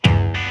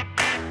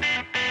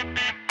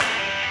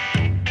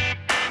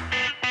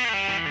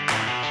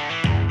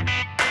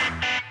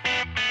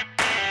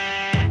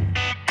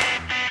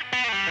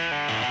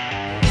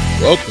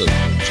Welcome to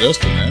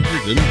Just an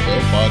Average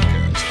NFL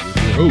Podcast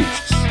with your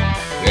hosts,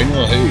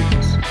 Daniel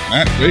Hayes,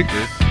 Matt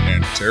Baker,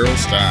 and Terrell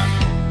Stein.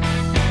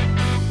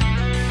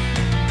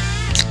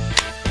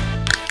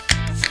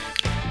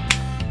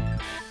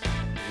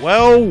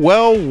 Well,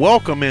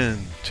 welcome in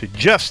to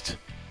Just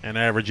an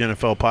Average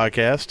NFL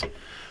Podcast.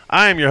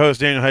 I am your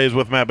host, Daniel Hayes,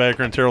 with Matt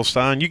Baker and Terrell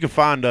Stein. You can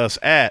find us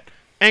at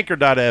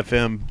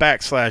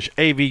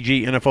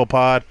anchor.fm/AVG NFL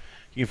Pod.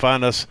 You can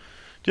find us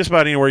just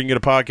about anywhere you can get a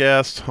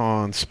podcast,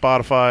 on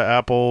Spotify,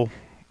 Apple,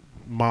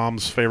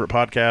 Mom's favorite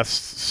podcast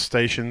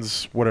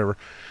stations, whatever.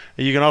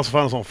 And you can also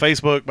find us on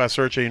Facebook by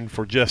searching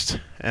for Just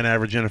an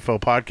Average NFL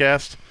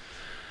Podcast.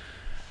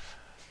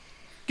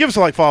 Give us a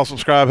like, follow,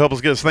 subscribe, help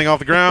us get this thing off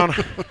the ground.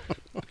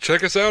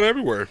 Check us out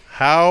everywhere.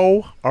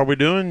 How are we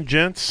doing,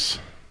 gents?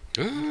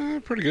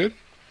 Pretty good.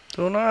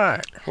 Doing all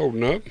right.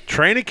 Holding up.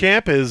 Training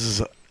camp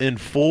is in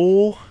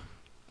full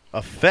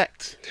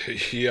effect.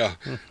 Yeah.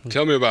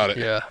 Tell me about it.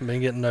 Yeah, I've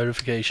been getting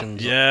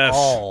notifications. Yes.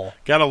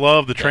 Gotta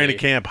love the training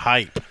camp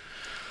hype.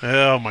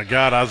 Oh, my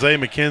God. Isaiah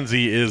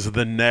McKenzie is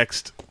the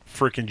next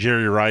freaking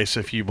Jerry Rice,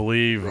 if you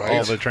believe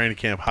all the training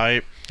camp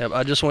hype. Yep,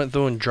 I just went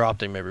through and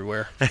dropped him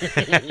everywhere.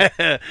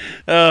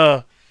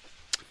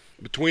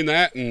 Between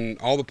that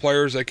and all the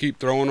players they keep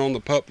throwing on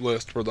the PUP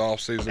list for the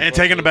offseason. And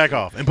taking it back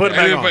off. And putting it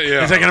back on.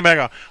 Yeah. And taking it back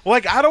off.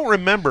 Like, I don't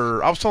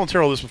remember. I was telling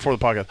Terrell this before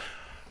the podcast.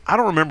 I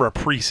don't remember a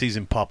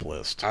preseason PUP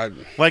list.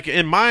 Like,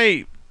 in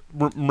my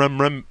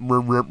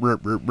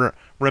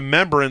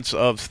remembrance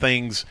of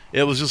things,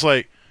 it was just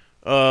like,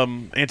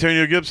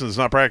 Antonio Gibson's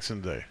not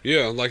practicing today.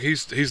 Yeah, like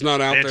he's not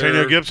out there.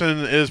 Antonio Gibson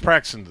is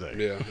practicing today.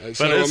 Yeah. But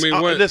So, it's,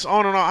 I mean, this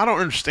on and on. I don't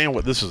understand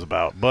what this is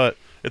about, but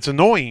it's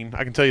annoying.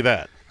 I can tell you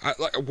that.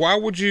 Why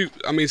would you?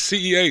 I mean,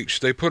 CEH,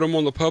 they put him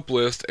on the PUP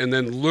list, and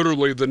then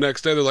literally the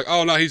next day they're like,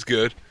 "Oh no, he's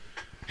good.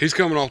 He's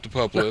coming off the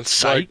PUP list."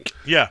 Psych. Like,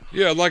 Yeah.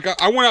 Like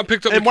I went out and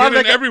picked up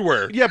McKinnon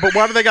everywhere. Yeah, but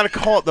why do they got to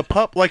call it the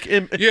PUP? Like,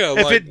 if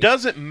it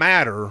doesn't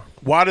matter,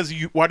 why do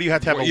you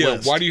have to have a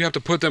list? Why do you have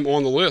to put them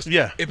on the list?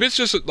 Yeah. If it's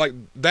just like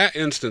that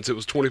instance, it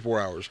was 24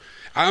 hours.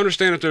 I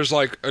understand if there's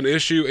like an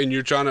issue and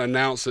you're trying to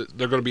announce that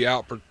they're going to be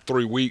out for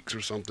 3 weeks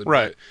or something.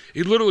 Right. But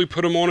he literally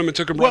put them on him and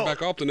took them right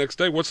back off the next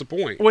day. What's the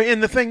point? Well,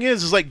 and the thing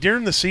is like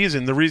during the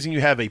season, the reason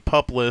you have a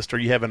PUP list or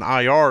you have an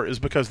IR is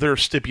because there are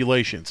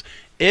stipulations.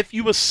 If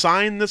you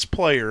assign this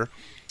player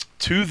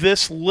to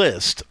this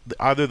list,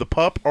 either the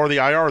PUP or the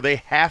IR, they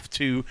have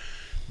to.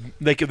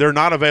 They're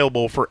not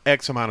available for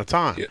X amount of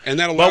time. Yeah, and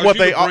that allows you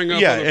to bring up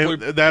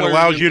that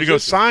allows you to go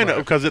sign it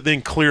because it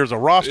then clears a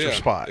roster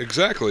spot.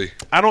 Exactly.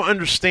 I don't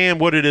understand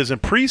what it is in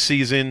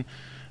preseason.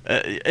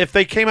 If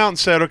they came out and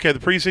said, okay, the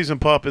preseason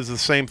PUP is the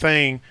same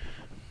thing,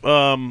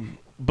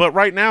 but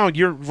right now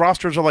your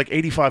rosters are like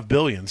 85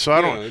 billion. So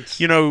I don't,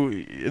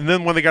 and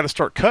then when they got to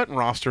start cutting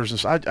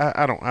rosters, I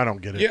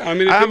don't get it. Yeah, I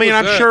mean,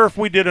 I'm sure if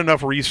we did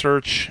enough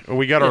research,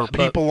 we got our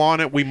people on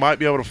it, we might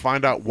be able to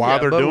find out why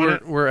they're doing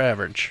it. We're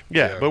average.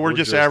 Yeah, but we're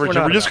just average.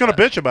 We're just going to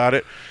bitch about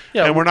it,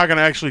 and we're not going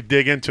to actually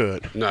dig into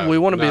it. No, we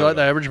want to be like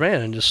the average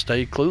man and just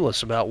stay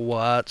clueless about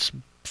what's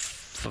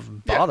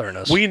bothering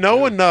us. We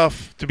know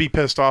enough to be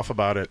pissed off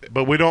about it,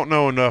 but we don't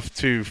know enough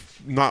to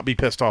not be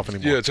pissed off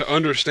anymore. Yeah, to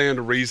understand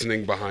the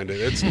reasoning behind it.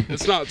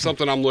 It's not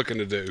something I'm looking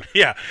to do.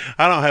 Yeah,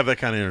 I don't have that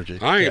kind of energy.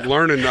 I ain't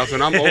learning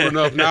nothing. I'm old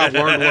enough now. I've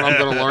learned what I'm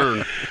going to learn.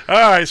 All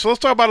right, so let's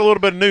talk about a little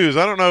bit of news.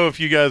 I don't know if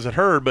you guys had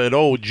heard, but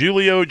old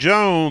Julio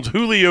Jones,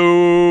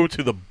 Julio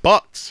to the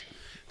Bucks.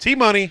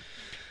 T-Money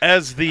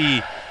as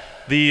the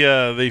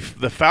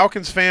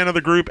Falcons fan of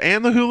the group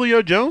and the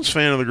Julio Jones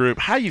fan of the group.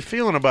 How you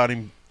feeling about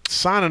him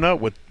signing up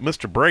with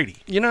Mr. Brady?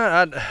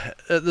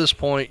 At this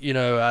point, he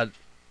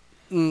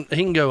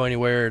can go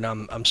anywhere, and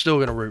I'm still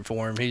going to root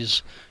for him.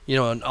 He's,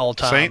 an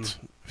all-time Saints.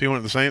 If he went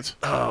to the Saints.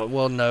 Oh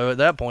well, no. At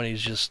that point,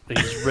 he's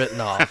written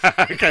off.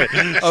 Okay.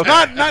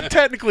 Not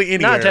technically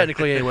anywhere. Not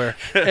technically anywhere,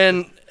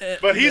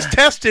 but he's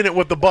testing it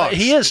with the Bucks.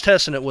 He is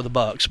testing it with the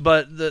Bucks,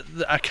 but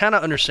I kind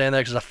of understand that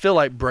because I feel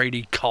like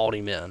Brady called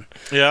him in.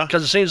 Yeah.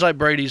 Because it seems like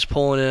Brady's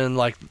pulling in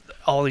like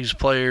all these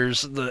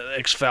players, the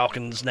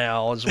ex-Falcons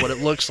now is what it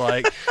looks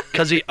like,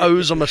 because he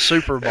owes them a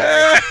Super Bowl,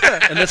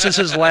 and this is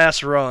his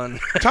last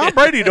run. Tom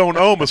Brady don't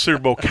owe him a Super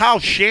Bowl. Kyle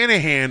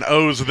Shanahan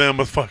owes them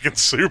a fucking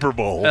Super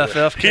Bowl.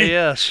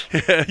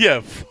 FFKS. Yeah.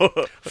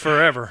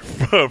 Forever.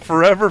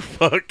 Forever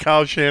fuck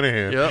Kyle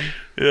Shanahan. Yep.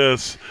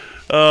 Yes.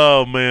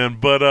 Oh, man.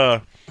 But,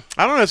 I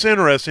don't know. It's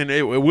interesting.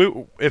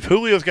 If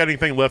Julio's got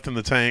anything left in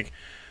the tank,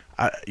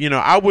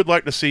 I would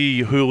like to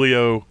see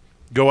Julio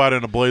go out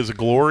in a blaze of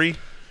glory.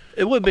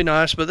 It would be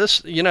nice, but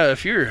this,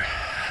 if you're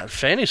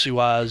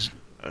fantasy-wise,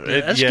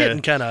 it's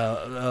getting kind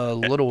of a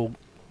little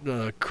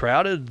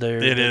crowded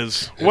there. It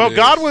is. Well,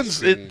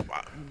 Godwin's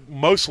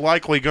most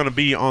likely going to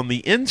be on the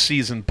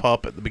in-season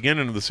PUP at the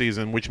beginning of the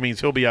season, which means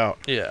he'll be out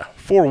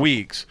 4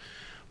 weeks.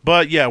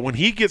 But, yeah, when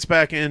he gets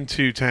back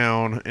into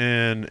town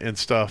and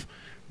stuff,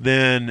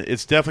 then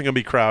it's definitely going to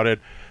be crowded.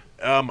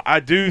 I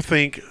do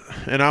think,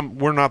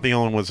 and we're not the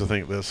only ones to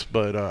think this,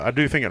 but I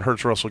do think it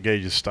hurts Russell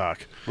Gage's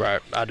stock.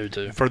 Right, I do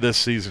too. For this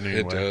season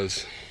anyway. It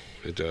does.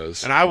 it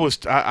does. And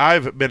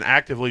I've been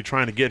actively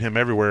trying to get him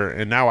everywhere,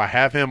 and now I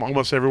have him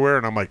almost everywhere,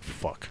 and I'm like,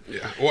 fuck.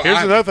 Yeah. Well,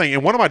 Here's another thing.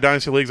 In one of my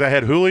dynasty leagues, I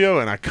had Julio,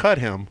 and I cut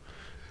him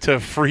to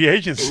free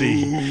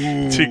agency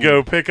to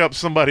go pick up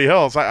somebody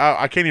else.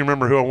 I can't even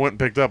remember who I went and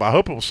picked up. I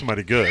hope it was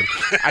somebody good.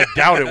 I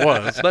doubt it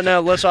was. But now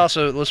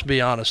let's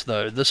be honest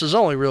though. This is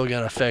only really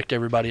going to affect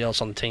everybody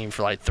else on the team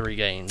for like 3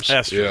 games.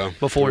 That's true. Yeah.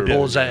 Before he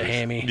pulls that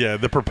hammy. Yeah,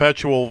 the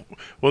perpetual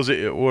what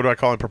do I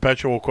call it?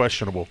 Perpetual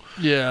questionable.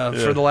 Yeah,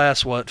 for the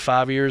last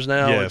 5 years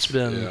now, Yes.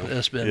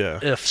 it's been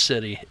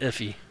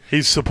iffy.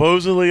 He's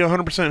supposedly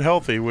 100%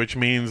 healthy, which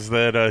means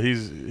that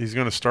he's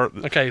going to start.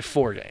 Okay,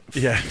 4 games.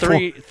 Yeah,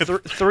 3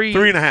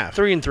 and a half.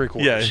 3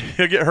 3/4. Yeah,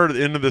 he'll get hurt at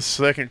the end of the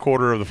second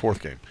quarter of the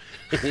 4th game.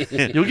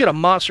 You'll get a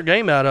monster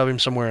game out of him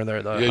somewhere in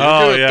there, though.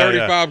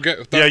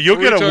 Yeah, You'll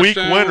get a weak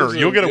touchdowns winner.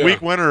 You'll get a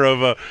weak winner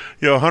of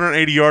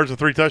 180 yards and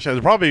 3 touchdowns.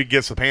 It probably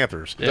against the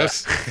Panthers. Yeah.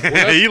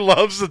 He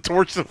loves to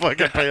torch the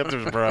fucking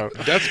Panthers, bro.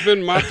 That's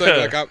been my thing.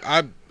 Like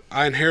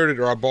I inherited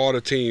or I bought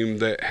a team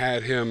that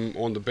had him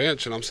on the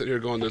bench, and I'm sitting here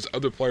going, "There's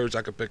other players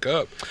I could pick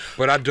up,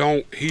 but I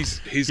don't." He's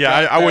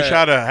I wish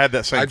I'd have had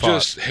that same. I thought.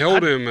 just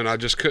held him, and I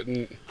just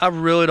couldn't. I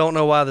really don't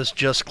know why this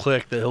just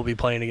clicked that he'll be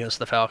playing against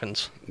the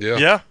Falcons.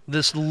 Yeah.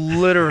 This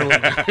literally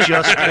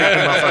just clicked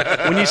in my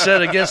phone. When you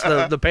said against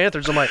the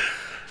Panthers, I'm like,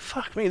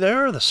 fuck me,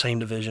 they're the same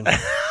division.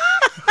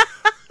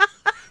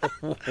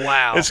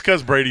 Wow. It's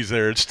because Brady's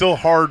there. It's still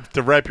hard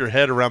to wrap your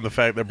head around the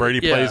fact that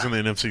Brady plays in the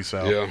NFC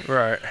South. Yeah.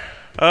 Right.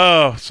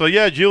 Oh, so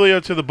yeah, Julio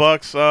to the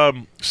Bucks.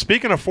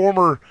 Speaking of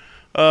former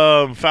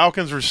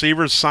Falcons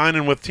receivers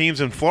signing with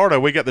teams in Florida,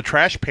 we got the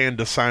Trash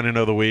Panda signing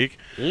of the week.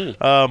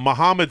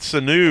 Mohamed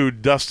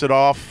Sanu dusted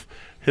off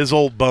his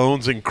old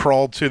bones and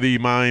crawled to the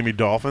Miami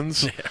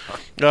Dolphins.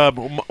 Yeah.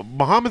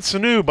 Mohamed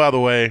Sanu, by the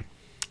way,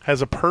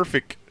 has a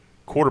perfect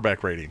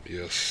quarterback rating.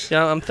 Yes.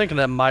 Yeah, I'm thinking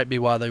that might be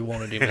why they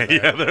wanted him in there.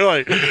 Yeah, they're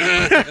like,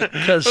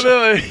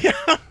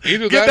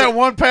 Either get that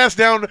one pass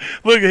down.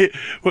 Look,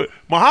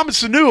 Mohamed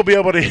Sanu will be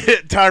able to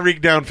hit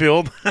Tyreek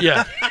downfield.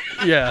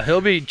 Yeah,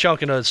 he'll be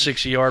chunking a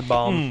 60-yard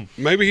bomb.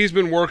 Maybe he's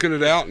been working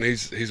it out, and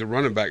he's a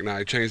running back now.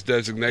 He changed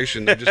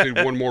designation. They just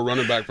need one more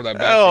running back for that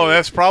back. Oh,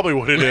 that's probably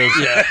what it is.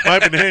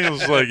 Mike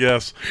McDaniel's like,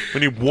 yes, we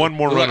need one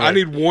more running back. I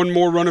need one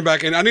more running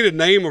back, and I need a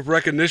name of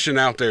recognition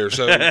out there.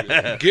 So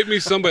get me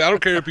somebody. I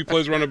don't care if he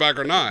plays running back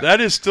or not. That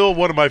is still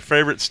one of my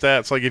favorite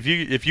stats. Like if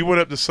you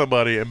went up to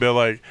somebody and be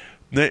like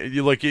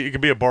it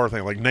could be a bar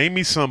thing. Like name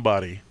me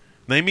somebody.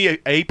 Name me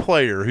a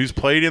player who's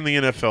played in the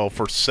NFL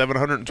for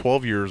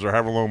 712 years or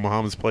however long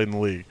Muhammad's played in the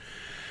league,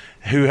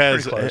 who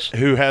has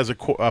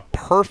a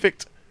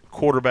perfect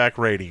quarterback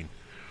rating.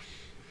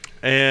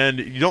 And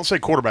you don't say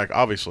quarterback,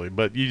 obviously,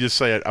 but you just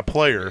say a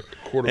player.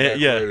 Quarterback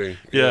rating.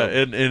 Yeah,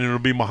 and it'll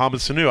be Mohamed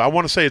Sanu. I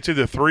want to say it's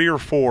either 3 or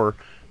 4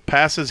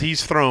 passes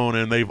he's thrown,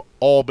 and they've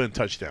all been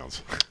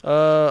touchdowns.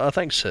 I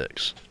think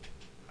 6.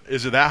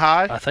 Is it that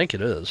high? I think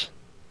it is.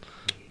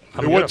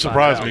 It wouldn't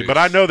surprise me, but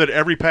I know that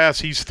every pass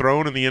he's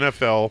thrown in the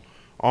NFL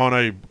on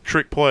a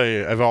trick play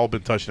have all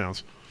been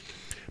touchdowns.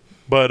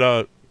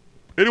 But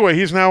anyway,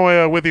 he's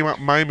now with the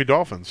Miami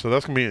Dolphins, so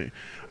that's going to be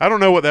 – I don't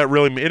know what that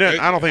really means.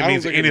 I don't think it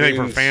means anything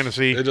for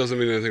fantasy. It doesn't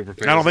mean anything for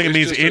fantasy. I don't think it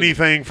means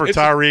anything for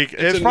Tyreek.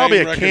 It's probably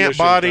a camp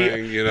body.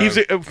 Thing, you know?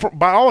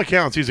 By all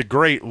accounts, he's a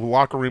great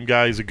locker room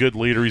guy. He's a good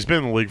leader. He's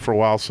been in the league for a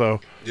while, so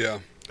yeah.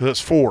 That's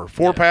 4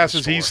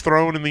 passes he's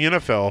thrown in the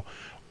NFL.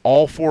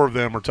 All 4 of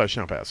them are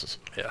touchdown passes.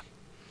 Yeah.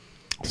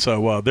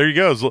 So there you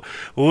go.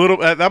 A little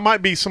that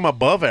might be some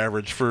above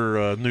average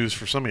for news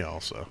for some of y'all.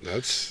 So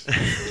it's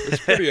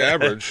pretty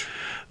average.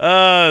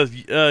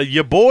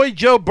 Your boy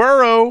Joe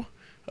Burrow,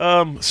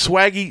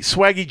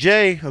 Swaggy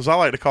J, as I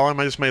like to call him.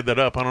 I just made that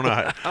up. I don't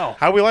know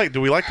how we like. Do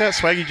we like that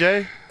Swaggy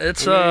J?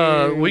 It's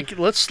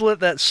let's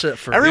let that sit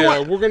for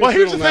everyone. Yeah, we're gonna. Well,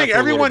 here's the thing.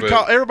 Everyone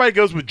everybody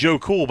goes with Joe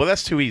Cool, but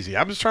that's too easy.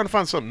 I'm just trying to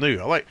find something new.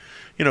 I like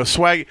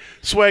Swaggy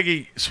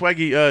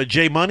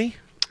J Money.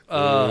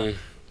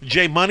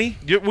 J Money.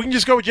 We can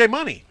just go with J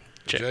Money.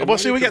 Well,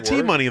 see, we got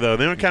T Money though.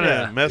 Then it kind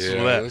of messes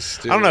with that.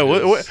 I don't know.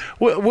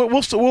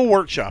 We'll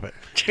workshop it.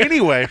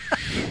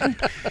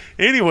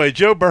 Anyway,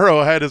 Joe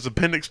Burrow had his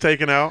appendix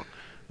taken out.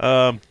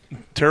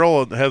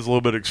 Terrell has a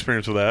little bit of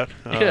experience with that.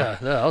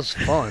 That was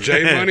fun.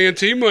 J Money and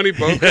T Money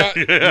both got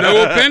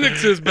no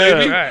appendixes,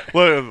 baby. Right.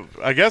 Well,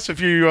 I guess if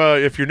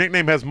your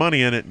nickname has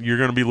money in it, you're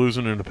going to be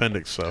losing an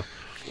appendix. So,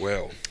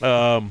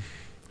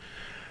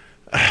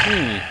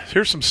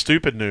 here's some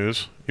stupid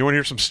news. You want to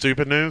hear some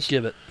stupid news?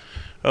 Give it.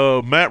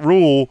 Matt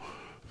Rule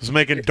is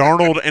making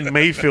Darnold and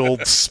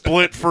Mayfield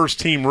split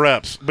first-team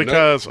reps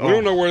because we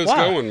don't know where it's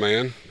going,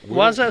 man.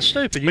 Why is that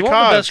stupid? You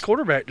want the best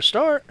quarterback to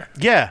start.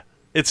 Yeah,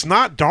 it's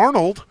not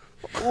Darnold.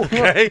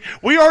 Okay,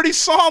 we already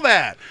saw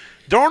that.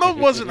 Darnold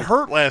wasn't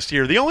hurt last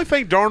year. The only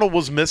thing Darnold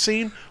was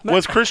missing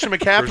was Christian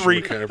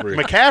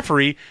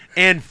McCaffrey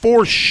and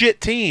 4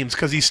 shit teams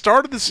because he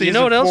started the season. You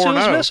know what else he 4-0.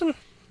 was missing?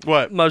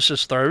 What? Most of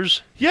his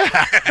throws. Yeah,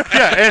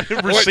 and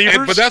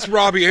receivers. But that's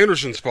Robbie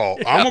Anderson's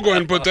fault. I'm going to go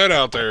ahead and put that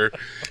out there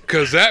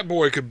because that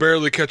boy could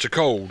barely catch a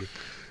cold.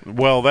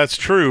 Well, that's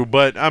true,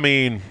 but I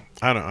mean,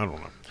 I don't know.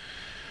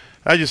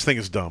 I just think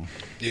it's dumb.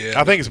 Yeah,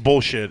 I think it's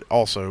bullshit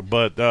also.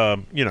 But,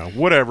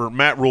 whatever.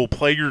 Matt Rule,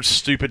 play your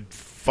stupid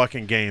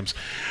fucking games.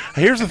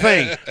 Here's the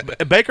thing.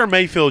 Baker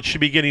Mayfield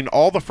should be getting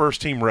all the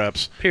first-team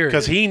reps.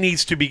 Because he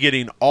needs to be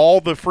getting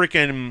all the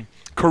freaking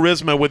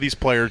charisma with these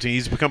players. He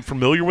needs to become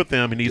familiar with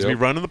them. He needs to be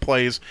running the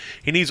plays.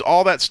 He needs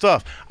all that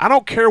stuff. I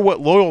don't care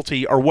what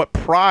loyalty or what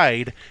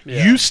pride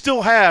you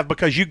still have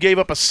because you gave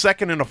up a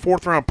second and a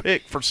fourth-round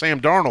pick for Sam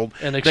Darnold.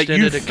 And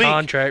extended a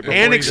contract.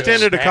 And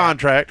extended a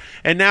contract.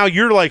 And now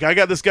you're like, I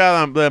got this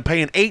guy that I'm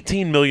paying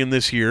 $18 million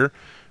this year.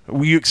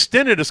 You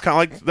extended his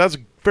contract. That's a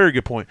very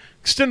good point.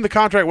 Extended the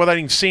contract without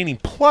even seeing him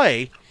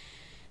play.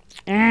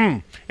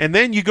 And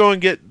then you go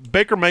and get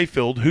Baker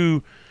Mayfield,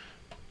 who –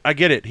 I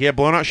get it. He had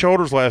blown out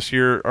shoulders last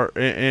year,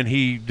 and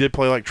he did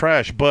play like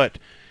trash. But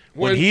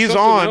when he's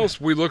on, else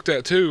we looked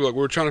at too, like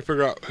we were trying to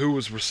figure out who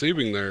was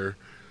receiving there.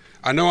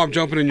 I know I'm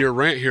jumping in your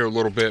rant here a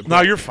little bit. But,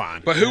 no, you're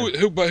fine. But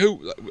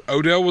who?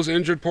 Odell was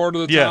injured part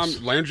of the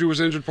time. Landry was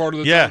injured part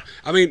of the time.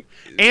 I mean,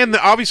 and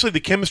obviously the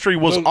chemistry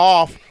was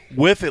off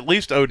with at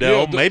least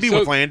Odell, maybe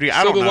with Landry.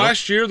 I don't know. So the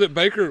last year that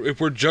Baker,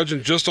 if we're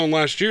judging just on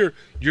last year,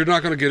 you're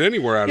not going to get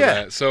anywhere out of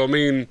that. So I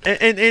mean,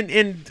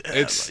 and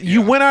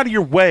you went out of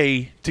your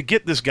way to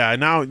get this guy.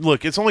 Now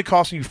look, it's only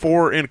costing you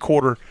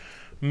 $4.25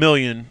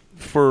 million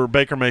for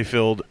Baker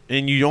Mayfield,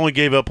 and you only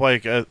gave up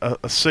like a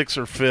 6th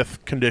or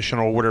 5th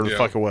conditional or whatever the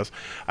fuck it was.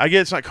 I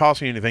get it's not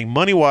costing you anything.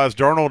 Money-wise,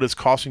 Darnold is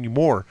costing you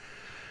more.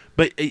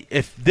 But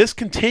if this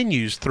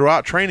continues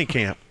throughout training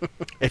camp,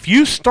 if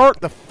you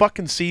start the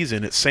fucking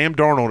season at Sam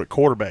Darnold at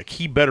quarterback,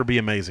 he better be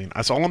amazing.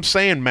 That's all I'm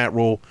saying, Matt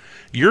Rule.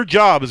 Your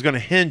job is going to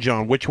hinge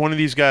on which one of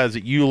these guys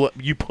that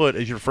you put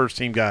as your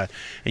first-team guy.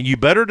 And you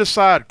better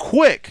decide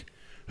quick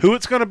who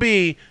it's going to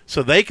be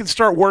so they can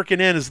start working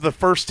in as the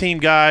first-team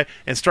guy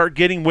and start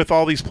getting with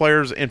all these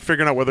players and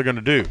figuring out what they're going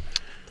to do.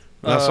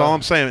 That's all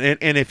I'm saying.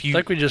 And if you – I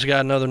think we just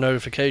got another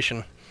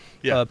notification.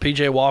 Yeah.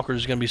 P.J. Walker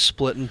is going to be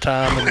splitting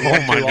time.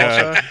 Oh, my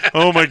God.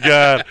 Oh, my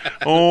God.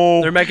 Oh.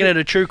 They're making it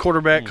a true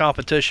quarterback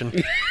competition.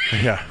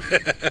 Yeah.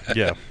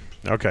 Yeah.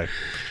 Okay.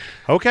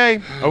 Oh,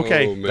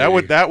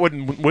 that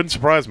wouldn't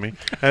surprise me.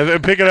 And they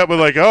pick it up with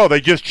like, they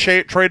just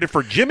traded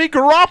for Jimmy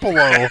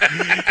Garoppolo.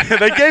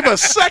 They gave a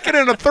second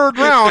and a third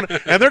round,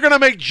 and they're going to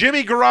make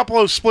Jimmy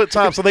Garoppolo split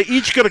time, so they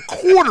each get a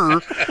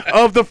quarter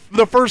of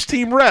the first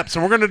team reps,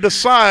 and we're going to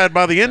decide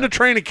by the end of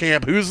training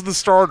camp who's the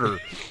starter.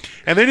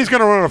 And then he's going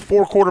to run a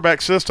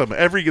 4-quarterback system.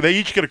 They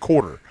each get a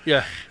quarter.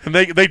 Yeah. And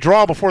they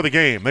draw before the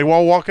game. They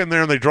all walk in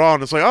there and they draw,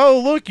 and it's like, oh,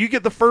 look, you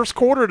get the first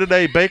quarter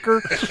today,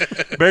 Baker.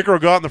 Baker will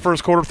go out in the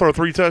first quarter, throw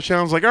 3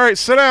 touchdowns. Like, all right,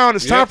 sit down.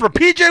 It's time for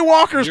P.J.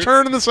 Walker's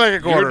turn in the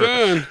second quarter. You're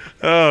done.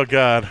 Oh,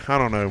 God. I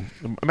don't know.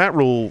 Matt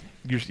Rule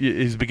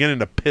is beginning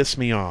to piss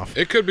me off.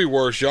 It could be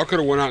worse. Y'all could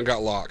have went out and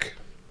got Locke.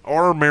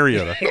 Or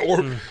Mariota.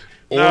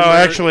 No,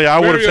 actually, I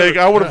would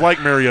have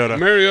liked Mariota.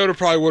 Mariota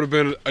probably would have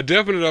been a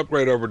definite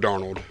upgrade over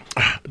Darnold.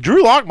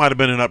 Drew Lock might have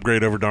been an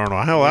upgrade over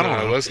Darnold. Hell, I don't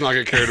know. Let's not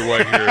get carried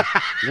away here.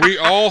 We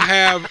all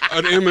have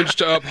an image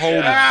to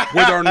uphold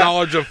with our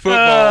knowledge of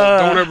football.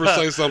 Don't ever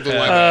say something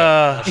like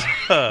that.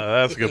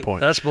 That's a good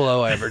point. That's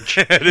below average.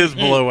 It is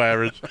below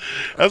average.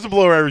 That's a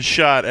below average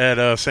shot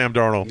at Sam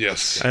Darnold.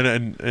 Yes,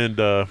 and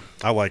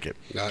I like it.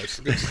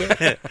 Nice, good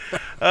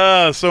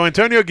stuff. So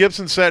Antonio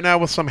Gibson sat now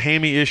with some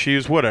hammy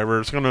issues.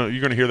 Whatever.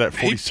 You're gonna hear that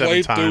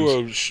 47 times. He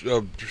played through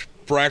a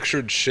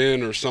fractured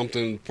shin or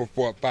something for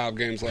 5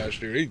 games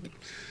last year.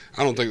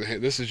 I don't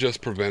think this is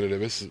just preventative.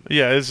 This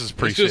is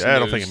pretty. I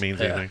don't think it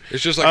means anything.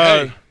 It's just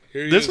like,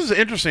 this is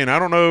interesting. I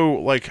don't know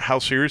like how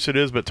serious it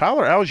is, but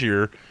Tyler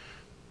Algier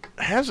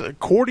has,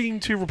 according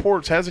to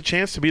reports, has a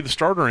chance to be the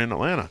starter in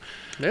Atlanta.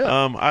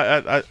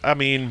 Yeah. I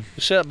mean,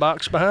 you see that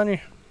box behind you?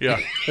 Yeah.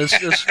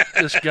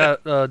 It's got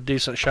a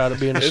decent shot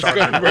of being a starter.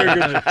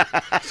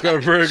 It's got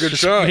a very good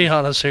shot. To be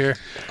honest here.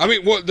 I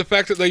mean, the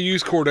fact that they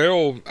use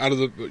Cordell out of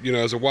the,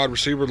 as a wide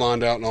receiver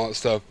lined out and all that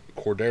stuff,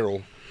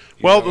 Cordell.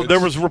 Well, there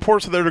was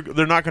reports that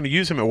they're not going to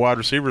use him at wide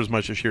receiver as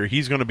much this year.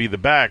 He's going to be the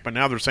back, but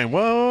now they're saying,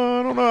 well,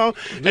 I don't know.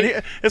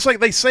 And it's like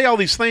they say all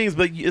these things,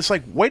 but it's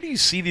like, wait till you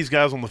see these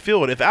guys on the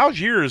field. If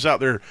Algier is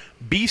out there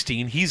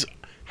beasting, he's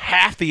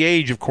half the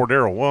age of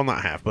Cordero. Well,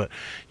 not half, but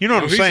you know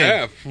what I'm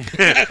saying.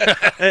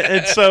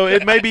 And so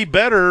it may be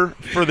better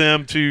for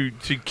them to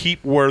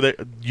keep where they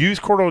use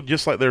Cordero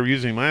just like they were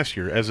using him last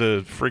year as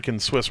a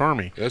freaking Swiss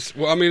Army. It's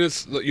how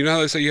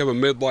they say you have a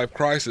midlife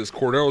crisis.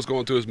 Cordero's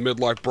going through his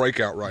midlife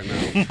breakout right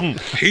now.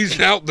 He's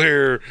out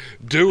there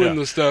doing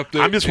the stuff.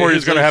 I'm just worried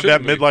he's going to have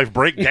that midlife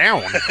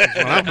breakdown.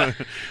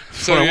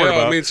 So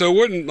it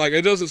wouldn't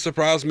it doesn't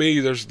surprise me.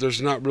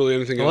 There's not really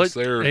anything else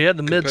there. He had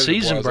the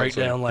mid-season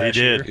breakdown last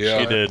year. Yeah,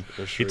 he did.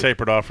 He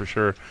tapered off for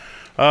sure.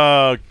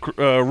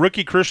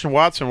 Rookie Christian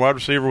Watson, wide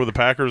receiver with the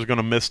Packers, is going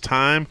to miss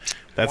time.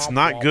 That's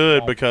not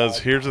good because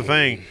here's the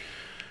thing.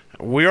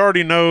 We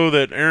already know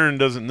that Aaron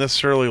doesn't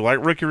necessarily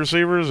like rookie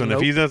receivers, and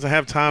if he doesn't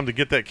have time to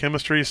get that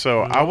chemistry,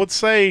 so I would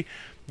say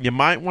you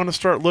might want to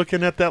start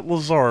looking at that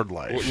Lazard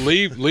life.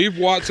 Leave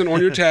Watson on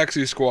your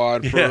taxi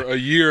squad for a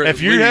year if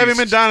you have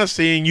him in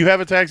Dynasty and you have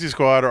a taxi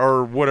squad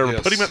or whatever,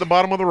 put him at the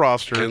bottom of the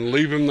roster. And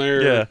leave him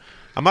there. Yeah.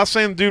 I'm not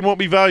saying the dude won't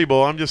be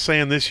valuable. I'm just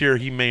saying this year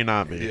he may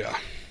not be.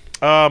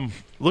 Yeah.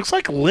 Looks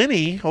like old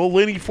Lenny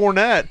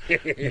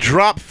Fournette,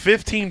 dropped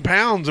 15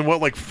 pounds in,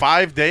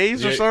 5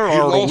 days or so,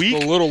 or a week?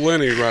 The little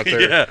Lenny right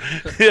there.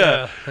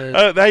 Yeah.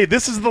 Hey,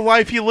 this is the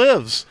life he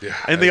lives. Yeah,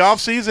 in the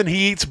offseason,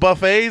 he eats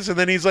buffets, and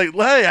then he's like,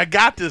 hey, I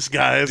got this,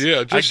 guys.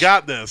 Yeah, I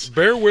got this.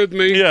 Bear with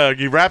me. Yeah,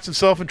 he wraps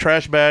himself in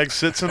trash bags,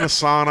 sits in a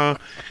sauna,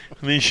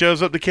 and then he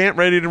shows up to camp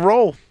ready to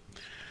roll.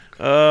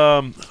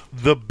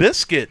 The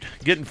Biscuit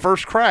getting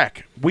first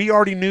crack. We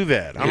already knew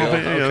that. I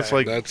don't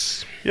think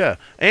that's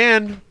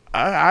and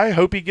I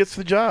hope he gets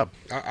the job.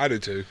 I do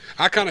too.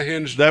 I kind of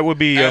hinged. That would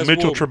be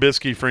Mitchell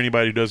Trubisky for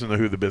anybody who doesn't know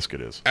who the Biscuit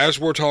is. As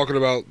we're talking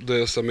about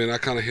this, I mean, I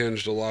kind of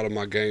hinged a lot of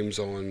my games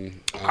on.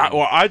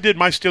 I did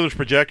my Steelers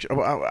projection.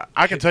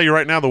 I can tell you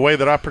right now, the way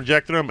that I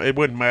projected them, it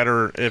wouldn't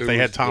matter if they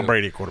had Tom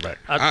Brady at quarterback.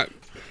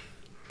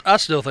 I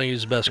still think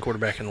he's the best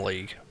quarterback in the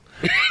league.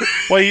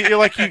 Well,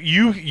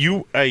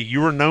 you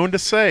were known to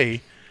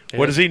say.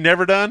 What has he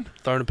never done?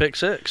 Thrown a pick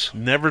six.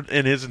 Never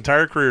in his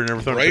entire career.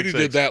 Never thrown a pick six.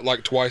 Brady did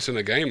that twice in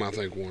a game, I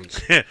think, once.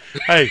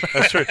 Hey,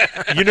 that's true.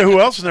 You know who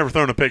else has never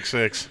thrown a pick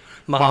six?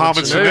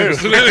 Mohamed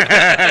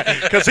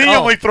Sanu. Because he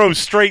only throws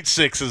straight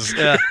sixes.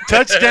 Yeah.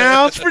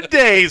 Touchdowns for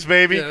days,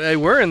 baby. Yeah, hey,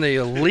 we're in the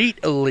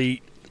elite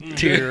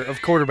tier of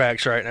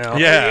quarterbacks right now.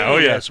 Yeah. Oh,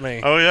 yeah. That's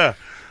me. Oh, yeah.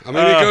 I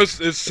mean, it's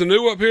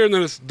Sanu up here, and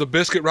then it's the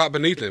Biscuit right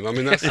beneath him. I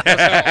mean, that's how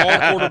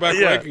all quarterback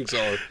rankings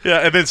are.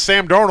 Yeah, and then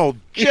Sam Darnold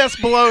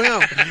just below him.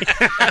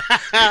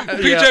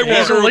 PJ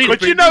Walker.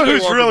 But you know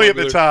who's really at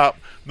the top?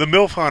 The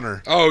MILF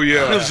Hunter. Oh,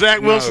 yeah. Zach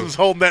Wilson's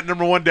holding that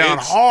number one down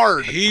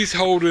hard. He's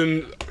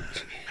holding...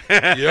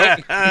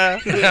 Yep.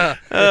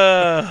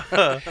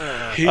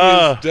 He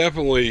is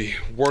definitely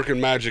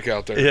working magic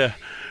out there. Yeah.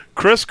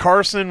 Chris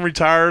Carson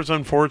retires,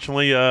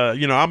 unfortunately.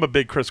 I'm a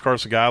big Chris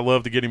Carson guy. I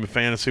love to get him in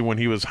fantasy when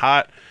he was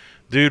hot.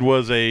 Dude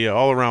was a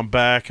all-around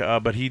back,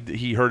 but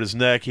he hurt his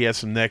neck. He has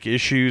some neck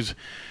issues,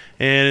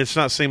 and it's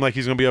not seem like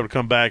he's going to be able to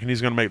come back, and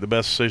he's going to make the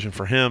best decision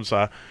for him.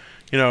 So,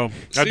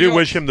 I do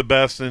wish him the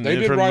best. And they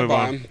did for right move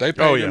by on. him. They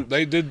paid him.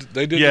 They did.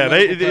 Yeah,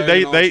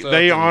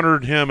 they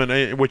honored him,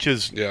 and which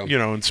is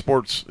in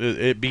sports,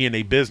 it being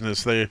a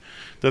business,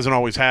 doesn't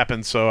always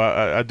happen. So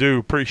I do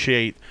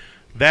appreciate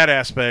that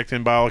aspect,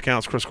 and by all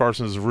accounts, Chris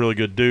Carson is a really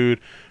good dude,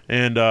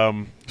 and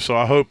so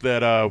I hope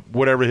that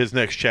whatever his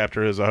next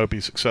chapter is, I hope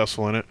he's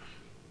successful in it.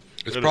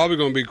 It's probably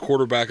going to be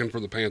quarterbacking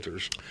for the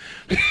Panthers.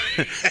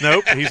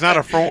 Nope, he's not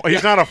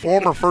a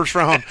former first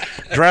round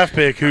draft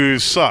pick who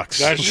sucks.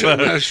 That's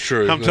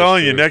true. I'm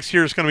telling you, next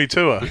year it's going to be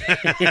Tua.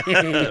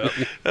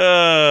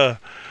 All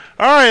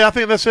right, I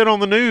think that's it on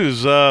the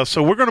news.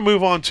 So we're going to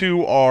move on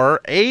to our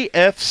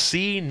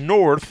AFC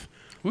North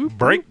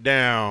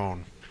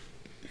breakdown.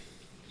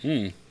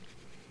 There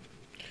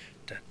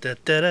it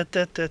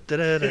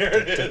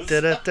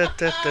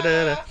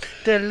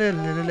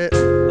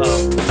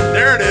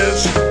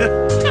is.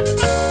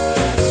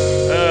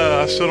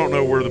 I still don't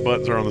know where the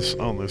buttons are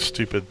on this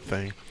stupid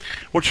thing.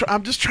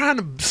 I'm just trying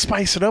to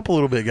spice it up a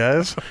little bit,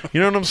 guys.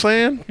 You know what I'm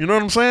saying? Thank you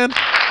for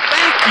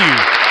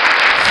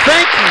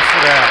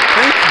that.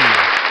 Thank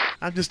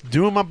you. I'm just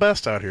doing my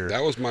best out here.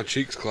 That was my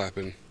cheeks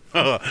clapping.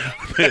 All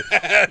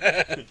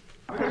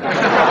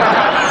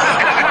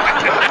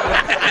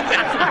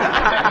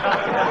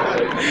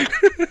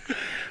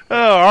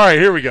right,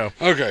 here we go.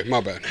 Okay,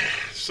 my bad.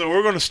 So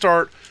we're going to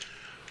start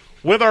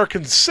with our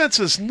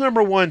consensus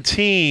number one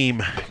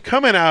team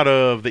coming out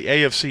of the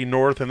AFC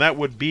North, and that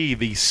would be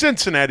the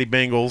Cincinnati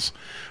Bengals.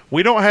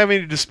 We don't have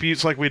any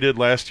disputes like we did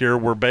last year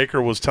where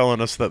Baker was telling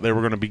us that they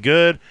were going to be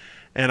good,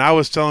 and I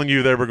was telling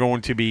you they were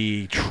going to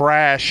be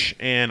trash,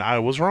 and I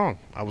was wrong.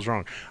 I was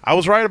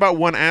right about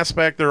one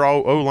aspect. Their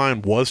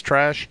O-line was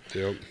trash,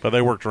 but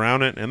they worked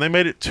around it, and they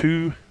made it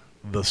to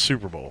the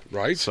Super Bowl.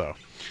 Right. So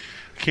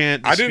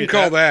I didn't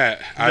call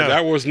that. No.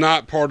 That was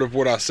not part of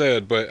what I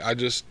said, but I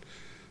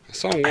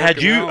saw him I'm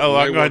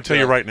going to tell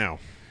you right now.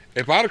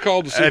 If I'd have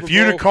called the Super Bowl. If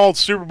you'd have called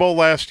Super Bowl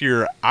last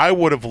year, I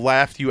would have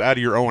laughed you out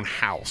of your own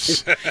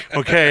house.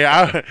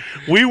 Okay?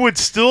 We would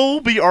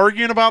still be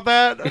arguing about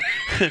that,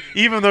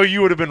 even though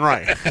you would have been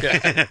right.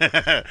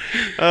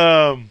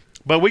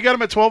 But we got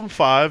him at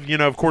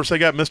 12-5. Of course, they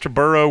got Mr.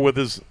 Burrow with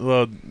his he's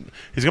going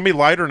to be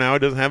lighter now. He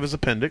doesn't have his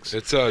appendix.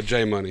 It's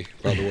J Money,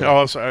 by the way.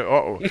 Oh, sorry.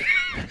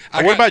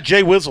 What about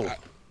Jay Wizzle?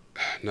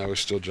 No,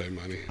 it's still J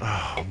Money.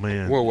 Oh,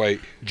 man. Well, wait.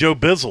 Joe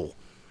Bizzle.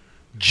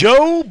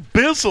 Joe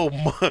Bizzle.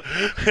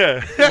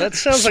 That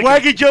sounds Swaggy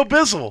like Joe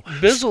Bizzle.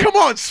 Come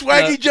on,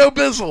 Swaggy Joe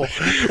Bizzle.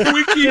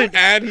 We keep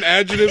adding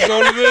adjectives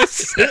onto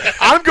this.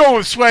 I'm going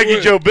with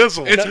Swaggy Joe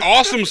Bizzle. It's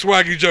awesome,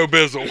 Swaggy Joe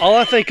Bizzle. All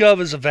I think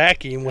of is a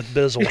vacuum with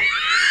Bizzle.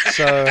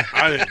 So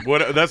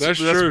that's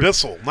true.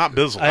 Bissell, not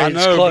Bizzle. I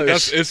know. But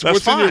that's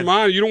what's fine. in your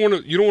mind. You don't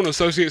want to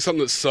associate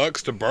something that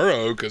sucks to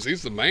Burrow because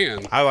he's the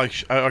man. I like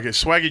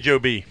Swaggy Joe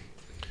B.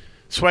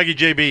 Swaggy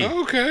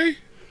JB. Okay.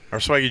 Or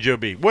Swaggy Joe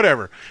B.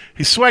 Whatever.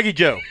 He's Swaggy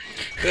Joe.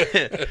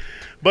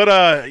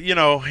 But,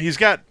 he's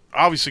got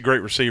obviously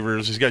great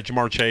receivers. He's got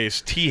Jamar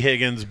Chase, T.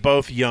 Higgins,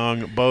 both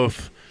young,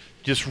 both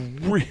just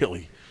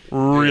really,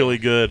 really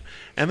good.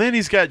 And then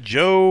he's got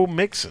Joe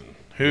Mixon,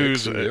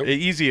 who's Mixon,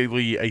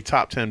 easily a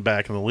top 10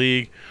 back in the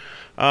league.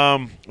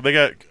 They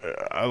got.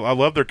 I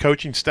love their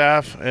coaching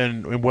staff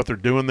and what they're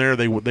doing there.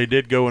 They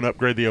did go and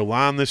upgrade the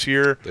O-line this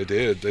year. They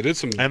did. They did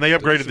some, and they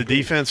upgraded the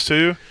defense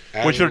too,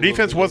 which their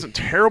defense wasn't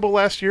terrible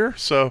last year.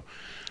 So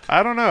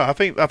I don't know. I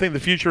think the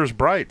future is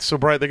bright. So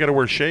bright they got to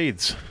wear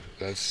shades.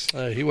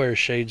 He wears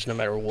shades no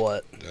matter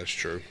what. That's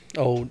true.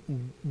 Oh,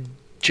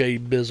 Jay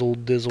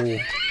Bizzle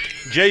Dizzle.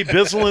 Jay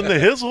Bizzle in the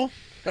hizzle.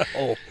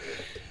 Oh,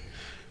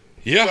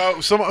 yeah.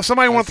 So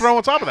somebody want to throw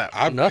on top of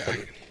that?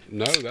 Nothing.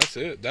 No, that's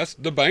it. That's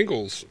the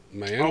Bengals,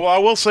 man. Well, I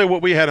will say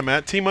what we had him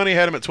at. T-Money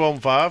had him at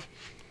 12-5.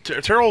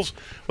 Terrell's,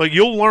 like,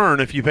 you'll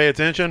learn if you pay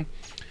attention,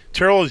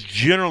 Terrell is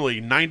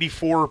generally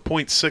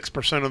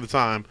 94.6% of the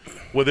time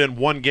within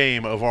one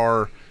game of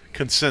our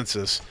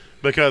consensus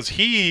because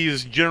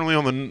he's generally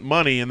on the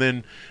money, and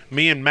then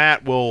me and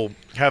Matt will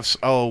have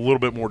a little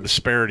bit more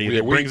disparity. Yeah,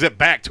 it brings it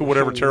back to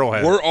whatever Terrell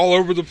has. We're all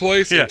over the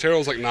place, and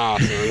Terrell's like, nah,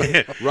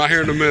 son. Right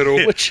here in the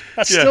middle. Which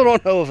I still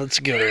don't know if it's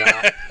good or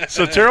not.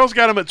 So Terrell's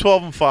got him at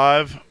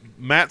 12-5.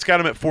 Matt's got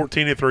him at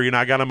 14-3, and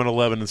I got him at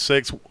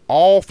 11-6.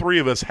 All three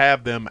of us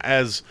have them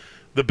as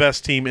the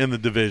best team in the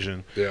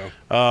division. Yeah.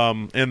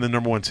 And the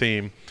number one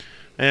team.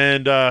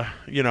 And I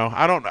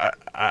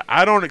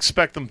don't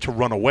expect them to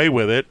run away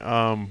with it,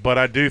 but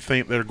I do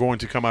think they're going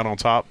to come out on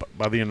top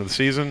by the end of the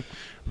season.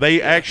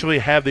 They actually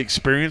have the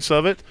experience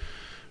of it,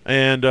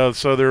 and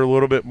so they're a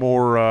little bit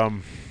more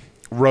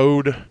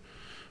road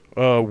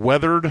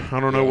weathered. I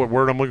don't know what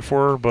word I'm looking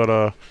for, but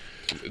I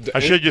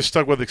should have just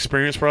stuck with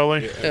experience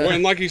probably. Yeah. Well,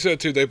 and like you said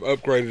too, they've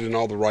upgraded in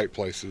all the right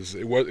places.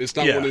 It's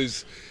not one of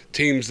these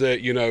teams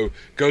that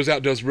goes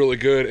out, does really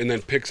good, and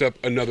then picks up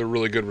another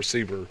really good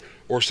receiver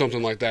or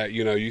something like that.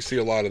 You see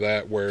a lot of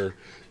that where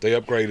they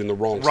upgrade in the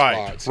wrong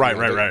spots.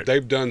 Right.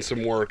 They've done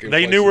some work.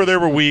 They knew where they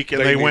were weak,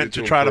 and they went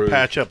to try to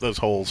patch up those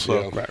holes.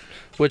 So. Yeah. Right.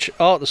 Which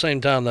all at the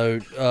same time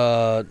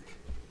though,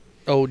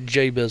 old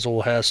Jay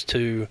Bizzle has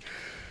to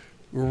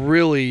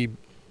really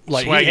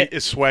like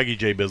it's Swaggy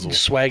Jay Bizzle.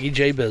 Swaggy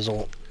Jay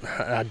Bizzle.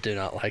 I do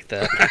not like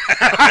that.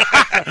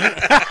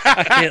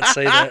 I can't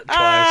say that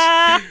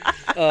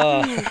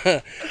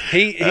twice.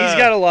 He's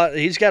got a lot.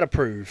 He's got to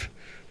prove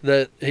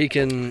that he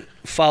can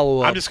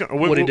follow up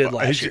what he did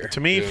last year.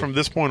 To me, from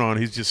this point on,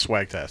 he's just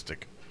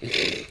swagtastic.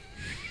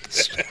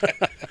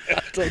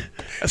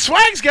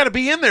 Swag's got to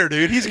be in there,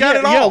 dude. He's got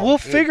it all. Yeah, we'll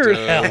figure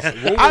it out.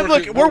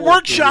 We're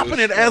workshopping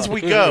it as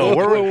we go.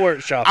 We're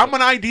workshopping. I'm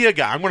an idea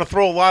guy. I'm going to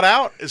throw a lot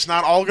out. It's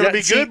not all going to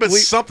be good, but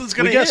something's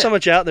going to hit. We got so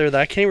much out there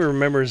that I can't even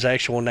remember his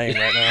actual name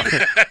right now.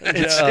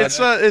 It's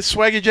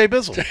Swaggy J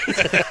Bizzle.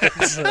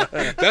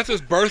 That's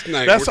his birth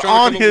name. That's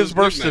on his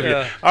birth certificate.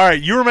 Yeah. All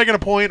right, you were making a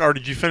point, or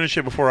did you finish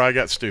it before I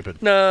got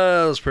stupid?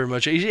 No, that was pretty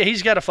much it.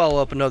 He's got to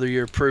follow up another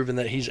year proving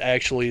that he's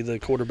actually the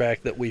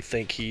quarterback that we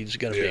think he's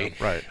going to be.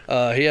 Right.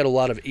 He had a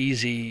lot of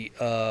easy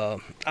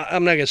I'm not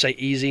going to say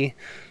easy,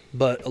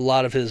 but a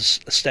lot of his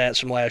stats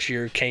from last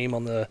year came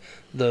on the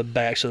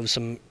backs of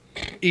some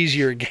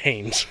easier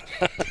games.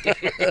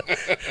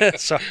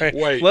 Sorry.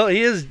 Wait. Well,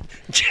 he is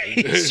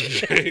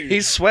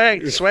he's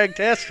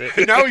swag-tastic.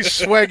 Now he's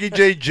Swaggy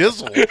J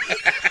Jizzle.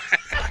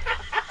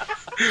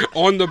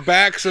 On the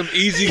backs of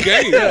easy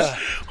games. Yeah.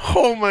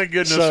 Oh, my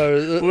goodness.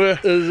 So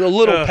it's a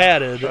little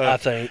padded, I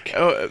think.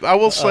 I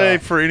will say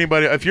for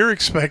anybody, if you're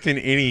expecting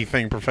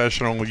anything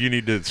professional, you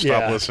need to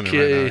stop listening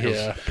right now.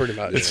 Yeah, pretty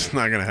much. It's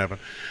not going to happen.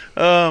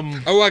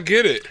 I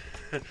get it.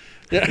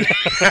 Wait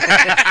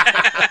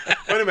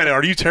a minute.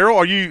 Are you Terrell?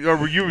 Were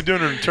you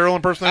doing a Terrell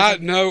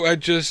impersonation? No, I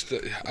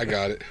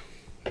got it.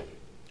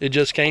 It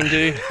just came to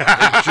you?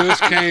 It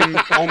just came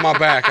on my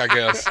back, I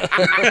guess.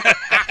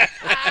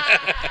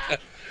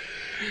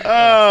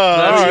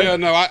 Right. Yeah,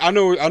 no, I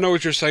know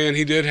what you're saying.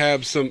 He did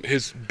have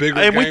his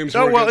bigger games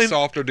against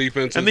softer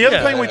defenses. And the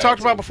other thing we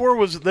talked about before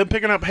was them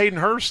picking up Hayden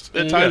Hurst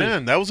at tight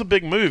end. That was a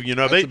big move.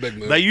 That's a big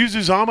move. They used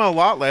Uzama a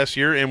lot last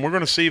year, and we're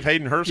going to see if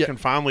Hayden Hurst can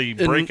finally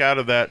break out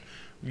of that.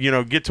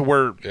 Get to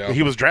where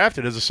he was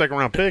drafted as a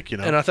second-round pick.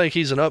 And I think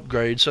he's an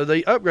upgrade. So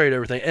they upgrade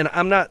everything. And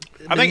I'm not.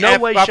 I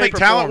think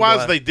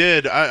talent-wise they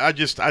did. I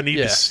need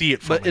to see it.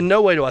 But in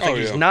no way do I think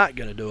he's not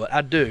going to do it.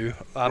 I do.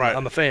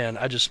 I'm a fan.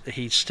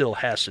 He still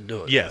has to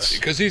do it. Yes,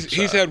 because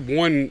he's had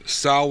one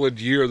solid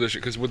year this year.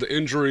 Because with the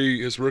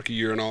injury, his rookie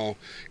year and all,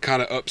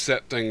 kind of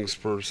upset things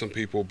for some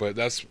people. But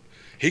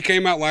he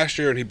came out last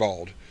year and he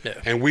balled.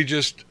 Yeah. And we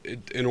just,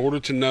 in order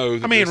to know.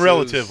 That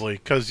relatively,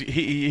 because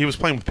he was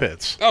playing with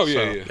Pitts. Oh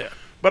yeah.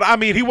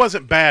 But he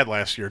wasn't bad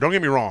last year. Don't get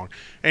me wrong.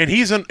 And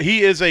he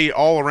is a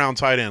all-around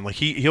tight end. Like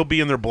he'll be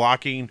in there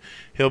blocking.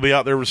 He'll be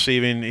out there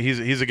receiving.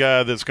 He's a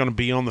guy that's going to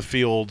be on the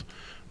field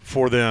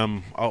for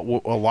them a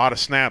lot of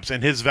snaps.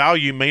 And his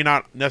value may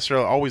not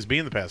necessarily always be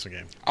in the passing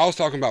game. I was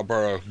talking about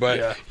Burrow,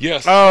 but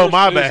yes. Oh,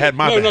 my bad.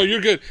 No,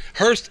 you're good.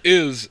 Hurst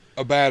is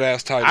a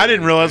badass tight end. I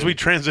didn't realize we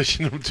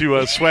transitioned him to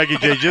Swaggy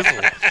J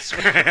Jizzle.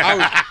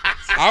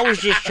 I was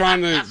just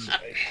trying to.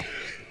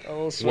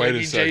 Oh,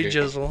 Swaggy J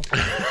Jizzle.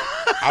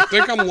 I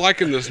think I'm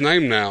liking this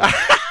name now.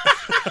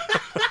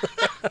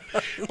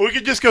 We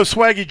could just go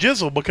Swaggy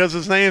Jizzle because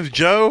his name's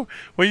Joe.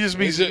 We just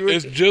be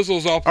it's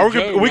Jizzle's off the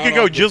Joe. We could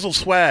go Jizzle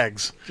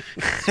Swags.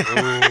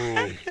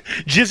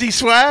 Jizzy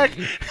Swag.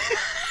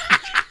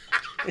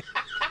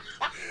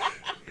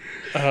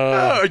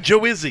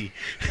 Joe Izzy.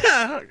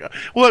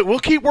 Look, we'll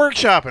keep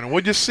workshopping.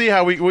 We'll just see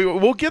how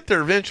we'll get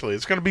there eventually.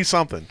 It's going to be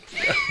something.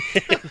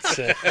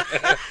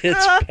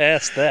 It's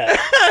past that.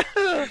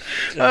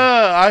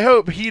 I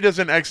hope he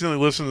doesn't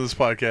accidentally listen to this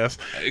podcast.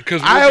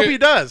 I hope he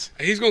does.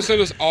 He's going to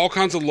send us all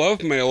kinds of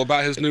love mail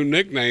about his new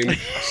nickname,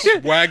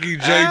 Swaggy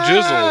J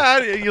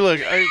Jizzle. You look,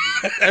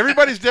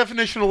 everybody's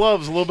definition of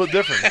love is a little bit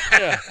different.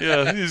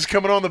 Yeah, he's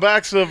coming on the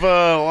backs of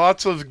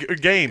lots of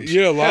games.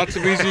 Yeah, lots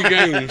of easy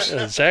games.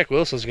 Zach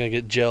Wilson's going to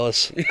get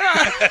jealous.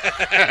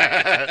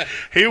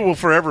 He will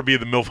forever be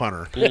the MILF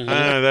hunter.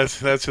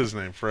 That's his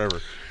name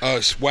forever.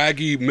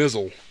 Swaggy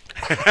Mizzle.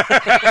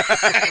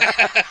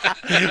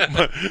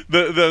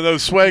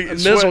 Those swag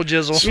Mizzle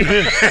Jizzle.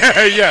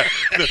 Yeah,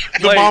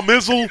 the mom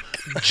Mizzle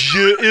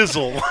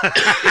Jizzle.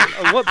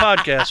 What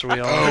podcast are we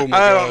on? Oh my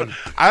god!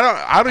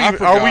 I don't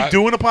even. Are we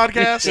doing a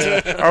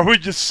podcast? Are we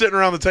just sitting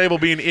around the table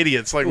being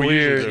idiots like we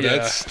usually do? Yeah.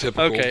 That's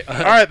typical. Okay.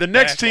 All right, the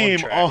next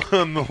team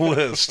on the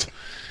list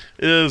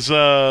is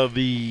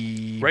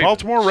the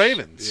Baltimore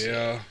Ravens.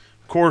 Yeah.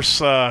 Of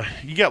course,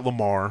 you got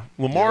Lamar.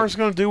 Lamar's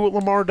going to do what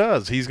Lamar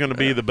does. He's going to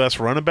be the best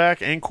running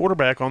back and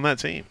quarterback on that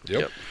team.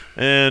 Yep.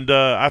 And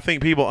I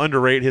think people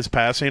underrate his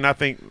passing. I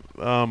think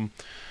I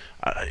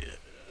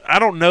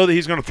don't know that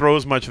he's going to throw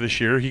as much this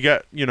year. They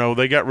got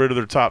rid of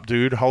their top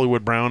dude.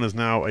 Hollywood Brown is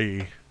now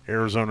a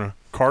Arizona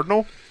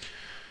Cardinal.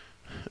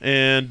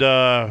 And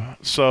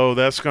so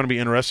that's going to be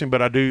interesting.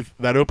 But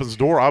that opens the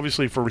door,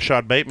 obviously, for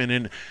Rashad Bateman.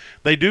 And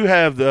they do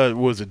have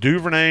was it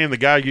Duvernay and the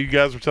guy you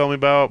guys were telling me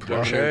about?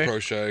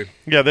 Crochet.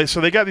 Yeah, so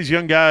they got these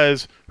young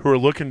guys who are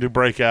looking to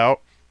break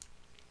out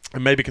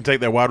and maybe can take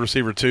that wide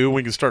receiver too.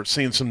 We can start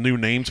seeing some new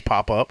names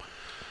pop up.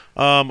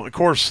 Of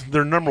course,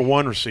 their number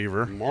one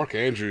receiver, Mark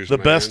Andrews, the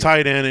best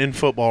tight end in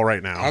football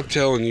right now. I'm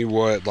telling you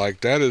what, like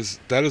that is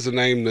a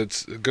name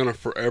that's gonna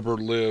forever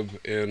live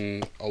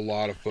in a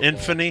lot of football.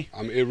 Infamy.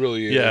 I mean, it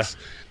really is. Yeah.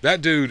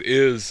 That dude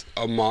is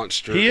a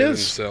monster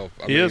himself.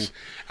 He is.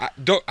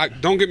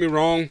 Don't get me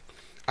wrong.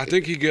 I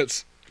think he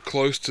gets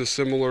close to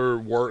similar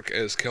work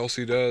as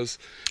Kelsey does.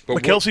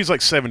 But Kelsey's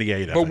like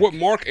 78. But what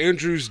Mark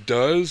Andrews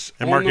does,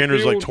 and Mark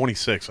Andrews is like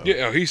 26.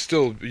 Yeah, he's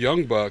still a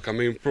young buck. I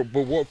mean, for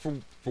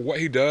what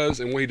he does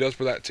and what he does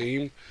for that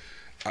team,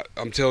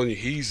 I'm telling you,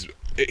 he's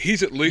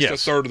at least a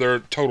third of their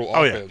total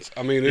offense.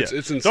 Yeah. I mean, it's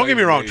insane. Don't get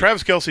me wrong.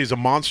 Travis Kelce is a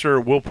monster.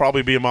 Will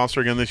probably be a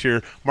monster again this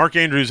year. Mark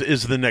Andrews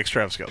is the next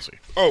Travis Kelce.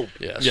 Oh,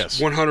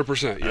 yes.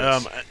 100%.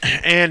 Yes.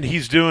 And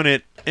he's doing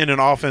it in an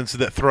offense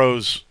that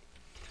throws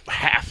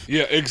half.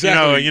 Yeah,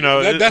 exactly.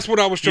 That's what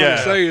I was trying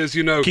to say is,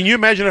 Can you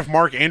imagine if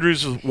Mark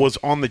Andrews was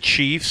on the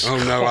Chiefs? Oh,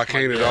 no, I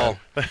can't at all.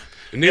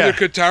 Neither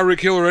could Tyreek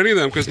Hill or any of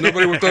them because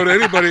nobody would throw to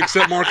anybody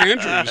except Mark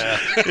Andrews.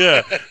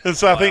 Yeah, and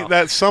so I think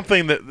that's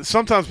something that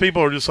sometimes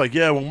people are just like,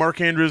 yeah, well,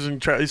 Mark Andrews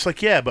and it's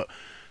like, yeah, but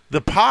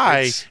the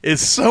pie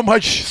is so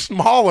much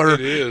smaller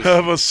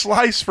of a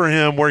slice for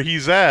him where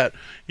he's at,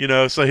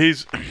 so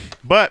he's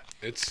 – but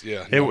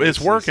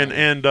it's working.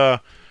 Insane. And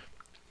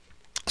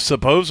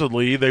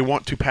supposedly they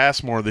want to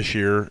pass more this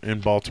year in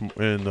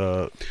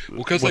Baltimore.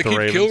 Because they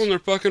keep killing their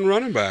fucking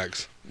running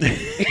backs.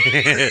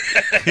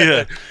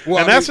 Yeah.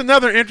 Well, that's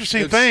another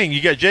interesting thing.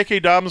 You got J.K.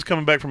 Dobbins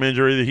coming back from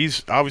injury.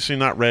 He's obviously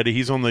not ready.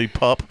 He's on the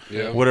PUP,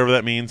 whatever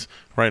that means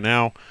right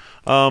now.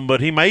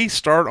 But he may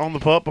start on the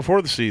PUP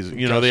before the season.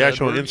 The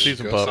actual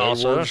in-season PUP.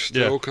 Also,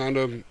 still kind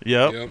of.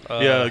 Yep.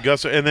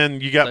 Gus. And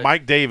then you got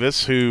Mike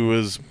Davis, who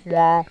is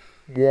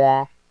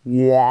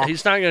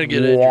he's not going to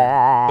get injured,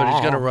 but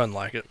he's going to run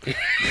like it.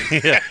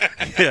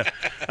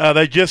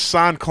 They just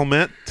signed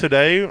Clement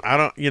today. I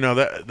don't,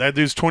 that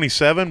dude's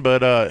 27,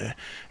 but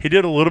he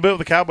did a little bit with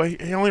the Cowboys.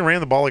 He only ran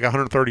the ball like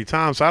 130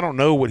 times, so I don't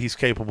know what he's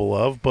capable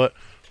of, but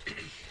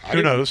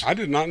who knows? I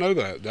did not know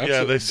that.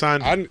 They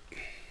signed.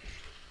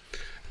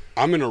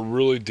 I'm in a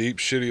really deep,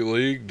 shitty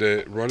league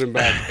that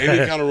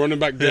any kind of running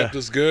back depth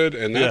is good,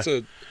 and that's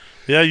a.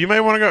 Yeah, you may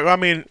want to go. I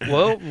mean,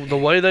 well, the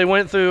way they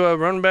went through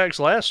running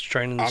backs last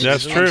training season.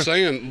 That's true. I'm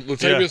saying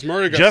Latavius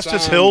Murray got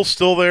Justice Hill's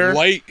still there.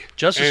 Late.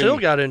 Justice Hill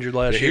got injured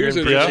last year. He was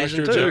injured last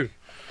year too.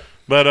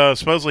 But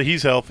supposedly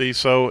he's healthy,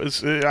 so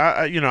it's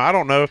I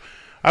don't know.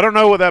 I don't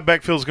know what that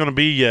backfield is going to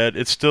be yet.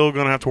 It's still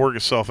going to have to work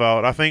itself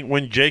out. I think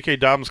when J.K.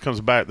 Dobbins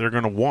comes back, they're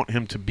going to want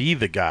him to be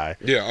the guy.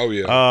 Yeah. Oh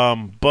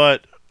yeah.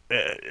 But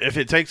if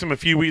it takes him a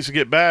few weeks to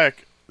get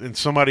back, and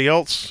somebody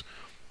else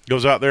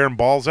goes out there and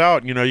balls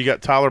out, you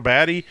got Tyler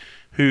Batty,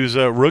 who's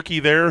a rookie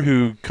there,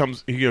 who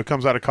comes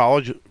out of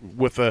college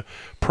with a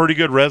pretty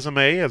good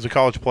resume as a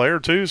college player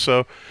too.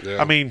 So,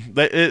 I mean,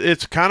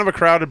 it's kind of a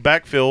crowded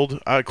backfield.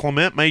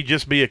 Clement may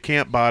just be a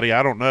camp body.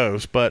 I don't know,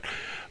 but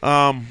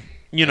I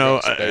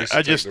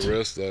just take the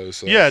risk though.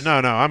 So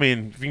no. I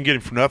mean, if you can get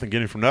him for nothing,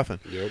 get him for nothing.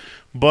 Yep.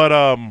 But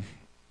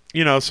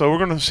so we're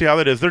going to see how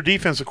that is. Their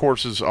defense, of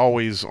course, is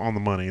always on the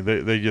money.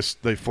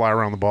 They fly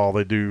around the ball.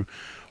 They do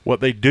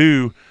what they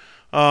do.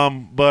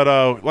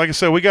 But like I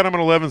said, we got him at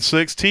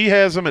 11-6. T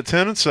has him at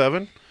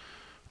 10-7.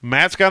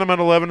 Matt's got him at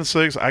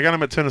 11-6. I got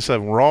him at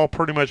 10-7. We're all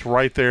pretty much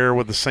right there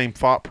with the same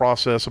thought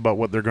process about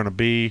what they're going to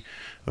be.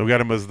 We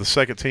got him as the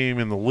second team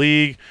in the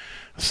league.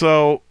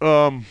 So,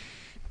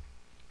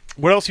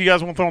 what else do you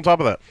guys want to throw on top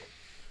of that?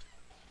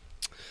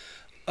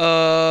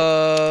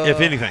 If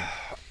anything.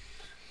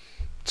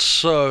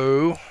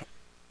 So,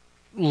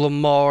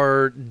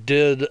 Lamar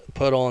did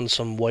put on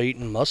some weight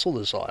and muscle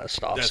this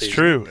last offseason. That's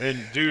true. And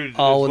dude,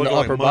 all in the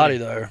upper body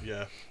though.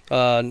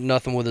 Yeah.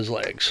 Nothing with his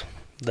legs.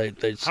 They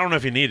I don't know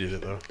if he needed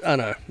it though. I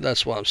know.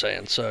 That's what I'm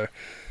saying. So,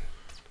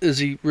 is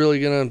he really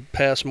going to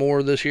pass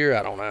more this year?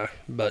 I don't know.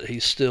 But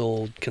he's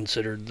still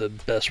considered the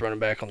best running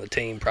back on the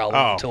team, probably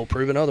until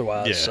proven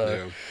otherwise. Yeah,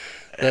 so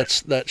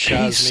that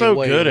shies he's me so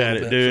away good a at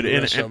little it, bit dude. from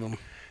the rest of them.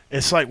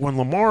 It's like when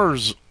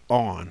Lamar's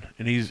on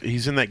and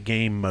he's in that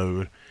game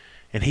mode,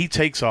 and he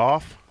takes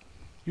off.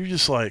 You're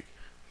just like,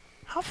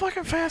 how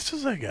fucking fast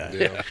is that guy?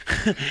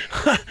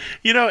 Yeah.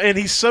 You know, and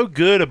he's so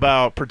good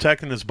about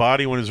protecting his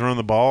body when he's running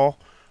the ball.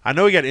 I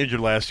know he got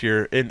injured last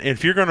year, and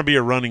if you're going to be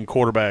a running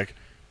quarterback,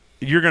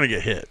 you're going to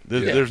get hit.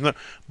 There's no.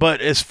 But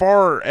as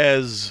far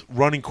as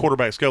running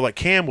quarterbacks go, like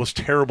Cam was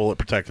terrible at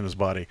protecting his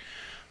body.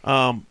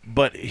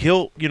 But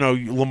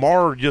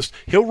Lamar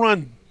he'll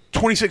run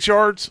 26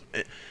 yards.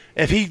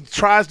 If he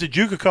tries to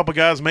juke a couple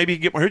guys, maybe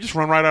he'll just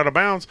run right out of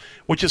bounds,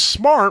 which is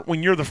smart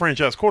when you're the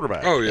franchise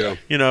quarterback. Oh yeah.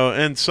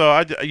 And so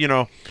I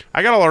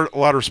got a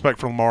lot of respect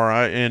for Lamar,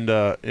 and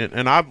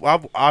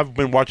I've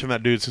been watching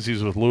that dude since he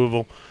was with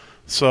Louisville.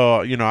 So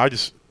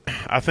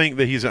I think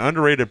that he's an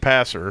underrated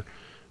passer,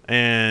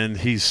 and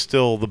he's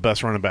still the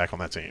best running back on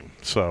that team.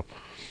 So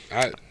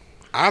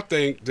I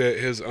think that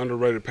his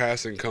underrated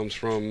passing comes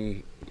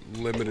from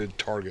limited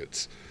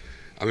targets.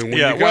 I mean, when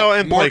you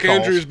got Mark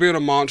Andrews being a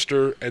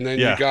monster, and then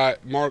you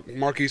got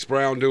Marquise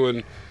Brown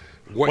doing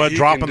what he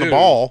dropping can do, the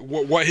ball,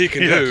 what he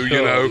can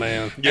do,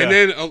 man. And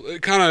then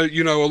kind of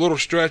a little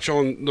stretch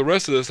on the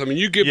rest of this. I mean,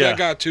 you give that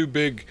guy two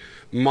big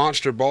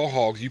monster ball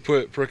hogs, you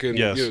put freaking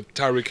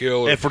Tyreek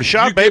Hill. And for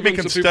Rashad Bateman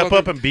can step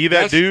up and be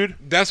that dude.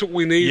 That's what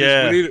we need.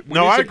 Yeah. We need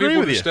I some agree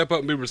people with to you. step up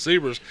and be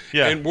receivers.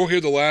 Yeah. And we'll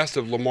hear the last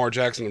of Lamar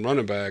Jackson, the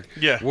running back.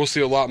 Yeah. We'll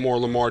see a lot more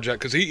Lamar Jackson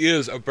because he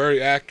is a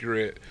very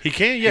accurate. He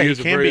can. He Yeah, is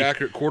he a can very be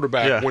accurate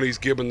quarterback when he's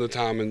given the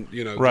time and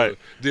right.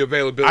 the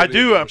availability. I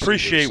do of the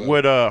appreciate receivers,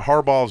 what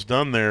Harbaugh's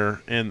done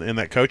there in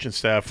that coaching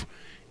staff,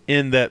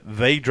 in that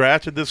they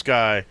drafted this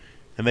guy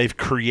and they've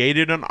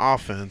created an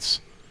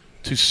offense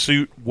to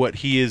suit what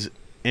he is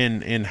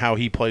in how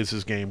he plays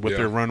his game with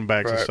their running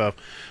backs and stuff.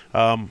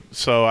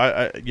 So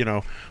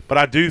but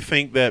I do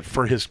think that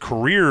for his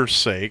career's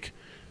sake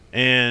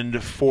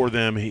and for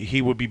them, he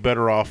would be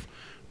better off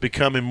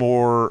becoming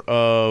more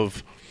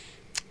of,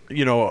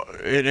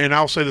 and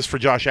I'll say this for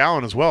Josh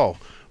Allen as well,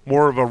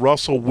 more of a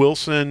Russell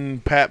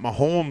Wilson, Pat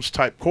Mahomes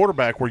type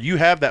quarterback where you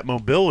have that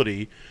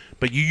mobility,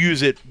 but you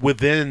use it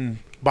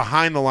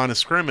behind the line of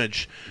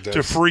scrimmage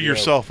to free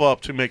yourself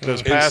up to make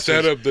those passes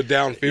instead of the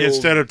downfield.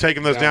 Instead of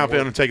taking those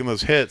downfield and taking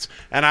those hits.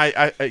 And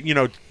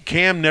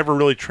Cam never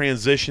really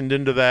transitioned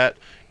into that.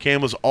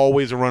 Cam was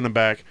always a running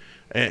back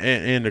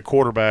and a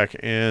quarterback.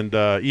 And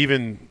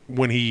even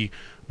when he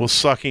was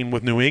sucking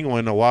with New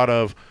England,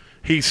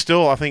 he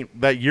still, I think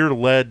that year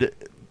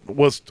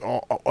was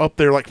up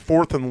there like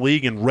fourth in the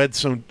league in red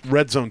zone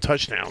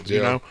touchdowns,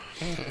 you know.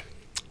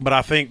 But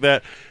I think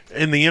that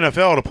in the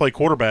NFL to play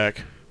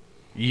quarterback,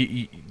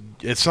 you,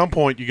 at some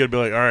point you got to be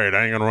like, all right,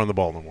 I ain't gonna run the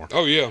ball no more.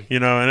 Oh yeah,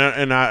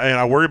 and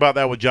I worry about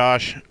that with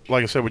Josh.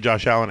 Like I said, with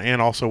Josh Allen and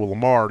also with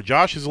Lamar.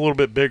 Josh is a little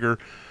bit bigger,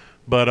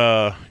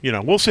 but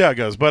we'll see how it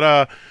goes.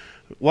 But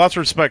lots of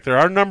respect there.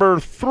 Our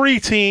number 3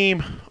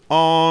 team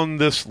on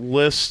this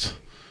list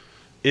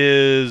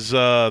is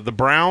the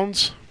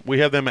Browns. We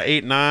have them at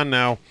 8-9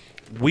 now.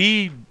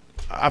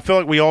 I feel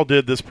like we all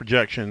did this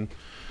projection,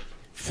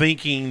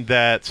 thinking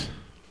that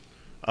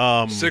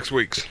 6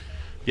 weeks.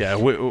 Yeah,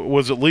 it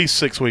was at least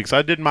 6 weeks.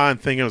 I didn't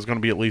mind thinking it was going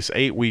to be at least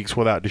 8 weeks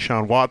without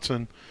Deshaun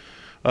Watson.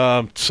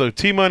 So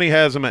T-Money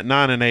has them at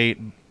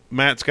 9-8.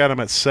 Matt's got them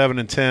at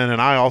 7-10, and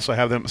I also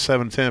have them at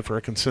 7-10 for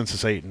a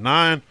consensus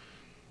 8-9.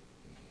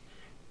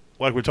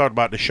 Like we talked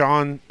about,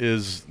 Deshaun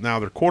is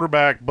now their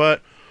quarterback,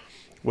 but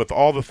with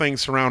all the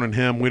things surrounding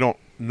him, we don't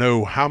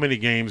know how many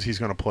games he's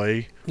going to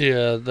play.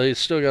 Yeah, they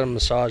still got to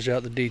massage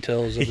out the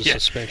details of the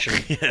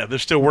suspension. Yeah, they're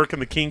still working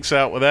the kinks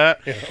out with that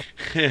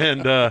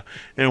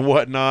and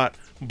whatnot.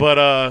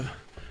 But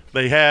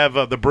they have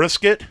the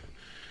brisket.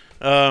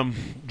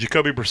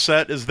 Jacoby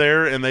Brissett is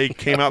there, and they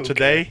came out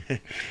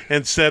today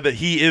and said that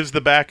he is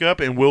the backup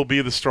and will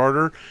be the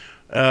starter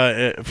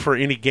for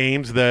any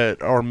games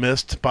that are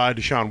missed by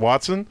Deshaun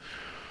Watson.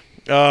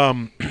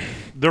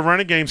 Their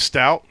running game's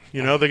stout.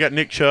 They got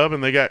Nick Chubb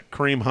and they got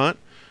Kareem Hunt,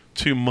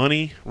 2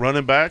 money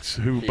running backs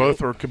who both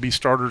could be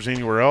starters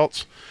anywhere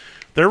else.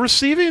 Their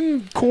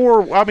receiving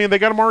core, they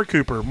got Amari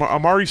Cooper.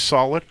 Amari's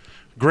solid.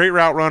 Great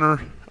route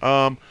runner.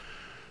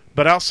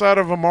 But outside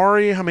of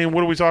Amari, I mean,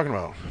 what are we talking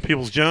about?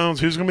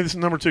 Peoples-Jones, who's going to be the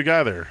number 2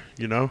 guy there,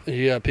 you know?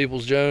 You got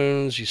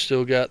Peoples-Jones. You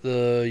still got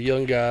the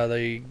young guy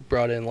they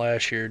brought in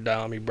last year,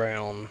 Dommy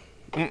Brown.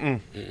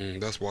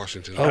 That's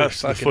Washington. Oh, that's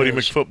the Footy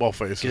McFootball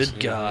faces.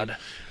 Good God.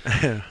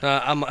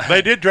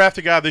 They did draft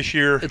a guy this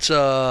year. It's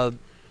I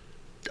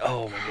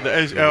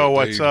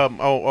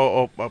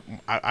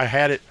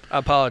had it. I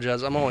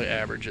apologize. I'm only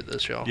average at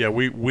this, y'all. Yeah,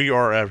 we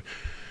are average.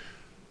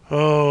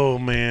 Oh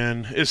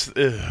man, it's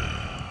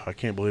I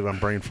can't believe I'm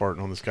brain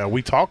farting on this guy.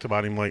 We talked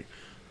about him like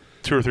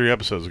 2 or 3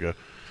 episodes ago.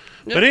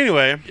 Yep. But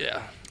anyway,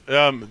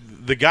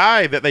 the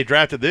guy that they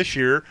drafted this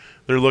year,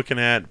 they're looking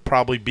at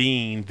probably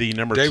being the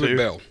number 2. David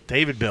Bell.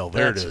 David Bell.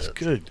 That's it is.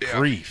 Good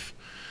grief.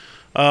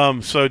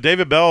 So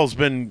David Bell's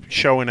been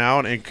showing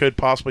out and could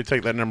possibly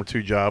take that number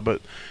 2 job,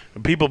 but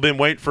people have been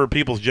waiting for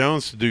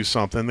Peoples-Jones to do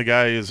something. The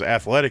guy is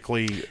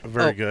athletically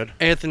very good.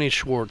 Anthony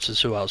Schwartz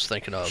is who I was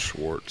thinking of.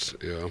 Schwartz,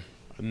 yeah.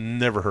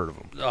 Never heard of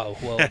him. Oh,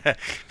 well.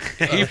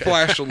 He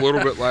flashed a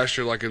little bit last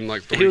year, like in 3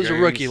 games. He was a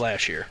rookie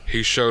last year.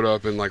 He showed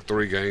up in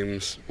 3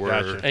 games.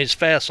 And he's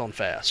fast on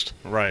fast.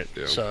 Right.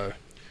 Yeah.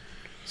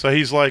 So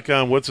he's like,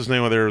 what's his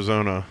name with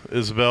Arizona?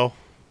 Isabel?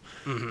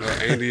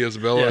 Mm-hmm. Andy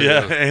Isabella.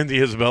 Yeah,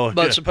 Andy Isabella.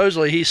 But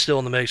supposedly he's still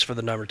in the mix for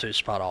the number 2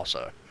 spot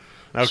also.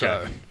 Okay.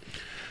 So.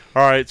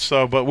 All right.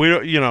 So, but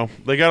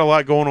they got a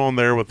lot going on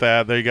there with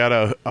that. They got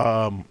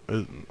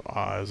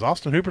is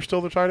Austin Hooper still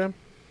the tight end?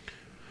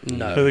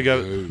 No.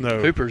 No.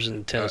 Hooper's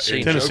in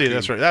Tennessee. Tennessee,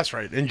 that's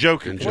right.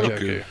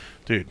 Njoku.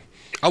 Dude.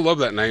 I love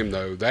that name,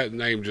 though. That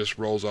name just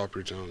rolls off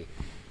your tongue.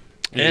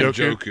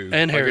 Njoku.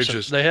 And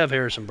Harrison. They have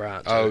Harrison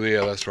Bryant. Too. Oh,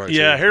 yeah, that's right.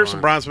 Yeah,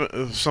 Harrison Bryant's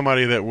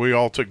somebody that we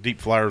all took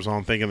deep flyers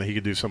on thinking that he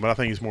could do something, but I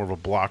think he's more of a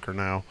blocker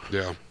now.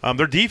 Yeah.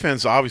 Their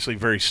defense is obviously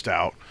very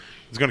stout.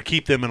 It's going to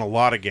keep them in a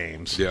lot of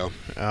games. Yeah.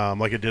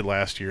 Like it did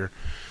last year.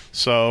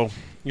 So,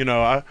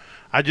 I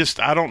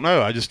don't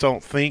know. I just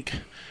don't think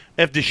 –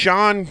 if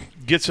Deshaun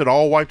gets it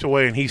all wiped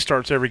away and he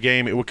starts every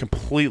game, it would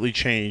completely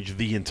change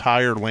the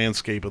entire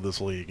landscape of this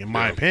league, in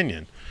my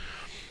opinion.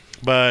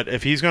 But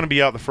if he's going to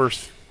be out the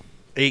first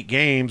 8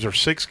 games or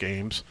 6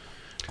 games,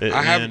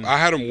 I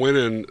had him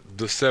winning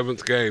the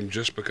 7th game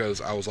just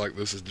because I was like,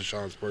 this is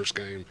Deshaun's first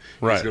game.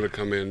 Right. He's going to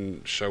come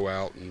in, show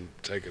out, and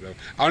take it up.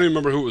 I don't even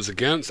remember who it was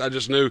against. I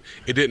just knew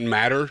it didn't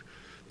matter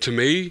to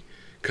me.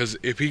 Because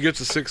if he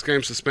gets a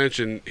 6-game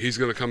suspension, he's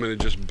going to come in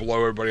and just blow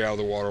everybody out of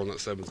the water on that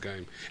 7th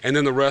game. And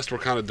then the rest were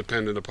kind of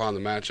dependent upon the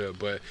matchup.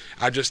 But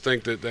I just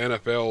think that the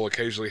NFL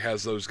occasionally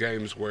has those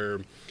games where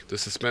the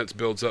suspense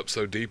builds up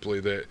so deeply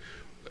that,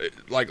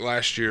 like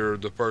last year,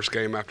 the first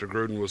game after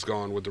Gruden was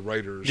gone with the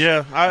Raiders.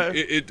 Yeah.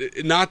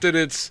 Not that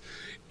it's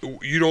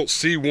you don't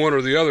see one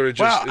or the other. It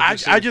just,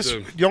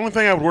 the only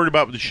thing I would worry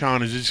about with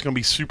Deshaun is it's going to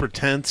be super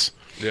tense.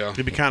 Yeah.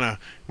 To be kind of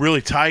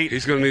really tight.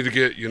 He's going to need to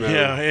get,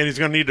 Yeah, and he's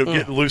going to need to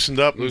get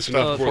loosened up and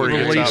stuff before he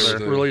gets out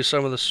there. Release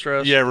some of the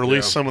stress. Yeah,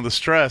 release some of the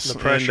stress. The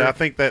pressure. And I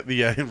think that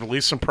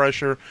release some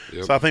pressure.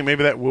 Yep. So I think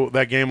maybe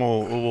that game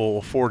will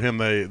afford him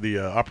the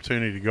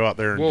opportunity to go out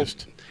there and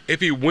just if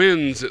he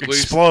wins, at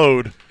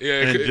explode.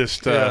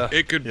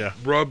 It could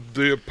rub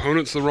the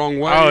opponents the wrong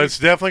way. Oh, it's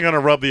definitely going to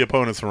rub the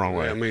opponents the wrong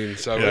way. I mean,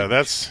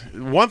 that's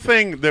one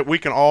thing that we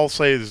can all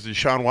say is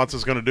Deshaun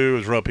Watson's going to do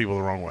is rub people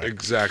the wrong way.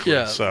 Exactly.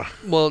 Yeah. So.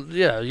 Well,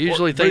 yeah.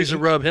 Usually things that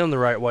rub him the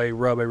right way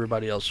rub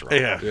everybody else the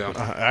right way.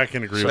 Yeah. I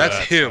can agree with that.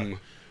 That's him.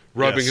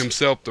 Rubbing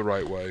himself the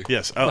right way.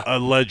 Yes,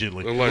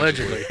 allegedly.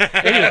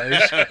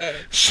 Anyways,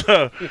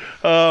 so,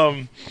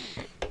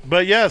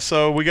 but yeah,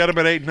 so we got him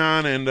at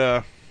 8-9,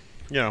 and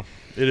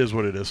it is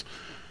what it is.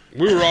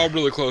 We were all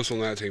really close on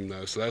that team,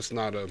 though, so that's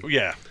not a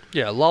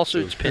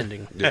lawsuits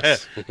pending.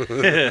 Yes.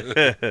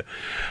 The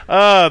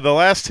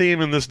last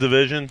team in this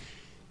division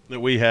that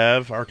we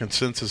have, our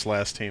consensus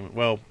last team.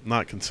 Well,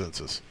 not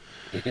consensus.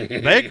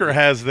 Baker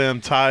has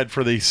them tied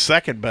for the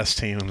second best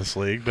team in this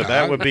league, but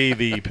that would be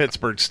the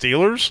Pittsburgh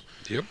Steelers.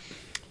 Yep.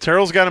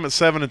 Terrell's got them at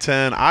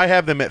 7-10. I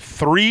have them at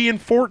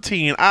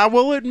 3-14. I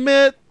will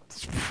admit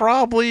it's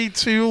probably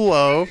too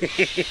low.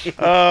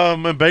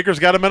 And Baker's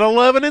got them at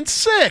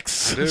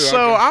 11-6.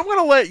 So I'm going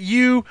to let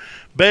you,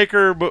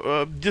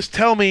 Baker, just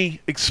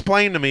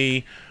explain to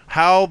me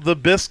how the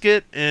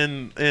biscuit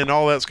and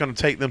all that's going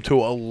to take them to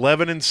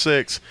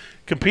 11-6,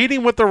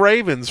 competing with the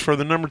Ravens for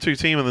the number 2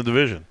 team in the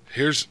division.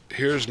 Here's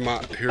my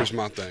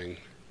thing.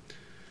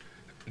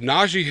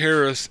 Najee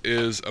Harris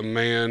is a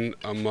man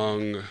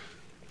among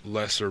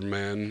lesser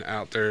men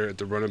out there at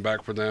the running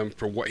back for them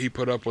for what he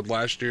put up with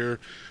last year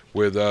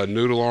with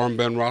noodle arm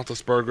Ben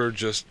Roethlisberger,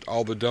 just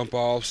all the dump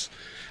offs.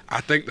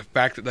 I think the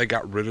fact that they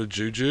got rid of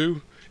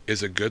Juju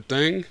is a good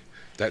thing.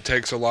 That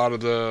takes a lot of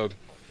the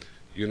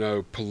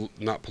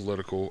not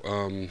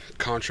political,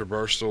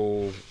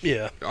 controversial,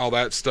 all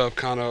that stuff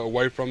kind of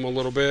away from him a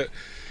little bit.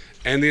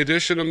 And the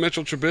addition of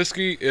Mitchell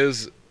Trubisky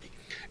is,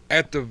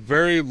 at the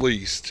very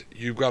least,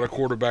 you've got a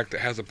quarterback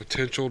that has a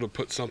potential to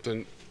put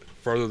something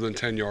further than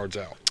 10 yards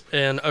out.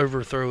 And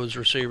overthrow his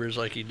receivers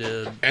like he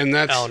did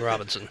Allen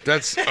Robinson.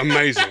 That's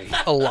amazing.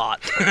 A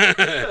lot.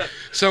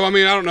 So, I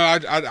mean, I don't know.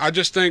 I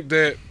just think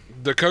that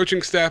the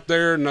coaching staff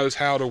there knows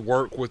how to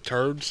work with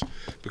turds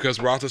because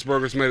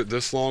Roethlisberger's made it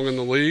this long in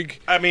the league.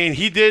 I mean,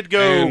 he did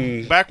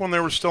go back when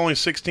there were still only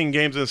 16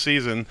 games in the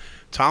season.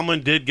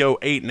 Tomlin did go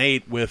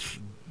 8-8 with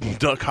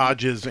Duck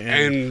Hodges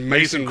and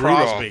Mason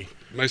Crosby.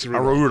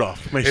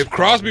 Rudolph. If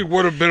Crosby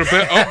would have been a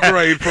bit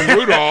upgrade from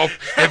Rudolph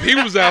if he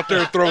was out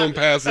there throwing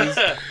passes.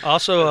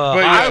 Also,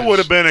 I would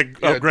have been an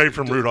upgrade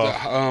from Rudolph.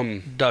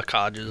 Duck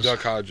Hodges.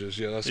 Duck Hodges,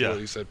 that's what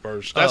he said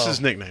first. That's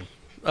his nickname.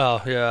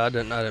 Oh yeah, I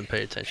didn't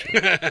pay attention.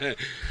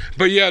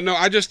 But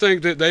I just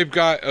think that they've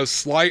got a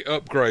slight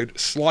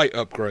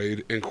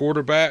upgrade in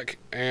quarterback,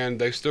 and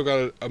they've still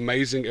got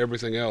amazing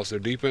everything else. Their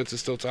defense is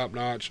still top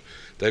notch.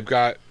 They've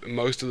got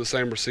most of the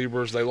same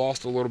receivers. They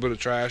lost a little bit of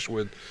trash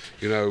with,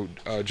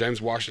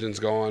 James Washington's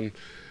gone,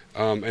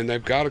 and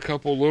they've got a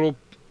couple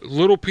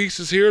little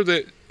pieces here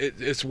that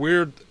it's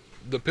weird.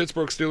 The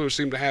Pittsburgh Steelers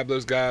seem to have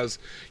those guys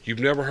you've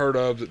never heard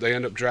of that they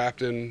end up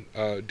drafting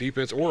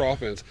defense or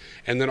offense,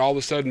 and then all of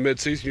a sudden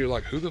mid-season you're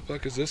like, who the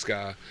fuck is this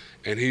guy?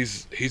 And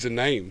he's a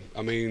name.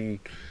 I mean,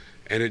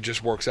 and it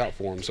just works out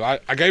for him. So I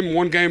gave him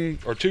 1 game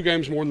or 2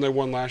 games more than they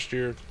won last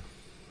year.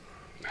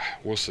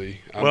 We'll see.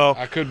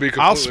 I could be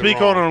completely I'll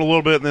speak wrong. on it a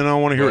little bit, and then I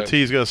want to hear what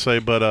T's going to say.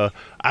 But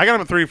I got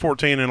him at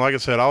 3-14, and like I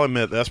said, I'll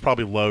admit that's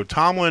probably low.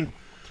 Tomlin,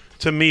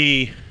 to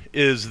me,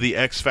 is the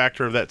X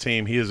factor of that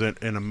team. He is an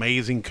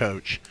amazing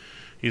coach.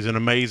 He's an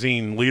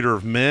amazing leader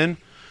of men.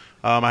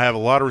 I have a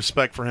lot of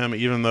respect for him,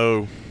 even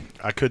though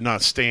I could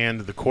not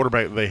stand the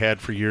quarterback that they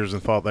had for years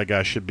and thought that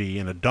guy should be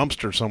in a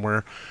dumpster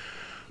somewhere.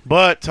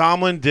 But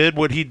Tomlin did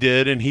what he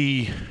did, and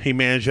he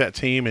managed that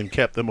team and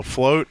kept them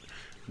afloat.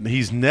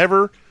 He's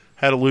never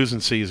had a losing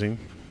season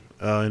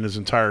in his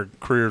entire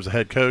career as a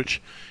head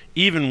coach,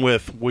 even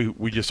with,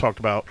 we just talked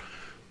about,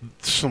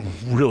 some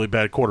really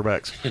bad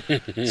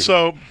quarterbacks.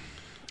 So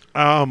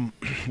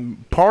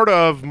part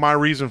of my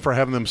reason for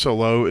having them so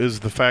low is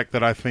the fact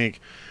that I think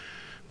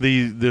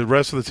the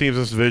rest of the teams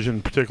in this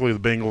division, particularly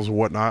the Bengals and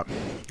whatnot,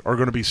 are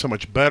going to be so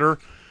much better.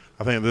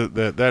 I think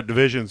that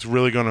division is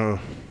really going to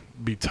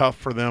be tough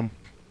for them,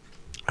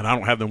 and I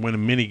don't have them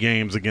winning many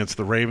games against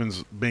the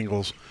Ravens,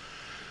 Bengals,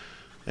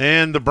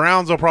 and the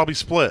Browns will probably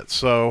split.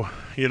 So,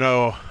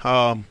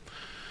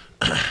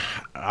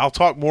 I'll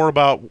talk more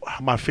about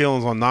my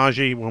feelings on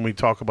Najee when we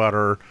talk about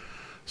our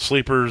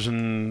sleepers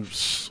and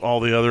all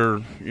the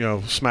other,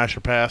 smash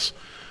or pass.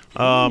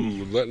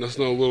 Letting us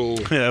know a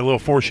little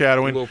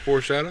foreshadowing.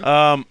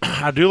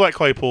 I do like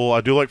Claypool.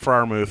 I do like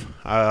Freiermuth.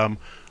 I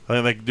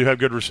think they do have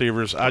good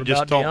receivers. What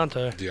about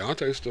Deontay?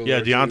 Deontay's still there.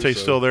 Yeah, Deontay's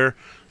still there.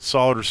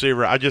 Solid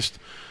receiver. I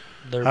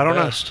don't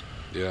know.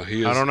 Yeah,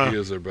 he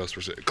is their best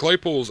receiver.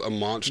 Claypool's a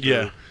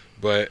monster,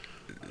 but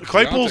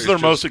Claypool's their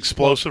most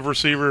explosive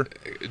receiver.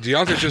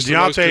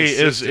 Deontay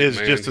is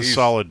just a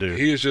solid dude.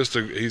 He is just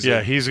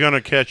he's going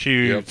to catch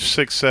you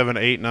 6, 7,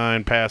 8,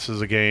 9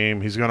 passes a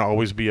game. He's going to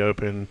always be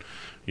open,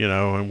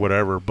 and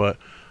whatever. But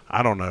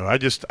I don't know.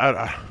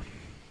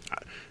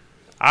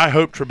 I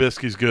hope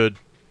Trubisky's good.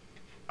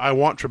 I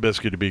want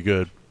Trubisky to be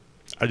good.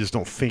 I just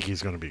don't think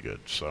he's going to be good.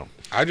 So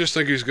I just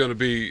think he's going to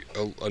be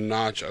a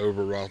notch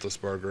over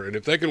Roethlisberger, and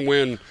if they can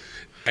win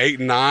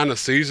 8-9 a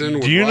season.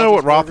 Do you know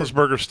what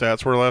Roethlisberger's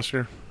stats were last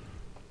year?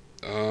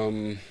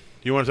 Do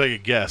you want to take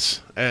a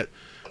guess at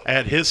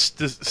his?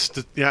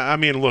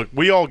 Look,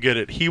 we all get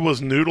it. He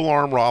was noodle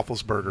arm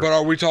Roethlisberger. But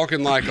are we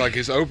talking like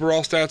his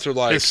overall stats or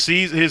like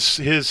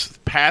his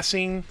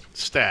passing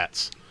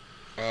stats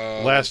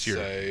last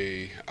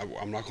year?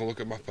 I'm not gonna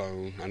look at my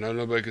phone. I know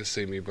nobody can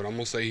see me, but I'm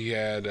gonna say he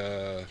had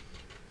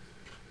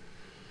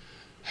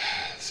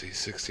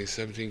 16,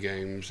 17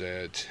 games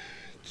at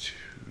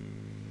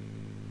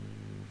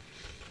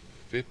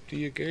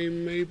 250 a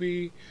game,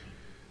 maybe.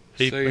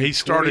 He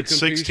started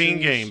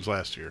 16 games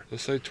last year.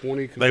 Let's say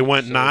 20. They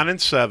went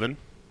 9-7.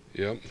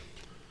 Yep.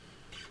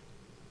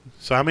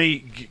 So how many?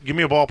 Give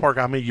me a ballpark.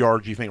 How many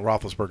yards do you think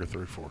Roethlisberger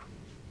threw for?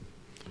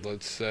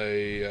 Let's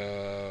say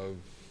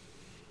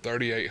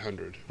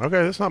 3,800.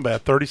 Okay, that's not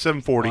bad.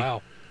 3,740.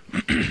 Wow.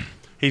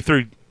 He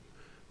threw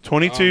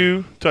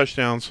 22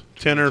 touchdowns,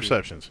 10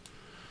 interceptions.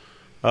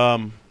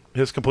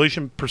 His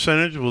completion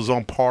percentage was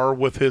on par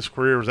with his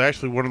career. It was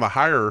actually one of the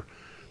higher,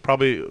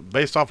 probably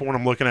based off of what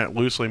I'm looking at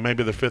loosely,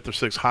 maybe the 5th or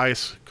 6th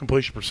highest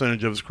completion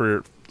percentage of his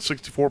career,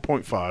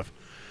 64.5.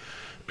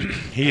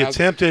 He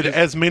attempted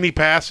as many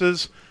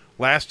passes.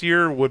 Last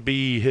year would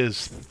be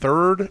his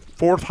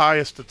 4th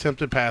highest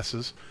attempted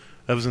passes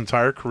of his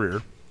entire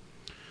career.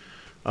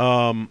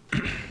 But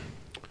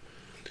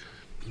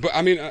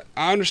I mean,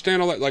 I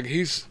understand all that. Like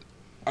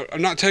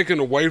I'm not taking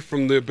away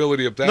from the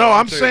ability of that. No,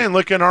 I'm saying,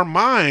 look, in our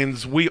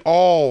minds, we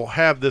all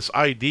have this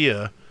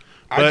idea.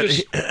 But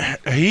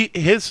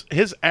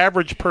his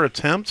average per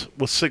attempt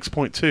was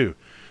 6.2.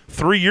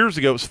 3 years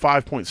ago, it was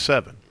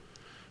 5.7.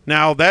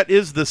 Now, that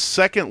is the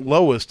second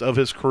lowest of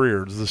his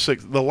career.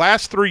 The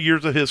last 3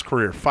 years of his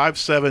career,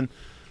 5.7,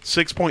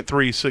 6.3,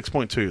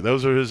 6.2.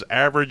 Those are his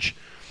average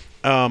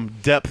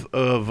depth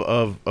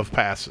of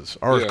passes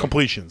or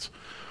completions.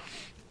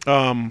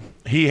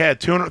 He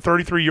had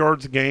 233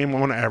 yards a game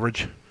on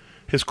average.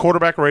 His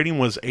quarterback rating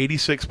was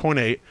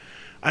 86.8.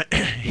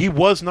 he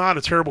was not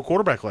a terrible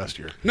quarterback last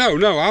year.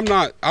 No,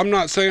 I'm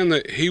not saying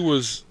that he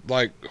was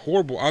like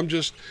horrible. I'm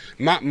just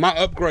my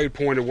upgrade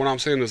point of what I'm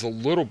saying is a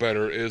little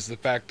better is the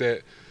fact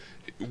that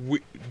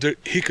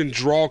he can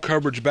draw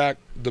coverage back.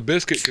 The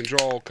Biscuit can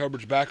draw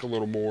coverage back a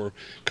little more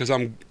because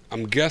I'm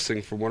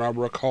guessing from what I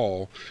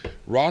recall,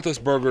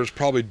 Roethlisberger's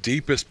probably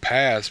deepest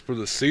pass for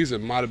the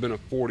season might have been a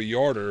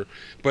 40-yarder,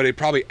 but it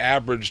probably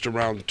averaged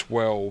around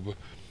 12.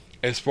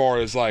 As far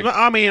as like,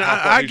 I mean,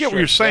 I get what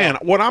you're saying.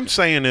 What I'm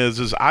saying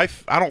is I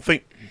don't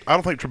think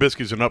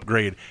Trubisky's an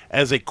upgrade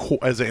as an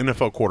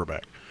NFL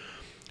quarterback.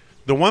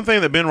 The one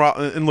thing that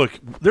and look,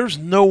 there's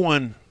no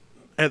one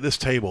at this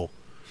table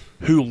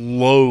who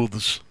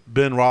loathes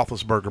Ben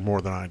Roethlisberger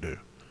more than I do.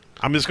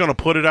 I'm just going to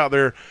put it out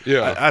there.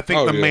 Yeah, I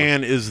think the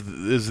man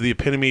is the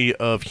epitome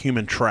of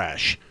human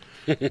trash.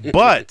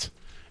 But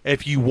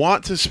if you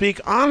want to speak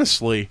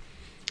honestly,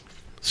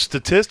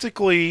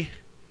 statistically,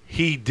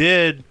 he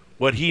did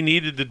what he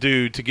needed to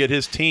do to get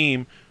his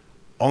team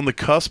on the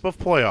cusp of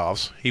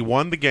playoffs. He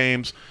won the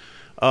games.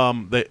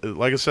 Like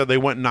I said, they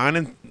went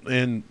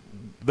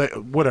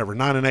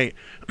 9-8,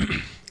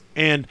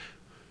 and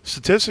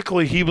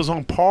statistically, he was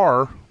on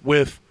par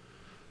with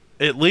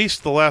at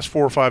least the last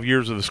 4 or 5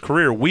 years of his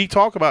career. We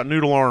talk about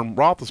noodle arm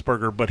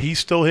Roethlisberger, but he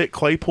still hit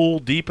Claypool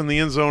deep in the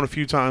end zone a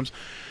few times.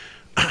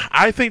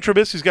 I think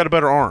Trubisky's got a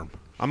better arm.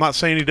 I'm not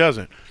saying he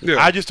doesn't. Yeah.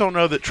 I just don't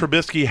know that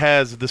Trubisky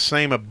has the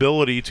same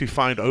ability to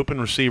find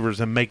open receivers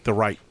and make the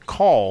right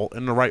call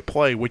and the right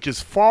play, which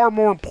is far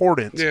more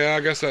important. Yeah, I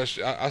guess I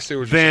see what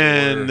you're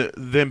saying.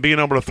 Than being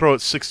able to throw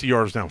it 60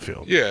 yards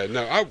downfield. Yeah,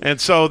 no.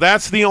 And so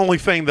that's the only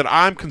thing that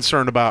I'm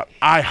concerned about.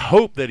 I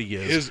hope that he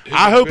is.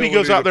 I hope he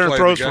goes out there and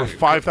throws for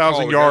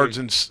 5,000 yards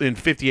and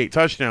 58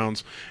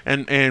 touchdowns,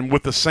 and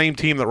with the same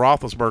team that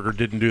Roethlisberger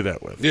didn't do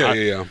that with.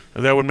 Yeah.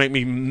 That would make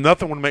me.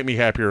 Nothing would make me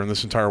happier in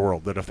this entire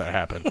world than if that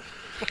happened.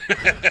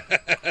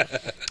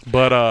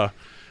 But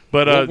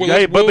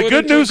the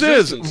good news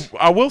is,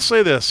 I will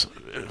say this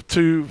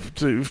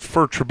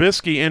for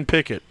Trubisky and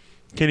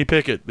Kenny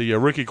Pickett, the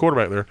rookie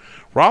quarterback there,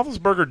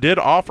 Roethlisberger did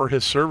offer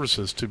his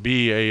services to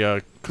be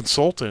a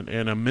consultant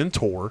and a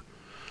mentor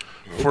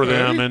for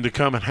them and to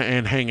come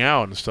and hang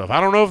out and stuff.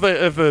 I don't know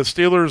if the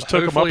Steelers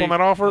took him up on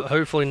that offer.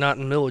 Hopefully not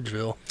in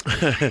Milledgeville.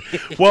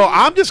 Well,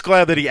 I'm just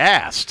glad that he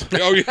asked.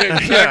 Oh, yeah,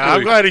 exactly. Yeah,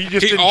 I'm glad he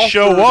didn't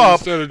show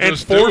up and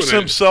force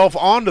himself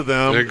onto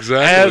them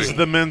as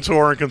the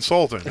mentor and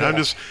consultant.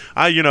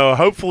 Yeah.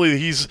 Hopefully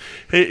this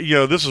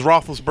is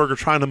Roethlisberger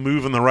trying to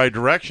move in the right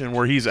direction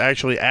where he's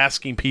actually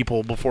asking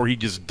people before he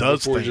just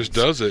does things. Before he just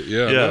does it,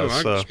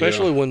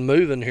 especially when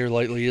moving here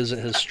lately isn't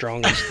his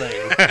strongest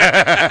thing.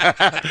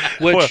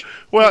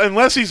 Well,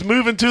 unless he's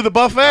moving to the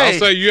buffet. I'll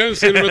say you haven't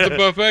seen him at the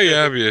buffet,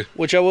 have you?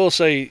 Which I will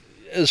say,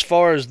 as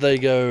far as they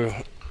go,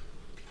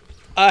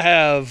 I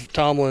have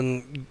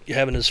Tomlin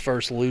having his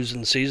first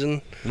losing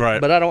season, right?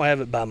 But I don't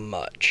have it by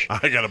much.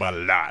 I got about a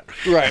lot,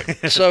 right?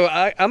 So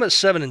I'm at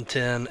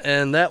 7-10,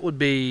 and that would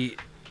be,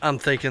 I'm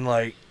thinking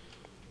like,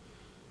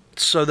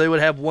 so they would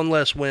have one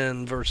less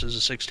win versus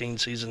a 16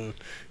 season,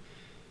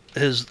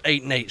 his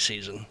 8-8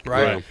 season,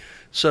 right?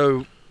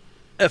 So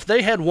if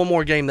they had one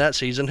more game that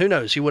season, who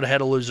knows? He would have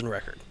had a losing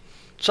record.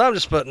 So I'm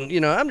just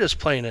putting, I'm just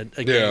playing a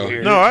game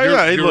here.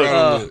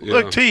 No,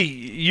 look, T,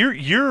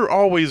 you're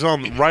always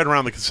on right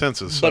around the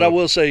consensus. So. But I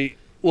will say,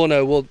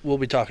 we'll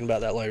be talking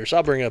about that later. So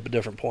I'll bring up a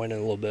different point in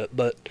a little bit.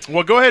 But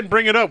go ahead and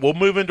bring it up. We'll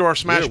move into our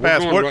smash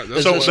pass.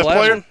 Is this the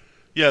last one?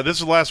 Yeah, this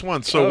is the last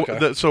one.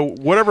 So, so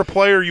whatever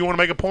player you want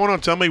to make a point on,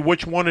 tell me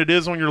which one it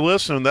is on your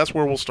list, and that's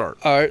where we'll start.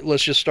 All right,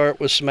 let's just start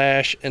with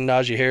Smash and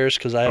Najee Harris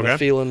because I have a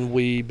feeling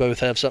we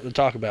both have something to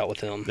talk about with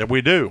him. Yeah,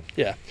 we do.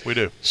 Yeah, we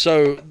do.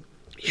 So,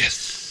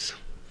 yes,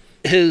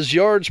 his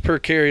yards per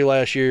carry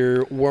last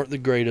year weren't the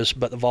greatest,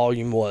 but the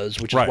volume was,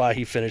 which is why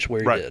he finished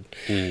where he did.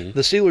 Mm-hmm.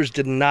 The Steelers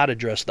did not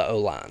address the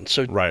O-line.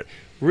 So,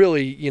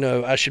 really,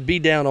 I should be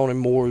down on him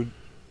more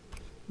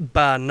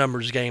by a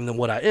numbers game than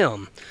what I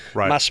am.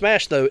 Right. My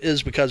smash, though,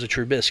 is because of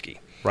Trubisky.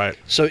 Right.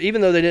 So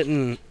even though they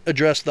didn't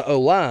address the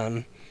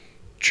O-line,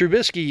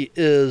 Trubisky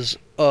is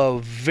a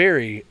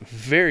very,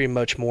 very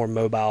much more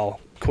mobile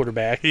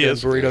quarterback than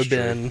Burrito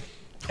Ben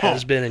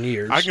has been in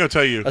years. I can go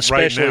tell you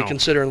especially right now,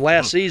 considering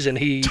last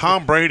season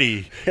Tom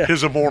Brady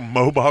is a more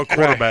mobile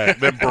quarterback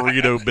than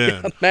Burrito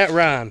Ben. Matt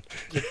Ryan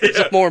is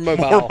a more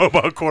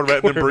mobile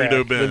quarterback than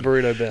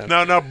Burrito Ben.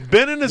 Now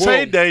Ben in his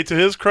heyday, to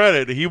his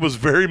credit, he was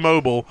very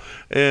mobile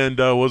and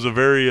was a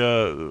very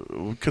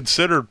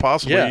considered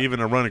possibly even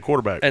a running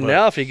quarterback. And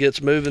now if he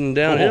gets moving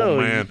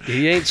downhill,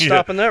 he ain't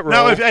stopping that roll.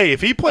 Now if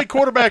he played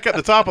quarterback at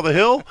the top of the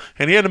hill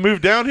and he had to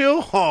move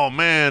downhill, oh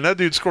man, that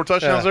dude scored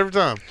touchdowns every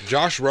time.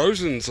 Josh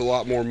Rosen's a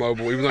lot more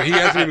mobile, even though he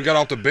hasn't even got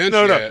off the bench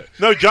yet.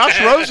 No,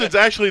 Josh Rosen's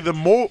actually the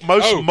most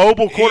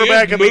mobile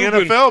quarterback in the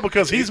NFL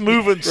because he's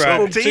moving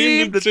from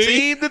team to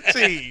team to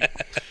team.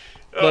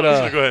 But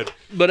go ahead.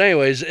 But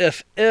anyways,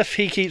 if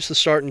he keeps the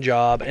starting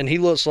job and he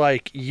looks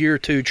like year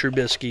 2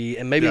 Trubisky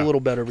and maybe a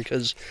little better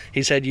because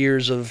he's had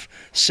years of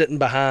sitting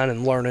behind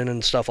and learning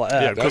and stuff like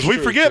that. Yeah, because we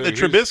forget that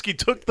Trubisky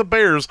took the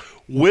Bears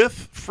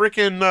with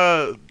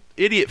freaking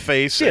idiot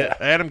face,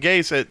 Adam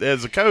Gase,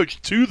 as a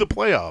coach to the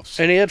playoffs.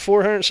 And he had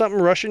 400-something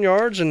rushing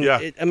yards. And,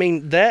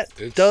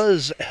 that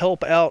does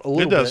help out a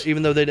little bit,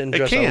 even though they didn't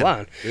dress the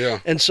line. Yeah.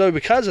 And so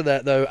because of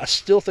that, though, I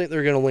still think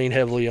they're going to lean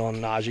heavily on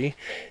Najee.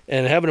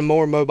 And having a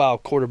more mobile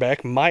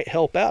quarterback might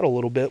help out a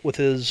little bit with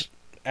his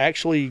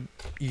actually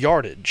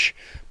yardage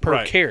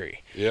per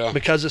carry. Yeah.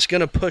 Because it's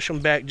going to push them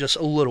back just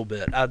a little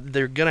bit.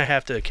 They're going to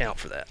have to account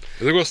for that.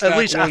 And they're going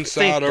to stack one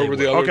side over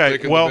the other,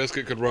 thinking the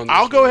biscuit could run this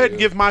I'll go way, ahead and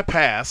give my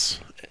pass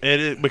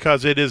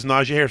because it is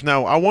Najee Harris.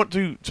 Now, I want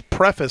to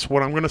preface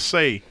what I'm going to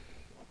say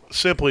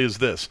simply is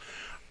this.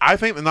 I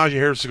think that Najee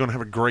Harris is going to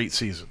have a great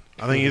season.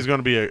 I think he's going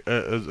to be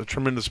a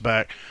tremendous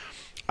back.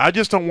 I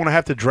just don't want to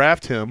have to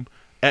draft him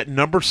at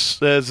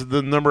as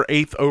the number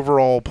 8th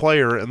overall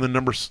player and the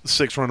number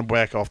 6 running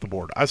back off the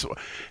board.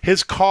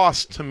 His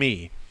cost to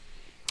me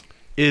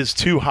is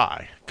too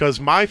high because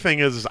my thing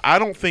is I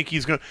don't think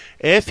he's going to –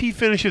 if he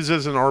finishes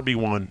as an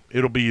RB1,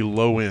 it'll be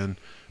low end,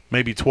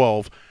 maybe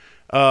 12.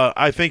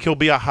 I think he'll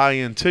be a high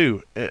end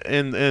too.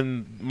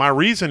 And my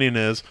reasoning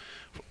is,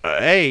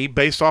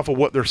 based off of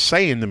what they're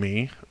saying to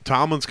me,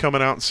 Tomlin's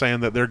coming out and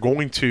saying that they're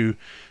going to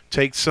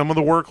take some of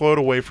the workload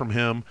away from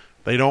him.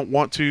 They don't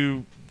want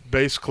to –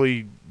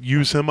 basically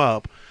use him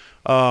up.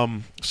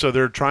 So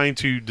they're trying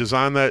to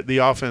design the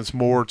offense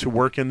more to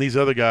work in these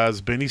other guys.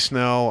 Benny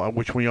Snell,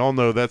 which we all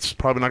know that's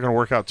probably not going to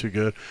work out too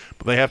good,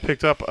 but they have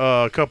picked up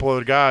a couple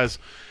other guys.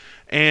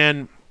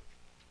 And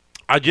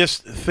I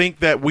just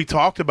think that we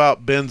talked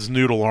about Ben's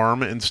noodle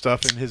arm and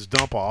stuff in his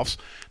dump offs.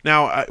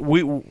 Now,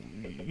 the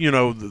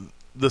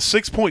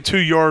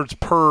 6.2 yards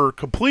per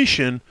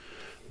completion,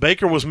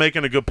 Baker was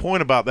making a good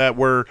point about that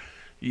where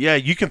yeah,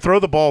 you can throw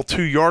the ball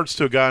 2 yards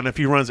to a guy, and if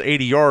he runs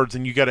 80 yards,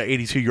 then you got an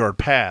 82-yard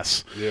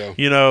pass. Yeah.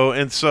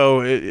 And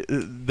so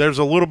there's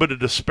a little bit of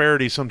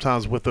disparity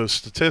sometimes with those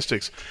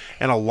statistics.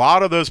 And a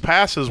lot of those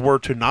passes were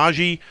to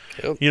Najee,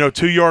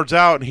 2 yards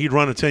out, and he'd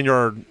run a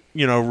 10-yard,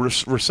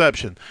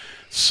 reception.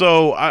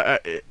 So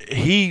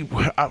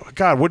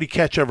God, what did he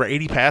catch? Over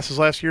 80 passes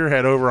last year?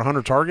 Had over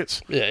 100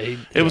 targets? Yeah.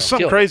 It was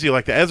something crazy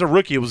like that. As a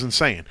rookie, it was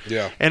insane.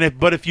 Yeah.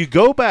 But if you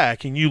go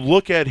back and you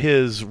look at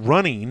his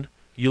running –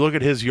 you look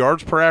at his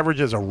yards per average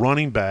as a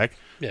running back,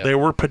 they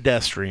were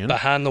pedestrian.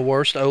 Behind the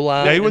worst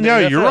O-line.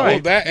 You're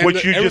right. Well,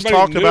 which you just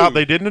talked about,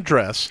 they didn't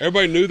address.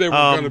 Everybody knew they were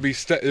going to be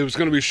it was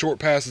going to be short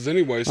passes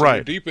anyway, so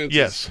your defense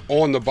is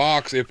on the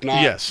box, if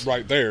not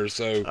right there.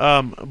 So,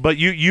 but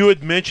you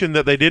had mentioned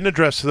that they didn't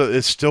address that.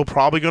 It's still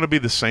probably going to be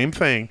the same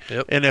thing.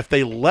 Yep. And if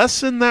they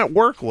lessen that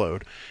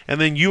workload, and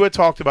then you had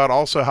talked about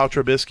also how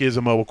Trubisky is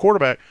a mobile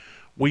quarterback,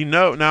 we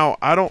know now.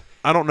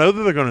 I don't know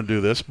that they're going to do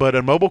this, but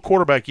a mobile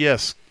quarterback,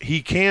 yes,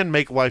 he can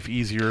make life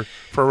easier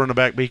for a running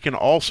back, but he can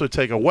also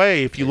take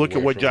away. If you look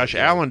at what Josh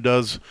Allen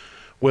does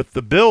with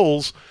the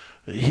Bills,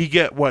 he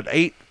get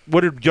 8.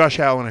 What did Josh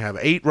Allen have?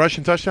 8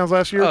 rushing touchdowns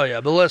last year? Oh,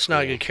 yeah, but let's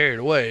not get carried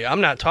away.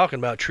 I'm not talking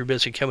about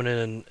Trubisky coming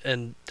in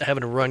and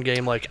having a run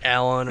game like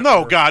Allen.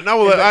 No, God,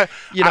 no. No.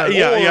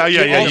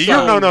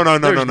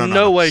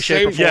 No way,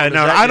 shape, or form. Yeah,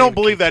 no, I don't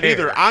believe that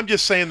either. I'm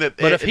just saying that.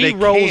 But if he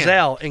rolls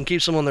out and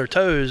keeps them on their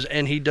toes,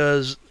 and he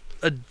does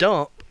a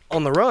dump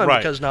on the run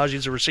because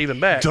Najee's a receiving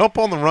back. Dump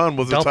on the run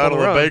was the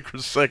title of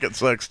Baker's second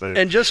sex tape.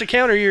 And just to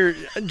counter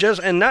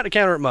and not to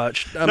counter it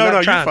much. I'm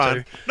not trying you're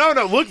fine. To.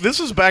 No, look, this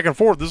is back and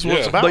forth. This is what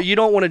it's about. But you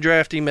don't want to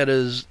draft him at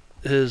his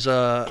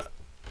I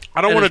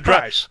don't want to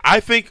draft.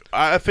 I think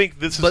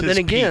this is But his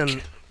then again,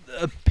 peak.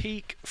 A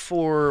peak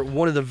for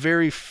one of the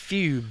very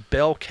few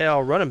bell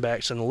cow running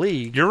backs in the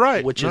league. You're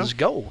right. Which is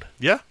gold.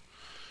 Yeah.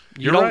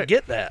 You don't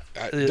get that.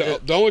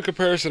 The only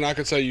comparison I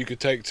could say you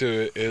could take to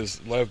it is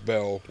Lev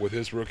Bell with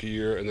his rookie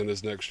year and then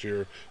his next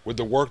year with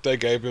the work they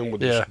gave him with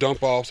the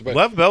dump offs.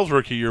 Lev Bell's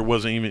rookie year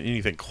wasn't even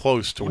anything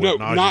close to what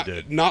Najee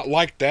did. Not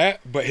like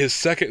that, but his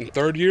second and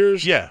third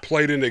years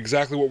played into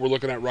exactly what we're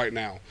looking at right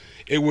now.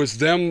 It was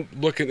them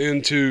looking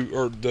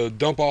into the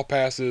dump off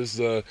passes.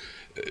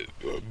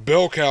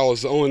 Bell cow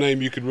is the only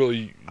name you could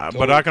really.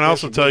 But I can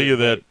also tell you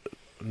that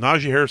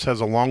Najee Harris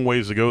has a long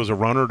ways to go as a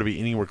runner to be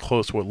anywhere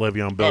close to what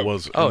Le'Veon Bell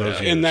was in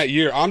those years. In that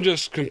year. I'm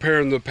just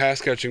comparing the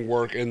pass catching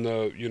work and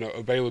the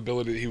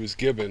availability that he was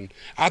given.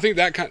 I think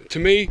that to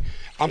me,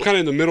 I'm kind of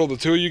in the middle of the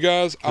two of you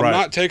guys. I'm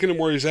not taking him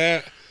where he's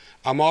at.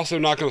 I'm also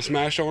not going to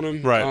smash on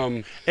him.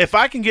 Right. If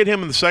I can get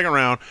him in the second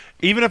round,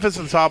 even if it's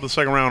at the top of the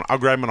second round, I'll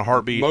grab him in a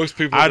heartbeat. Most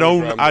people. I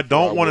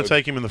don't want to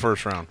take him in the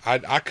first round.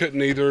 I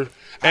couldn't either.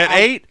 At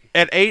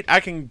 8, I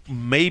can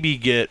maybe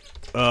get.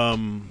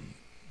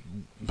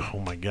 Oh,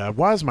 my God.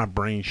 Why is my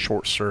brain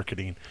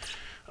short-circuiting?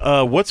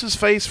 What's his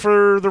face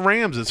for the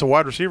Rams? It's a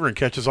wide receiver and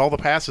catches all the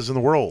passes in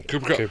the world.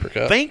 Cooper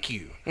Kupp. Thank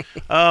you.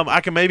 I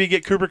can maybe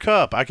get Cooper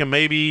Kupp. I can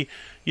maybe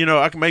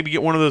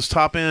get one of those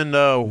top-end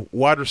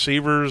wide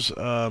receivers.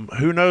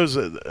 Who knows?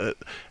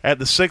 At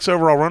the 6th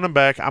overall running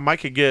back, I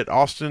might could get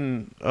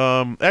Austin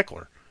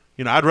Eckler.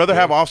 I'd rather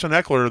have Austin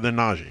Eckler than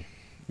Najee,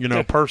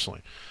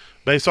 personally.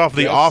 Based off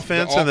the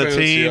offense and the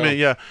team.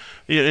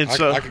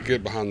 I could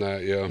get behind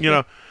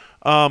that,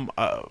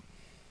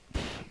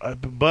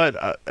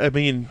 but I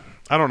mean,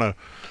 I don't know.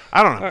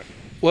 Right.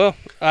 Well,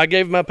 I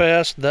gave my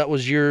pass. That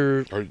was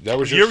your. That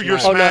was your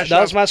smash. Oh, no,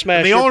 that was my smash.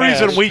 And the only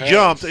reason we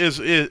jumped is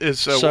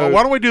so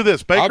why don't we do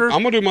this, Baker?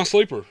 I'm gonna do my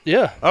sleeper.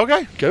 Yeah.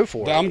 Okay. Go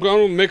for it. I'm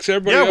gonna mix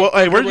everybody. Yeah. up. Well,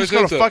 hey, we're just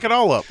gonna fuck it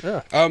all up.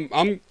 Yeah. I'm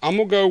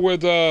gonna go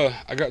with.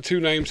 I got two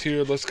names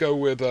here. Let's go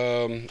with.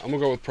 I'm gonna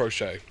go with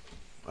Prochet.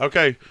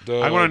 Okay.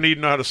 I'm gonna need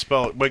to know how to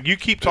spell it, but you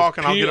keep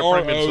talking. I'll get it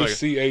framed in a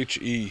second.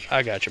 Proche.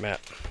 I got you, Matt.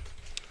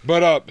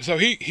 But so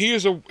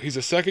he's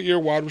a second-year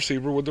wide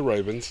receiver with the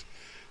Ravens.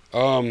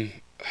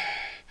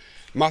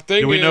 My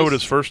thing. Do we know what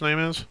his first name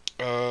is?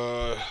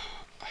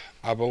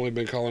 I've only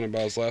been calling him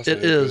by his last name.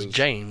 It is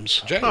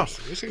James. James. Oh.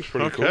 He seems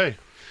pretty cool. Okay.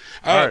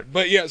 All right.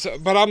 But yeah.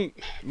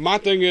 My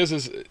thing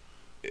is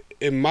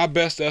in my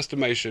best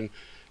estimation,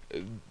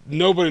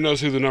 nobody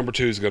knows who the number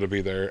 2 is going to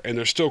be there, and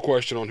there's still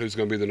question on who's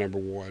going to be the number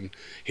 1.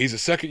 He's a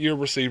second-year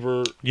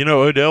receiver. You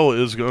know, Odell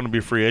is going to be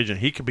a free agent.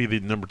 He could be the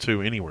number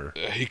 2 anywhere.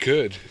 He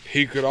could.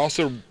 He could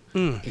also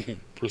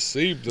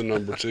receive the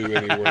number 2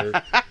 anywhere.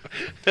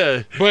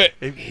 But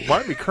it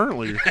might be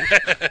currently.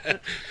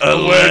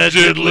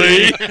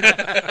 Allegedly.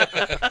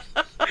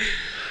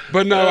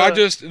 But no,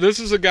 this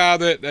is a guy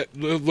that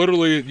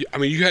literally, I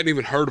mean, you hadn't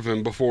even heard of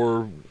him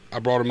before I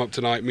brought him up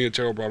tonight. Me and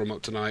Terrell brought him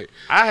up tonight.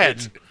 I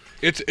hadn't.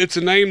 It's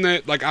a name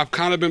that, like, I've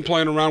kind of been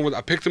playing around with. I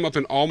picked him up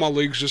in all my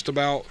leagues just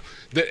about.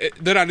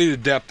 That I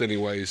needed depth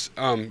anyways,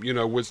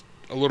 with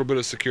a little bit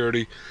of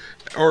security.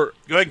 Or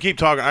go ahead and keep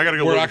talking. I got to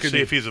go look and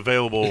see if he's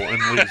available in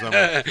leagues.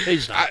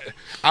 He's not.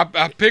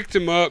 I picked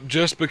him up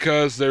just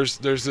because there's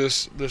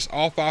this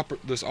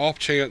off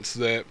chance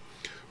that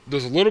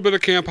there's a little bit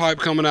of camp hype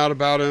coming out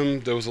about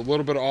him. There was a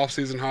little bit of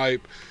off-season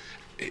hype.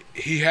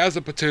 He has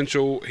a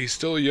potential. He's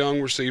still a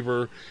young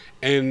receiver.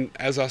 And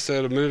as I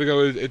said a minute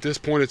ago, at this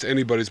point, it's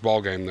anybody's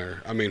ball game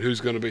there. I mean,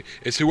 who's going to be?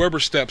 It's whoever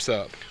steps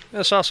up.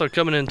 That's also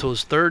coming into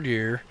his third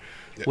year,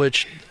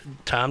 which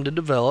time to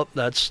develop.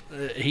 That's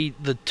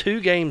the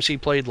 2 games he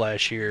played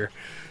last year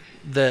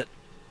that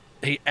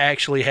he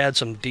actually had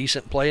some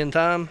decent playing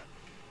time.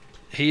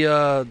 He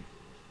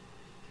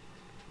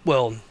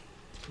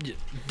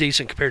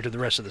decent compared to the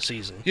rest of the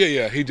season.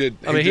 Yeah, he did.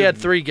 He had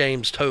 3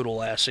 games total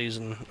last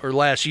season or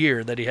last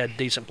year that he had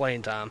decent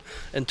playing time,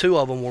 and 2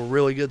 of them were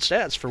really good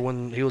stats for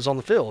when he was on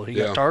the field. He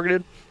got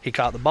targeted, he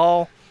caught the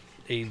ball,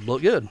 he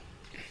looked good.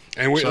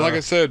 And like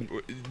I said,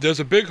 there's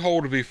a big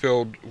hole to be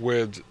filled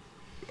with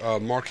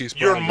Marquise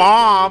Brown. Your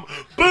mom,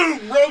 boom,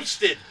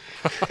 roasted.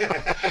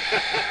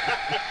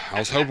 I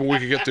was hoping we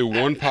could get through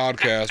one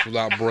podcast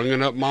without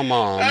bringing up my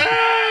mom.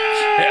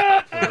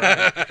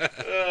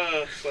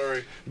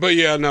 Sorry. But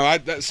yeah, no.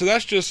 So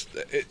that's just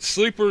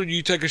sleeper.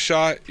 You take a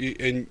shot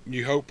and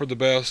you hope for the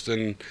best.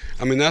 And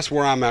I mean, that's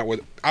where I'm at with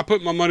it. I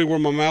put my money where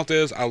my mouth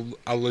is.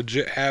 I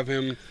legit have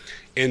him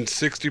in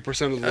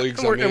 60% of the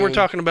leagues. And we're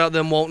talking about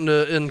them wanting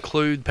to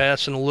include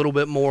passing a little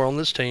bit more on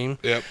this team.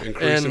 Yep.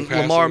 And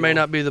Lamar may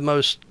not be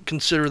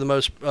considered the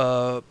most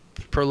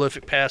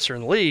prolific passer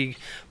in the league,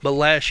 but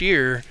last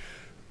year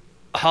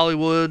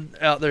Hollywood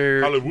out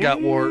there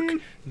got work.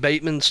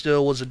 Bateman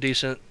still was a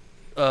decent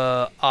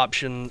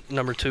option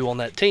number 2 on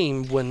that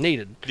team when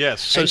needed. Yes.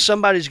 So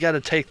somebody's got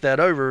to take that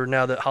over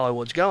now that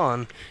Hollywood's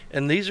gone.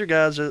 And these are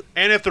guys that,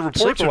 and if the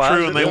reports are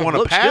true and they want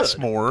to pass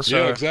more,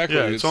 yeah, exactly.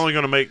 Yeah, it's only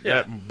going to make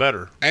that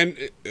better. And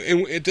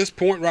at this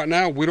point right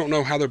now, we don't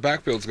know how their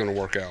backfield's going to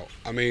work out.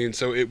 I mean,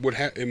 so it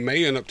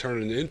may end up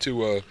turning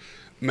into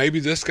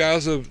maybe this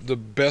guy's the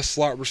best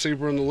slot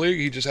receiver in the league.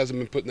 He just hasn't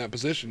been put in that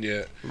position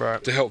yet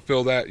to help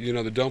fill that,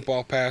 the dump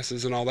off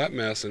passes and all that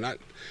mess. And I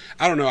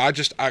don't know. I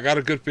got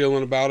a good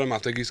feeling about him. I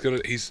think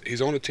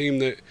he's on a team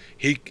that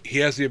he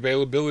has the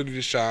availability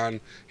to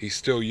shine. He's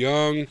still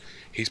young.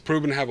 He's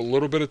proven to have a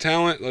little bit of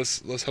talent.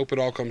 Let's hope it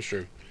all comes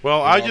true.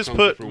 Well, I just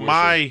put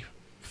my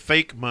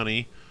fake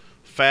money,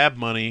 fab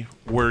money,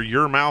 where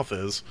your mouth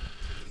is.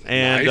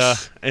 And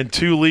nice. And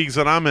 2 leagues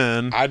that I'm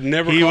in, I'd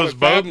never called it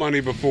fab money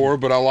before,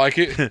 but I like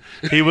it.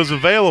 He was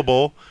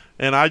available,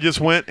 and I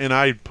just went and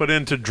I put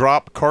in to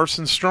drop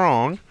Carson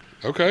Strong.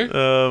 Okay.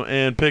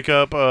 And pick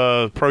up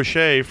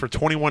Prochet for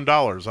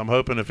 $21. I'm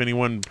hoping if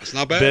anyone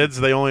bids,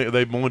 they've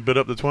only bid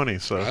up to 20.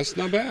 So that's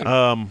not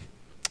bad.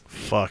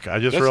 Fuck! I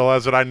just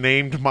realized that I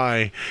named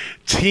my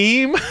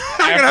team.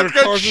 I'm gonna have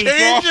to go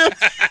change it.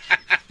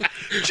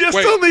 Just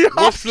Wait, on the off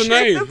what's the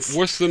chance. name?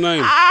 What's the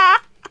name?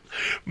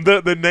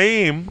 The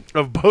name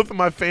of both of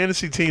my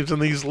fantasy teams in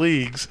these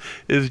leagues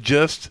is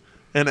just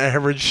an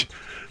average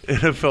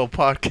NFL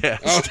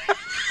podcast.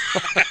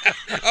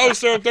 Oh,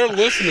 so if they're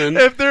listening,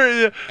 look,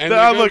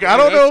 I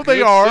don't know if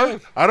they are.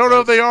 I don't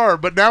know if they are,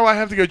 but now I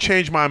have to go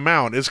change my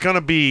amount. It's going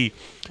to be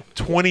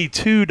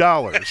 $22.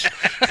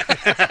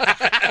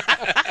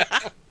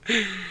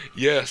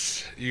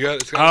 Yes, you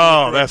got.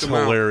 Oh, that's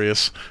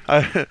hilarious.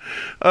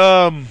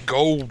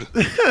 Gold.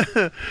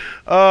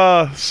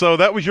 So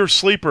that was your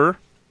sleeper.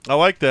 I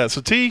like that.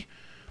 So T,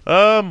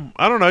 I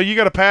don't know. You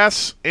got a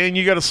pass and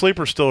you got a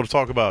sleeper still to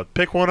talk about.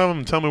 Pick one of them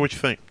and tell me what you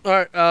think.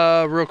 All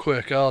right, real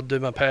quick, I'll do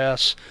my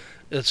pass.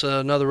 It's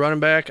another running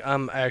back.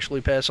 I'm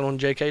actually passing on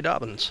J.K.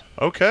 Dobbins.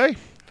 Okay.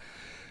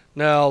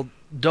 Now,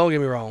 don't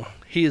get me wrong.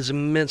 He is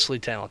immensely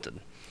talented.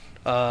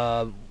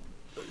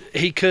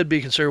 He could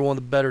be considered one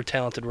of the better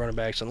talented running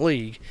backs in the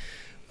league.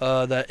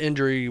 That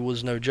injury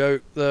was no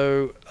joke,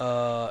 though,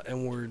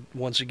 and we're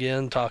once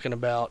again talking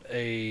about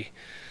a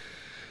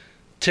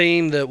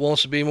team that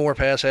wants to be more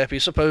pass happy,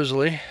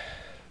 supposedly,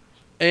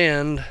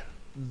 and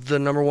the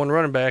number one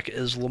running back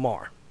is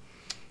Lamar.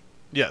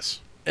 Yes.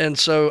 And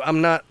so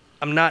I'm not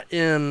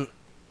in.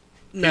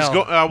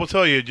 No. I will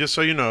tell you, just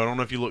so you know, I don't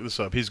know if you looked this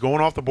up. He's going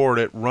off the board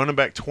at running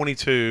back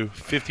 22,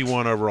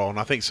 51 overall. And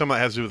I think some of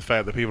that has to do with the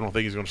fact that people don't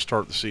think he's going to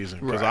start the season.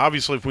 Because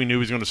obviously if we knew he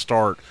was going to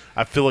start,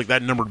 I feel like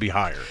that number would be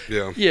higher.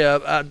 Yeah.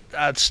 Yeah,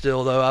 I'd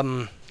still, though.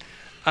 I'm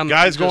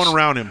Guys going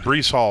around him,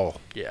 Breece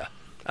Hall. Yeah.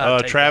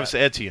 Travis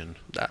Etienne.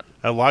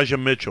 Elijah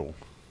Mitchell.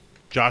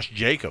 Josh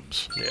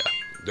Jacobs. Yeah.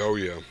 Oh,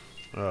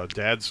 yeah.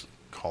 Dad's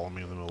calling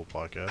me in the middle of the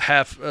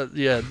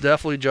podcast.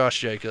 Definitely Josh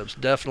Jacobs.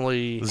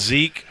 Definitely.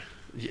 Zeke.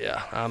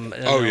 Yeah, I'm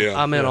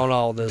in on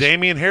all this.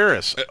 Damian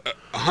Harris.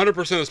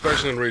 100%,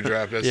 especially in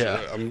redraft.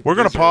 We're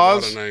going to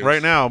pause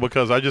right now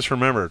because I just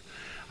remembered.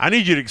 I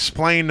need you to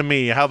explain to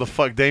me how the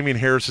fuck Damian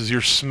Harris is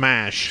your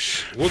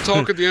smash. We'll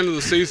talk at the end of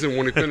the season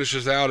when he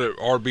finishes out at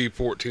RB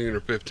 14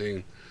 or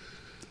 15.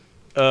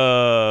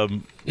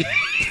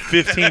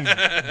 15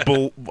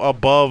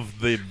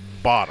 above the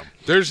bottom.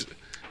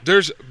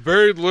 There's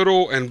very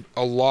little and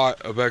a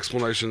lot of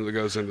explanation that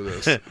goes into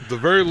this. The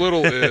very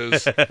little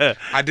is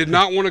I did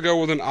not want to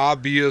go with an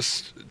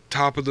obvious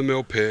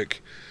top-of-the-mill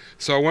pick,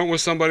 so I went with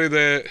somebody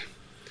that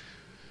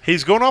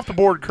he's going off the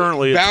board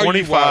currently at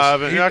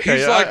 25.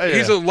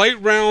 He's a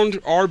late-round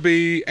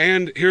RB,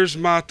 and here's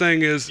my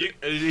thing is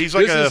he's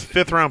like a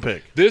fifth-round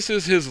pick. This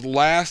is his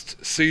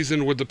last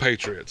season with the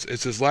Patriots.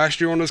 It's his last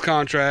year on his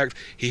contract.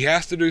 He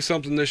has to do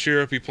something this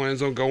year if he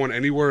plans on going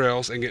anywhere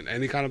else and getting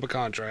any kind of a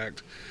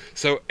contract.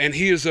 So, and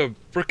he is a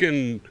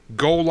freaking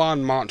goal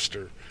line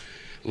monster.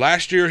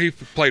 Last year, he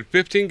played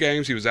 15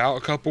 games. He was out a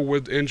couple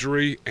with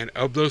injury, and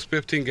of those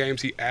 15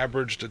 games, he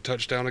averaged a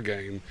touchdown a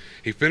game.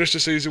 He finished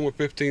the season with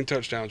 15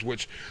 touchdowns,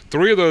 which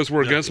 3 of those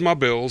were against my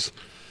Bills.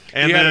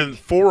 And then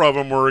 4 of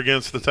them were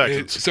against the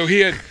Texans. So he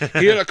had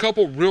a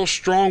couple real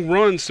strong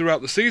runs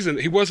throughout the season.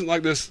 He wasn't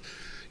like this,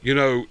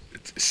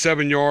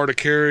 7-yard a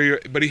carry,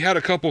 but he had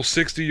a couple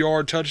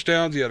 60-yard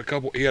touchdowns. He had an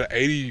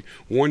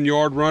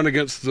 81-yard run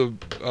against the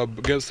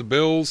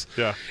Bills.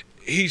 Yeah.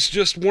 He's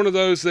just one of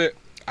those that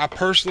I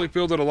personally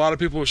feel that a lot of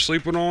people are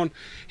sleeping on.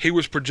 He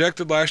was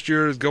projected last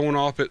year as going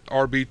off at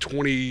RB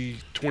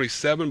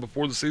 27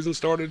 before the season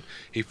started.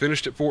 He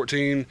finished at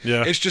 14.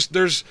 Yeah. It's just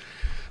there's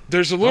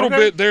a little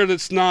bit there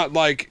that's not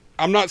like,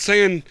 I'm not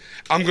saying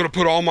I'm going to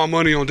put all my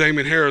money on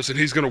Damian Harris and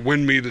he's going to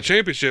win me the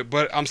championship,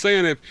 but I'm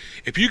saying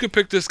if you can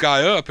pick this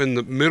guy up in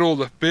the middle of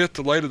the 5th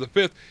to late of the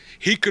 5th,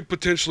 he could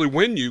potentially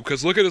win you,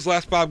 because look at his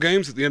last 5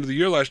 games at the end of the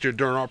year last year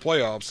during our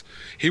playoffs.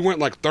 He went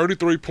like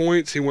 33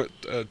 points. He went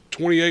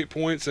 28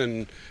 points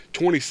and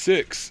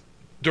 26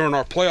 during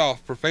our playoff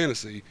for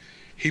fantasy.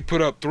 He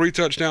put up 3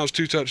 touchdowns,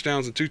 2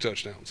 touchdowns, and 2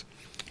 touchdowns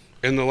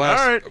in the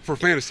last for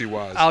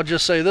fantasy-wise. I'll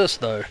just say this,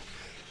 though.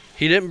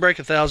 He didn't break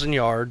 1,000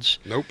 yards.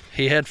 Nope.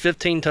 He had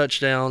 15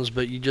 touchdowns,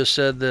 but you just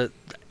said that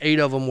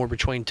 8 of them were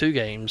between 2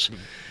 games.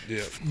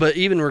 Yeah. But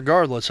even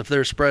regardless, if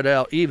they're spread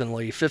out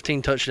evenly,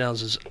 15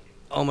 touchdowns is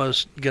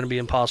almost going to be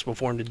impossible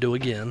for him to do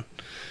again.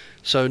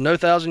 So no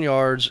 1,000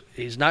 yards.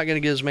 He's not going to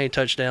get as many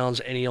touchdowns,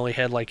 and he only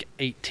had like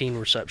 18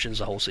 receptions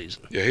the whole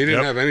season. Yeah, he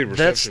didn't have any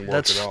reception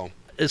work at all.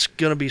 It's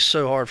going to be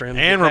so hard for him.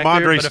 And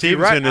Ramondre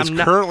Stevenson is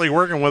currently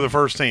working with the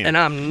first team. And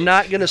I'm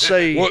not going to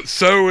say. Well,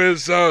 so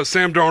is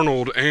Sam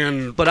Darnold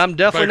But I'm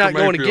definitely not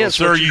going against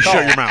what you call. Sir,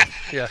 you shut your mouth.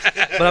 Yeah,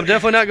 but I'm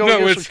definitely not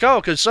going against what you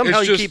call, because somehow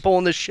you keep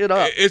pulling this shit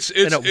up. It's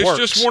works.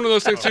 just one of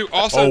those things too.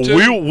 Also,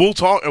 we'll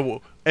talk.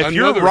 If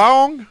you're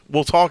wrong,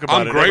 we'll talk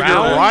about it. If you're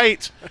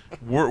right,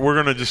 we're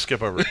going to just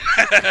skip over it.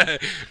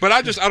 But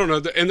I don't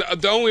know. And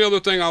the only other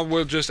thing I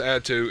will just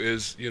add to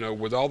is,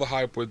 with all the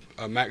hype with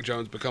Mac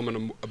Jones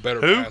becoming a better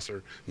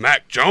passer.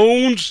 Mac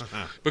Jones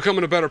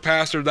becoming a better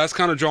passer, that's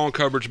kind of drawing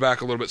coverage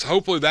back a little bit. So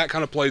hopefully that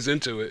kind of plays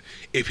into it.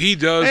 If he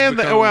does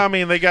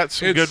they got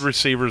some good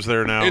receivers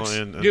there now. This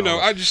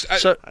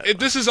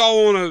is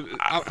all on a –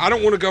 I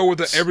don't want to go with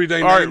the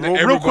everyday all name.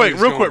 Right, real quick,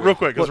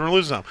 because we're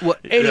losing time.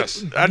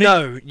 Yes.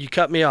 No, you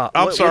cut me off.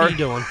 I'm sorry. What are you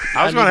doing?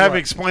 I was going to have him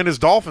explain his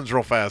Dolphins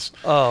real fast.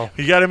 Oh.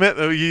 He got him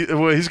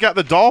he's got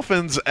the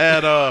Dolphins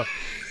at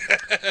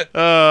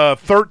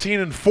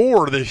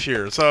 13-4 this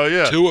year. So,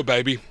 yeah. Tua,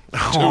 baby.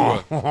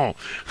 Tua.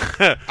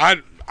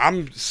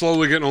 I'm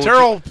slowly getting on.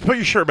 Terrell, put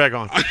your shirt back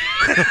on.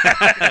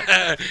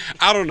 I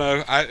don't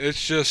know.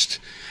 It's just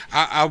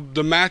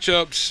the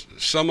matchups,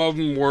 some of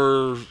them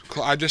were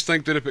 – I just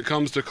think that if it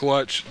comes to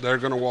clutch, they're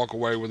going to walk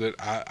away with it.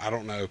 I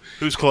don't know.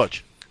 Who's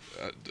clutch?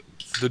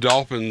 The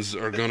Dolphins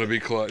are going to be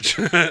clutch.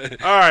 All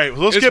right,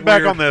 let's get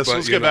back on this.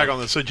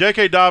 So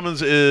J.K.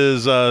 Dobbins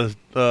is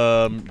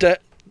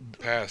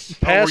pass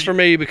for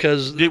me,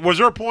 because was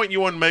there a point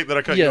you wanted to make that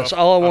I cut you off? Yes,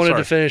 all I wanted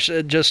to finish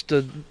just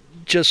to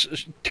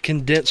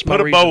condense my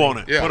reasoning. Put a bow on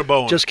it. Yeah. Put a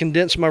bow on Just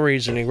condense my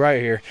reasoning right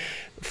here.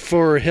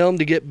 For him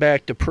to get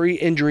back to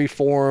pre-injury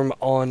form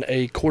on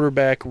a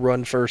quarterback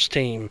run-first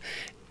team,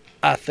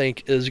 I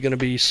think is going to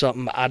be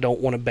something I don't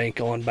want to bank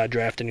on by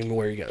drafting him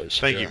where he goes.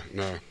 Thank you.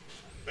 No.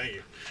 Thank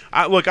you.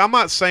 Look, I'm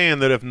not saying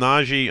that if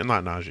Najee,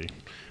 not Najee.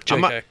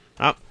 JK.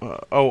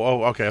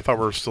 Okay. I thought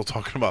we were still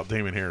talking about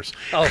Damon Harris.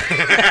 Oh.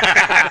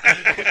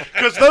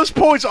 Because those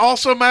points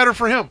also matter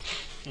for him.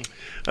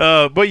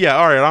 But yeah,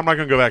 all right. I'm not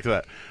going to go back to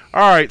that.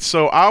 All right,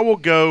 so I will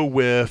go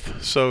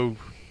with. So,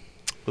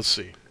 let's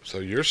see. So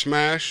your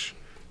smash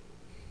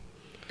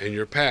and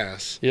your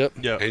pass. Yep.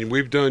 Yeah. And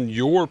we've done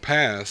your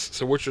pass.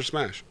 So what's your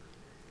smash?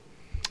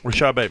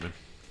 Rashad Bateman.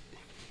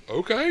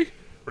 Okay.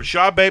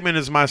 Rashad Bateman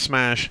is my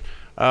smash.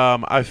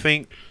 I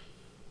think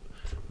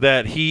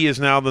that he is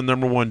now the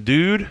number one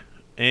dude,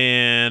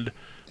 and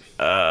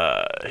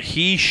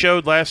he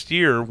showed last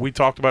year, we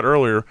talked about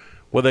earlier,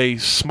 with a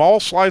small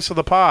slice of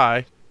the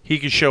pie, he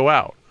could show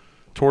out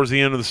towards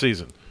the end of the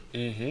season.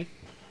 Mm-hmm.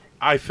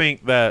 I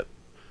think that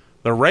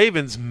the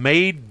Ravens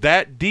made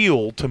that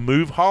deal to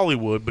move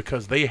Hollywood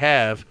because they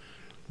have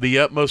the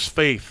utmost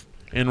faith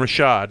in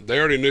Rashad. They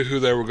already knew who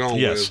they were going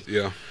with.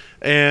 Yeah.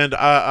 And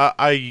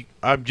I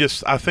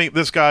think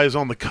this guy is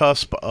on the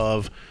cusp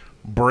of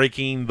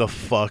breaking the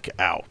fuck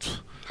out.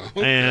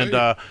 Okay. And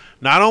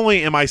not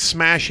only am I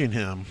smashing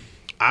him,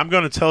 I'm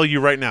going to tell you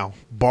right now,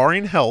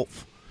 barring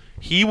health,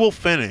 he will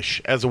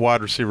finish as a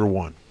wide receiver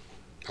 1.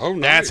 Oh,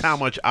 nice. That's how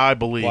much I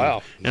believe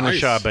in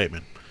Nice. Rashad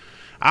Bateman.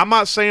 I'm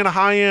not saying a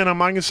high end. I'm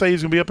not going to say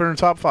he's going to be up there in the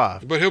top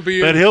 5. But he'll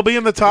be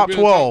in the top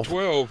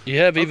 12. You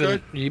have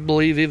you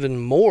believe even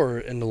more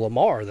in the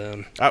Lamar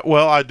then?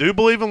 Well, I do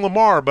believe in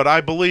Lamar, but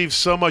I believe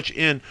so much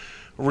in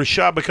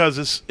Rashad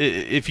because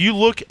if you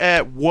look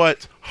at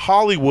what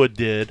Hollywood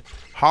did,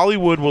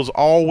 Hollywood was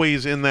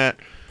always in that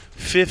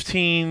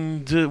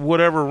 15 to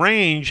whatever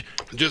range,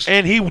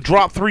 and he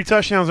dropped 3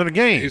 touchdowns in a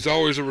game. He's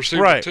always a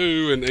receiver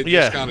too, and it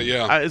just kind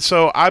of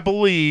so I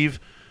believe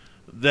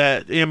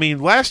that. I mean,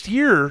 last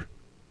year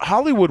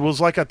Hollywood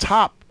was like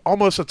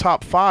almost a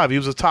top 5. He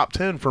was a top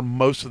 10 for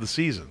most of the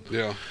season.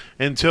 Yeah.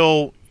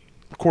 Until,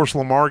 of course,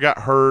 Lamar got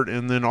hurt,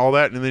 and then all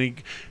that, and then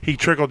he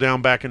trickled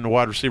down back into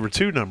wide receiver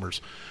 2 numbers.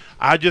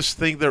 I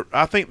think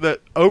that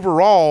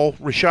overall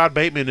Rashad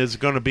Bateman is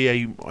going to be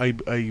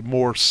a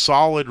more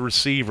solid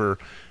receiver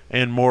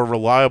and more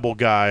reliable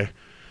guy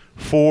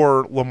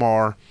for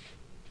Lamar.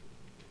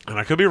 And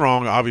I could be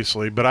wrong,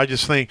 obviously, but I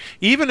just think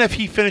even if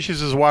he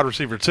finishes as wide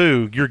receiver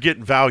 2, you're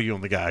getting value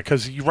on the guy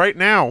because right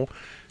now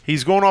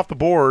he's going off the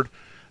board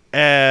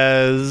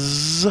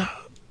as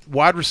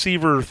wide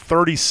receiver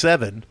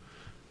 37.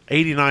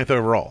 89th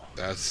overall.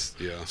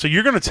 So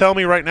you're going to tell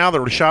me right now that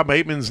Rashad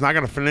Bateman's not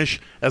going to finish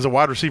as a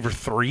wide receiver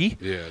 3?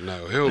 Yeah,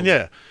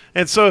 no.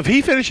 And so if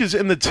he finishes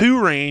in the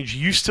 2 range,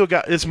 you still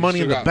got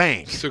money in the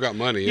bank. Still got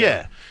money,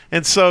 yeah.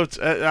 And so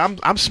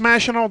I'm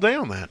smashing all day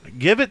on that.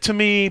 Give it to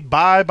me.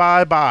 Buy.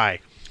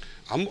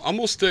 I'm going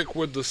to stick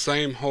with the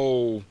same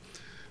whole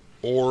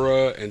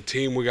aura and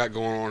team we got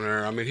going on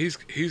there. I mean,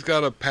 he's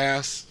got a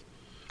pass.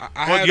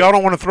 Y'all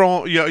don't want to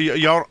throw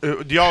y'all.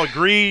 Do y'all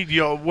agree?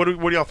 What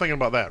are y'all thinking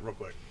about that, real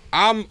quick?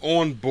 I'm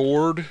on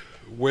board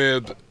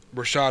with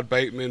Rashad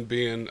Bateman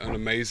being an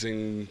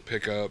amazing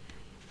pickup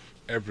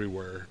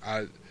everywhere.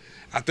 I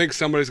think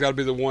somebody's got to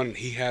be the one.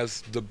 He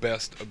has the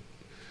best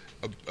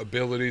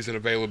abilities and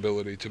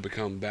availability to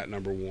become that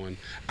number 1.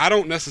 I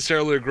don't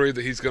necessarily agree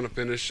that he's going to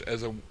finish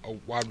as a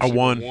wide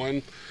receiver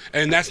 1.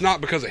 And that's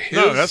not because of his.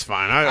 No, that's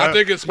fine. I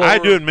think it's more. I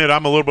do admit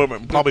I'm a little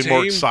bit probably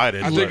more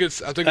excited. I think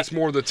it's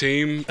more the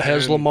team.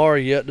 Has Lamar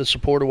yet to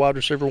support a wide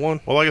receiver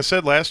 1? Well, like I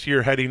said last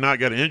year, had he not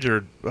got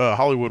injured,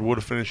 Hollywood would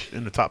have finished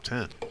in the top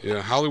 10.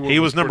 Yeah, Hollywood. He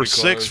was number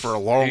 6 for a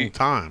long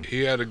time.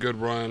 He had a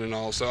good run and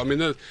all. So I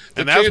mean, and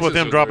that's with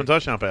him dropping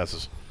touchdown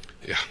passes.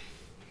 Yeah.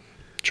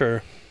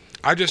 Sure.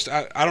 I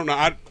don't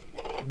know.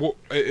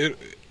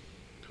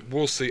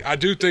 We'll see. I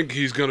do think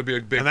he's going to be a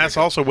big. And that's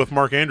also with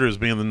Mark Andrews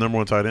being the number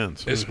 1 tight end.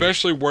 So.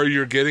 Especially where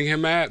you're getting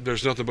him at,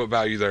 there's nothing but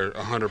value there,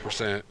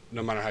 100%.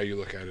 No matter how you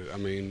look at it. I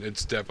mean,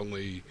 it's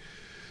definitely.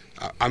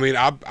 I mean,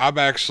 I've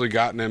actually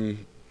gotten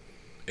him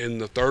in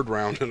the 3rd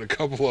round in a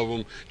couple of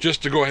them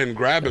just to go ahead and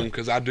grab him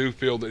because I do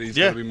feel that he's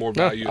going to be more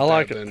value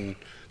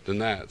than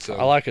that. So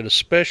I like it,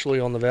 especially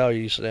on the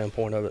value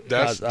standpoint of it.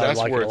 That's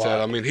like where it it's at.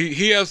 I mean,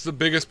 he has the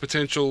biggest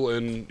potential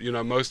and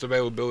most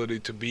availability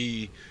to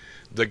be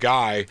the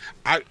guy.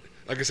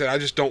 Like I said, I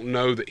just don't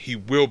know that he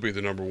will be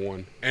the number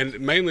 1, and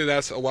mainly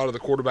that's a lot of the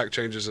quarterback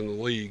changes in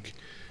the league,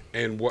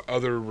 and what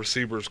other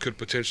receivers could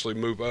potentially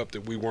move up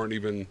that we weren't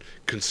even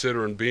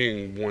considering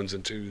being 1s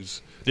and 2s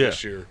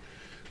this year.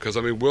 Because,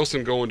 I mean,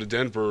 Wilson going to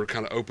Denver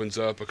kind of opens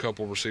up a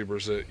couple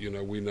receivers that,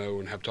 we know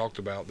and have talked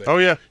about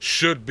that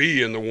should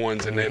be in the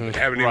 1s, and they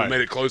haven't even made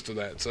it close to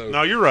that. So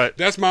no, you're right.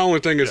 That's my only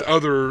thing is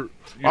other –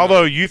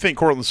 Although you think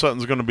Cortland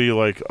Sutton's going to be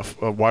like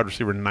a wide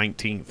receiver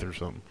 19th or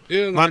something.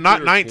 Yeah, not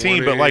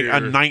 19, but like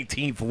a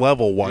 19th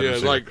level wide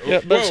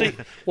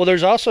receiver. But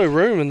there's also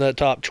room in that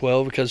top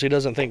 12 because he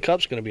doesn't think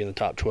Kupp's going to be in the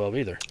top 12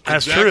 either.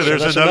 That's true.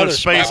 There's another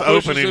space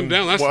opening.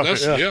 There's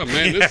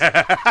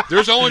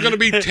only going to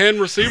be 10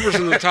 receivers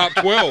in the top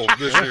 12. 12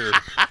 this year.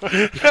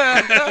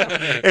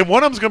 And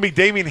one of them's going to be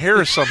Damian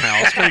Harris somehow.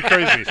 It's going to be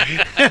crazy.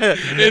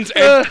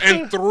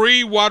 and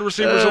 3 wide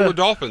receivers on the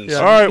Dolphins. Yeah.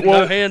 All right,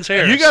 well, no hands,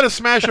 Harris. You got a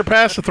smash or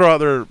pass to throw out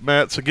there,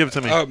 Matt, so give it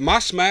to me. My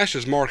smash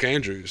is Mark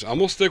Andrews. I'm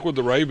going to stick with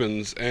the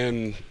Ravens,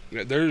 and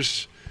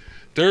there's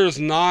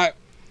not,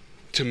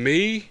 to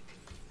me,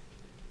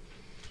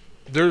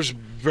 there's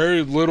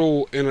very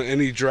little in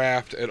any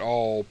draft at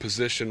all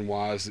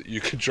position-wise that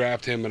you could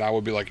draft him, and I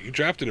would be like, you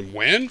drafted him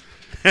when?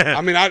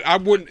 I mean, I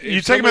wouldn't.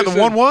 You take him at the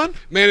 1-1?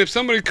 Man, if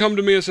somebody come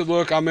to me and said,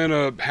 "Look, I'm in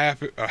a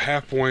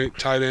half point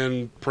tight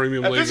end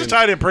premium league," If it's a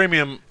tight end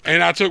premium,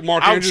 and I took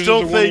Mark I would Andrews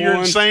still as a think you're 1-1,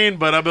 insane,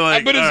 but I'd be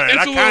like, but all right,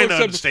 I kind of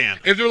acceptable. understand.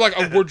 If they're like,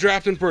 oh, we're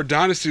drafting for a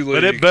dynasty league,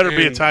 But it better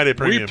be a tight end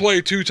premium. We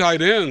play 2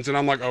 tight ends, and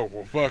I'm like, oh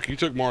well, fuck, you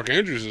took Mark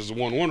Andrews as a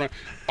 1-1 right?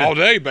 All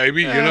day,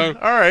 baby. You know.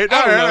 All right.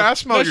 I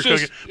smell your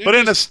cooking. But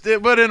in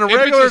a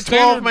regular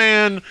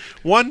 12-man,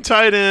 1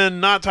 tight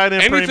end, not tight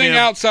end anything premium.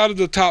 outside of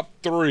the top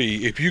 3,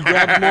 if you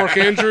grab Mark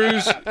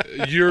Andrews,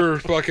 you're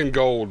fucking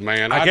gold,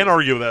 man. I can't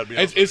argue with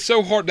that. It's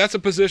so hard. That's a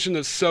position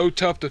that's so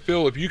tough to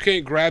fill. If you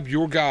can't grab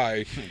your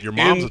guy, your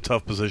mom's a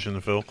tough position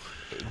to fill.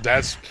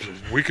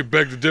 We could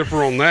beg to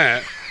differ on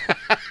that.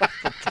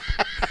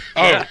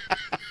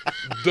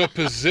 The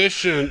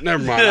position.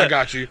 Never mind. I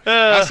got you.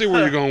 I see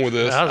where you're going with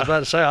this. I was about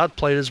to say I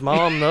played his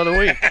mom the other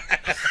week.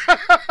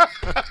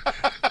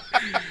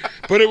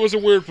 But it was a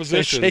weird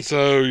position,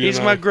 so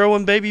he's my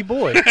growing baby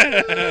boy.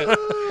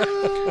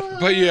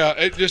 But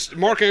yeah,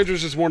 Mark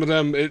Andrews is one of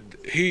them.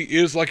 He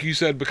is, like you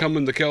said,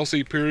 becoming the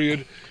Kelsey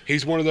period.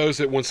 He's one of those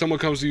that when someone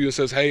comes to you and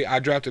says, "Hey, I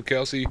drafted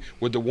Kelsey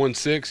with the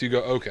 1-6," you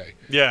go, "Okay."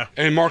 Yeah.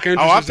 And Mark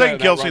Andrews. I've taken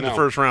Kelsey in the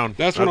first round.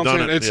 That's what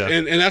I'm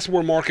saying. And that's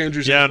where Mark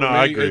Andrews. Yeah, is for no, me.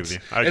 I agree with you.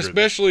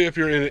 Especially if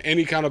you're in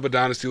any kind of a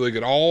dynasty league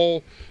at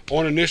all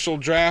on initial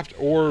draft,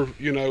 or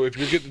if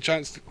you get the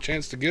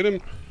chance to get him.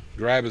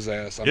 Grab his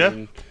ass. I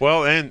mean,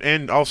 well,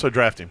 and also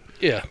draft him.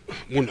 Yeah.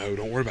 Well, no,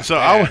 don't worry about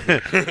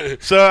that.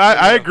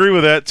 I agree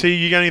with that. T,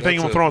 you got anything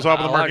you want to throw on top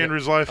of the Mark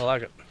Andrews life? I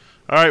like it.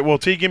 All right, well,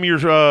 T, give me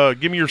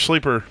your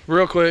sleeper.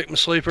 Real quick, my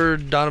sleeper,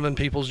 Donovan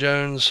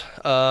Peoples-Jones.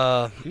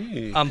 I'm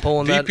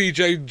pulling that.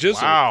 VPJ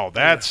Jizzle. Wow,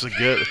 that's a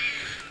good.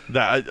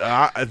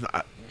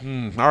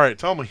 All right,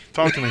 talk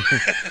to me.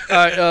 All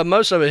right,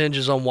 most of it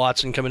hinges on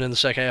Watson coming in the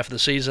second half of the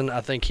season.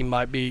 I think he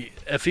might be,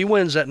 if he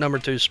wins that number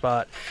 2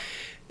 spot,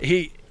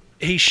 he's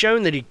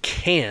shown that he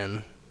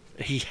can.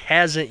 He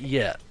hasn't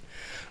yet.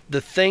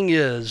 The thing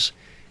is,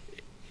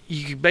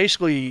 he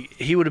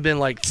would have been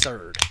like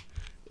 3rd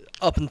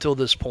up until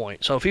this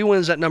point. So if he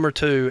wins that number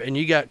 2 and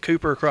you got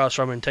Cooper across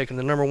from him taking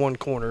the number 1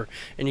 corner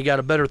and you got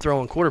a better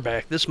throwing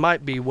quarterback, this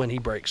might be when he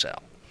breaks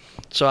out.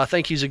 So I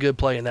think he's a good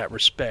play in that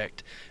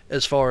respect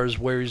as far as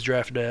where he's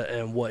drafted at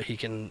and what he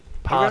can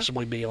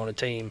possibly be on a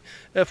team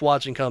if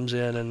Watson comes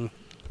in and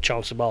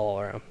chunks the ball all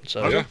around.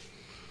 So okay.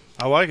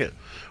 I like it.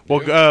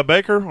 Well,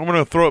 Baker, I'm going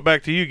to throw it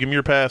back to you. Give me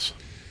your pass.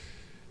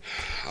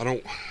 I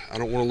don't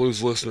want to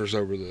lose listeners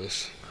over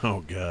this.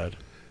 Oh God.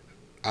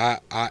 I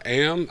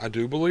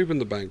do believe in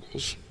the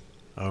Bengals.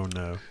 Oh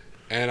no.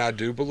 And I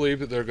do believe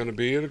that they're going to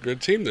be a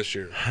good team this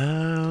year.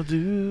 How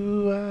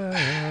do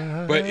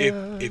I? But if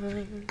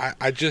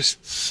I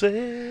just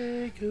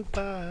say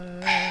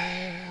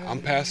goodbye,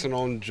 I'm passing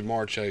on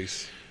Jamar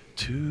Chase.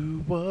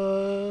 To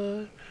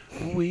what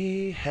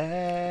we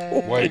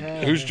have. Wait,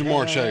 who's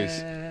Jamar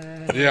Chase?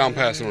 Yeah, I'm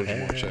passing on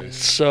Jamar Chase.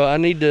 So I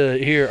need to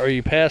hear, are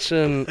you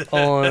passing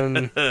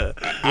on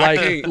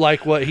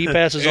like what he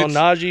passes on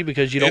Najee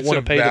because you don't want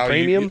to pay the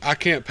premium? I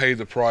can't pay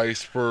the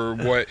price for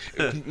what.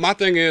 My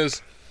thing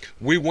is,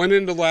 we went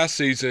into last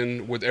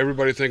season with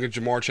everybody thinking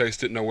Jamar Chase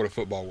didn't know what a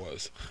football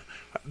was.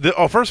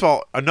 First of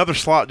all, another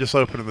slot just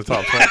opened in the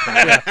top 20.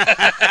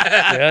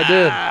 Yeah, it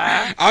did.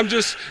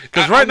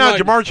 Because right now,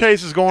 Jamar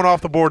Chase is going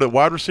off the board at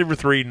wide receiver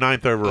 3,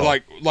 9th overall.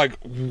 Like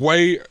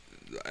way,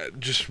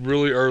 just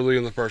really early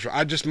in the first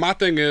round. My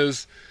thing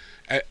is,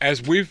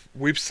 as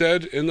we've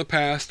said in the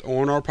past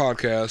on our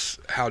podcast,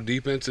 how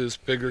defenses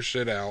figure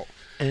shit out.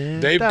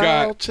 And they've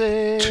got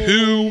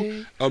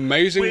 2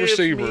 amazing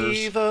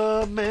receivers,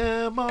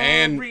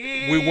 and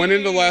we went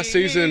into last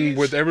season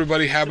with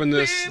everybody having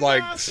this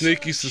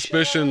sneaky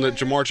suspicion that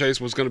Jamar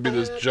Chase was going to be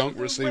this junk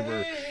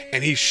receiver,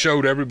 and he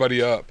showed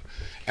everybody up.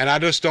 And I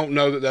just don't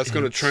know that that's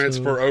going to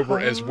transfer over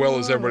as well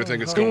as everybody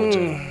thinks it's going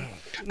to.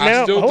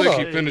 I still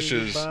think he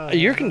finishes.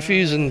 You're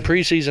confusing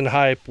preseason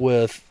hype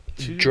with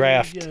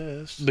draft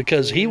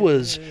because he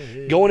was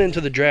going into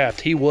the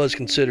draft. He was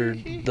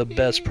considered the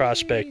best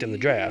prospect in the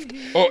draft.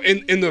 Oh,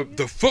 in the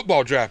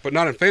football draft, but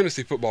not in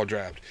fantasy football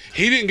draft.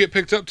 He didn't get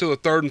picked up till the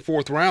 3rd and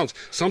 4th rounds.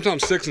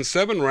 Sometimes 6th and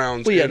 7th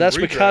rounds. Well, yeah, that's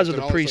because of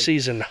the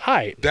preseason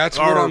hype. That's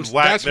where I'm at.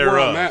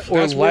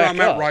 That's where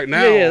I'm at right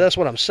now. Yeah, that's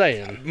what I'm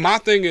saying. My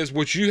thing is,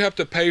 what you have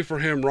to pay for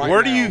him right now.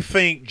 Where do you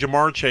think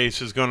Jamar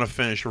Chase is going to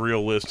finish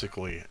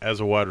realistically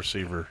as a wide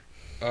receiver?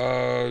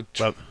 12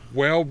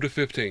 to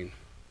 15.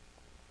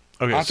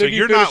 Okay, so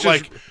you're not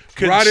like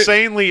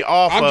insanely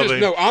off of him.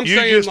 No, I'm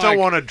saying you just don't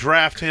want to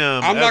draft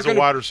him as a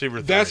wide receiver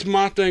 3. That's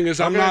my thing is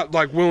I'm not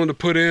like willing to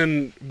put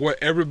in what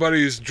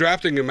everybody's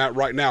drafting him at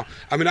right now.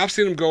 I mean, I've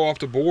seen him go off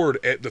the board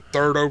at the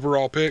 3rd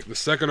overall pick, the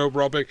 2nd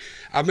overall pick.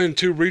 I've been in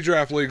 2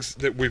 redraft leagues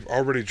that we've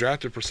already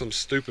drafted for some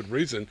stupid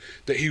reason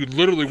that he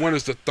literally went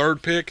as the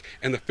 3rd pick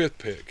and the 5th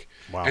pick.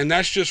 Wow. And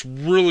that's just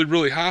really,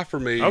 really high for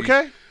me.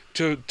 Okay.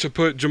 To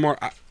put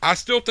Jamar, I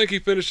still think he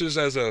finishes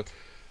as a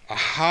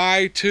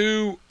high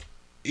 2,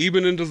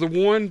 even into the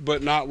 1,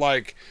 but not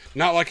like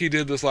he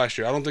did this last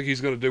year. I don't think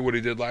he's going to do what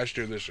he did last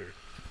year this year.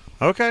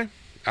 Okay.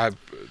 I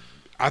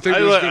think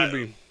there's going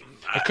to be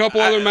a couple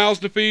other mouths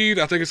to feed.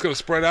 I think it's going to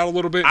spread out a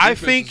little bit. I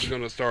think it's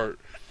going to start.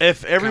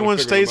 If everyone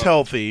stays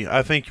healthy,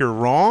 I think you're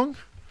wrong.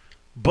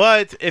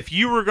 But if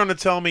you were going to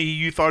tell me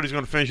you thought he was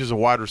going to finish as a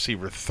wide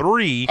receiver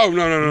 3,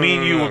 me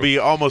and you would be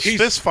almost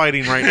fist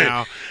fighting right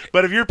now.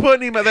 But if you're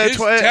putting him at that,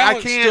 I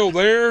can't. Still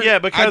there. Yeah,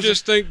 because I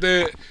just think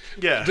that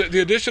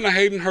the addition of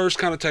Hayden Hurst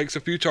kind of takes a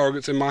few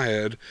targets in my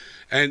head,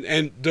 and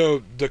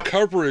the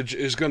coverage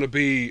is going to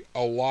be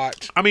a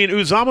lot. I mean,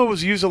 Uzama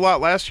was used a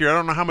lot last year. I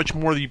don't know how much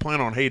more you plan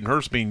on Hayden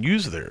Hurst being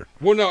used there.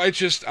 Well, no, it's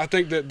just I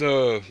think that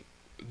the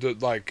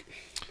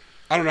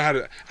I don't know how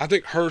to. I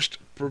think Hurst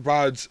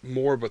provides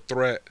more of a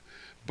threat,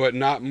 but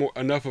not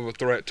enough of a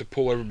threat to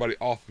pull everybody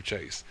off of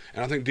Chase.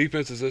 And I think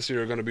defenses this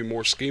year are going to be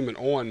more scheming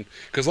on,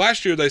 because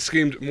last year they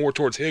schemed more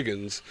towards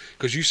Higgins,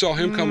 because you saw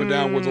him coming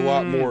down with a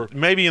lot more.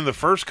 Maybe in the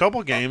first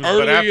couple games,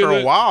 but after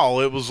a while,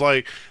 it was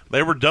like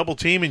they were double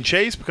teaming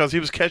Chase because he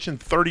was catching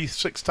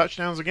 36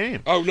 touchdowns a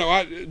game. Oh,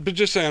 no, but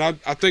just saying,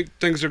 I think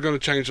things are going to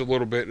change a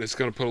little bit, and it's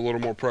going to put a little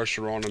more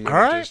pressure on him. And all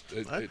right.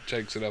 It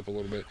takes it up a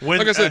little bit.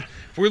 Like I said,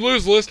 if we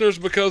lose listeners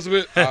because of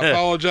it, I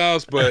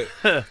apologize, but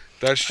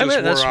that's just where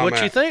I'm at. That's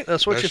what you think.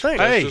 That's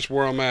That's just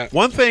where I'm at.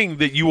 One thing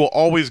that you will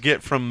always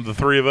get from the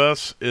 3 of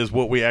us is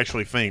what we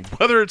actually think,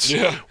 whether it's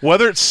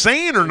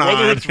sane or not,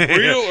 whether it's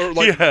real or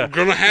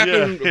going to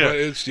happen. But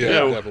it's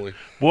definitely.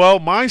 Well,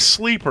 my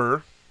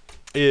sleeper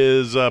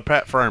is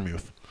Pat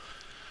Freiermuth.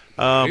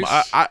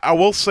 Nice. I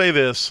will say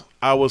this: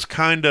 I was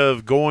kind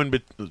of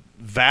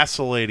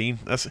vacillating.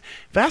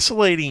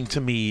 Vacillating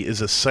to me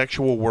is a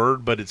sexual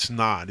word, but it's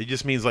not. It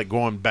just means like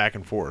going back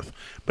and forth.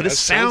 But it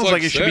sounds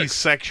like it should be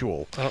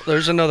sexual. Oh,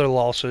 there's another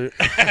lawsuit.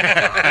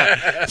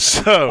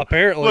 So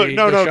apparently,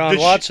 Deshaun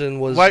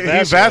Watson was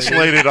he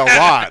vacillated a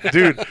lot,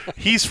 dude.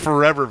 He's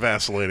forever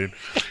vacillated.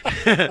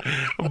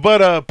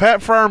 But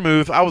Pat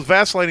Freiermuth, I was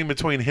vacillating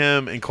between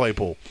him and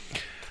Claypool.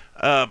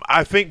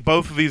 I think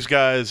both of these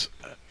guys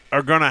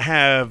are going to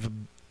have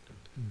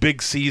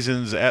big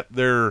seasons at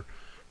their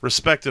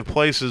respective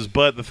places,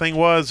 but the thing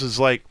is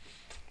like,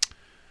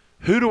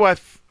 who do I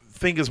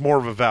think is more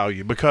of a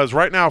value? Because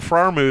right now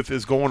Freiermuth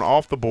is going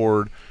off the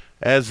board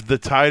as the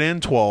tight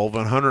end 12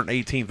 and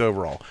 118th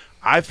overall.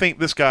 I think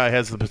this guy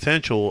has the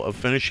potential of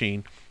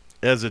finishing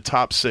as a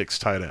top 6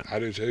 tight end. I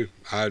do too.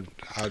 I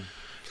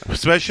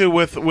especially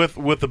with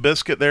the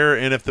biscuit there,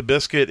 and if the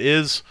biscuit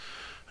is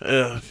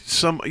tight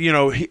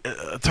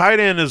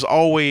end is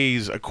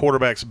always a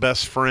quarterback's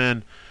best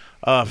friend.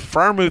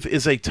 Freiermuth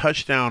is a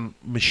touchdown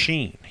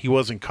machine. He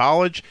was in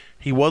college.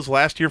 He was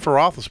last year for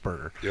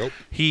Roethlisberger. Yep.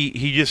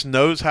 He just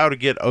knows how to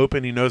get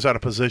open. He knows how to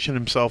position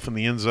himself in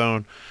the end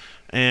zone.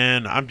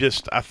 And I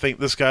think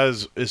this guy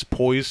is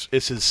poised.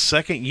 It's his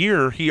 2nd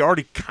year. He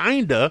already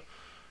kinda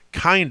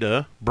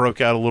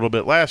broke out a little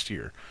bit last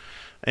year.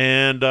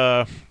 And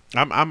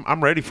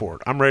I'm ready for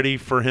it. I'm ready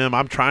for him.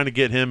 I'm trying to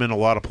get him in a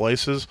lot of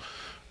places.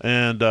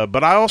 And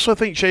but I also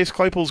think Chase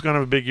Claypool is going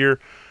to have a big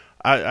year.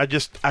 I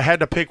had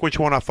to pick which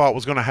one I thought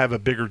was going to have a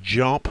bigger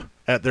jump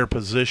at their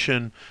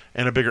position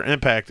and a bigger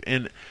impact.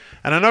 And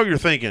I know you're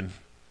thinking,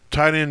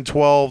 tight end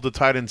 12 to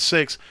tight end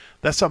 6,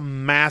 that's a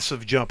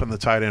massive jump in the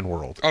tight end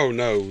world. Oh,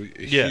 no,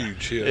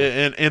 huge. Yeah.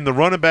 And in the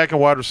running back and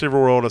wide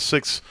receiver world, a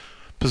 6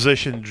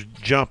 position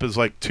jump is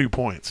like 2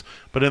 points.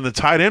 But in the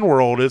tight end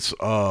world, it's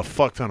a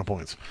fuck ton of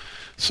points.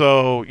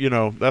 So,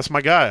 that's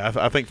my guy.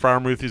 I think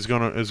Freiermuth is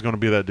gonna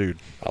be that dude.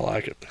 I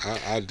like it.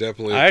 I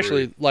definitely agree.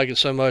 Actually like it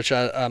so much,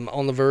 I'm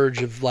on the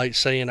verge of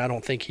saying I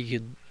don't think he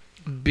could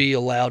be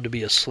allowed to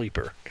be a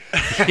sleeper.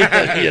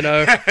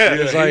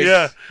 It's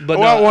like, But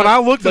when I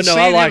looked at seeing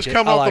he was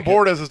coming off the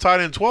board as a tight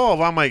end 12,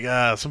 I'm like,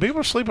 some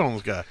people are sleeping on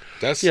this guy.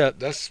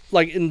 That's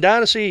like in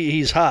Dynasty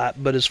he's hot,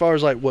 but as far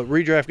as like what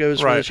redraft goes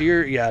for this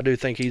year, I do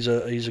think he's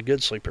a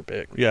good sleeper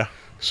pick. Yeah.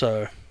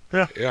 So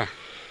yeah.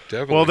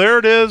 Definitely. Well, there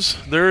it is.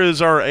 There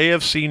is our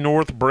AFC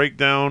North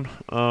breakdown.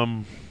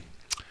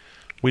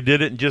 We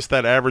did it in just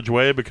that average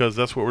way because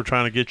that's what we're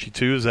trying to get you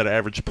to, is that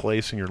average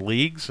place in your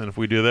leagues. And if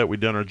we do that, we've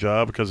done our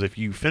job, because if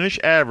you finish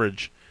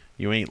average,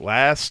 you ain't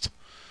last.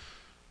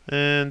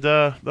 And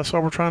that's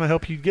what we're trying to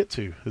help you get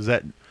to, is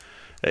that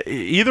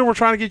either we're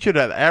trying to get you to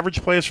that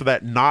average place or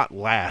that not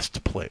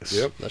last place.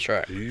 Yep. That's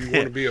right. You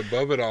want to be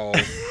above it all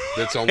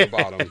that's on the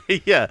bottom.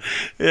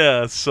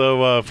 Yeah.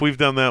 So if we've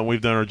done that, we've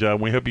done our job.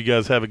 We hope you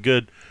guys have a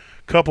good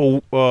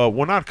couple,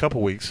 not a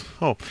couple weeks.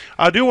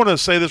 I do want to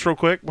say this real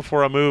quick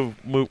before I move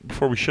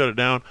before we shut it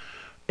down.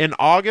 In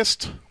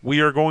August,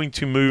 we are going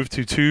to move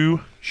to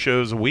 2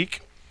 shows a week.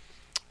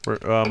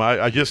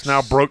 I just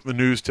now broke the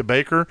news to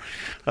Baker.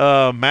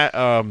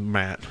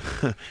 Matt.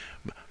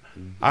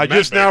 I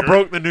just now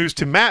broke the news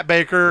to Matt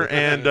Baker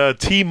and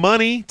T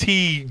Money,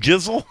 T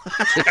Jizzle.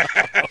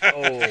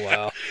 Oh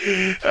wow.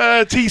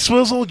 T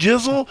Swizzle,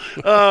 Jizzle.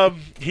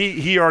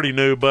 He already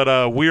knew,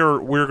 but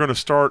we're going to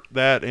start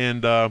that,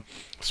 and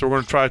so we're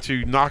going to try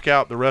to knock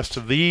out the rest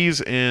of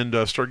these and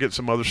start getting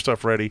some other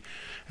stuff ready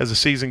as the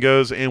season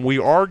goes. And we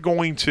are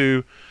going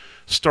to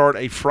start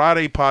a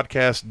Friday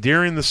podcast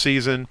during the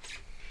season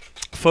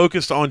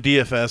focused on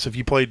DFS. If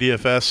you play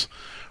DFS,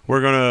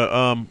 we're going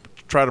to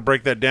try to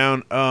break that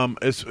down.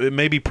 It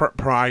may be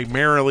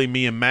primarily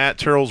me and Matt.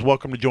 Terrell's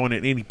welcome to join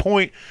at any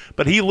point,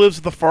 but he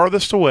lives the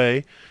farthest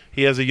away.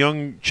 He has a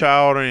young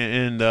child,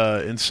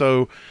 and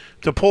so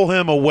to pull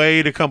him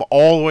away to come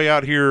all the way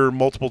out here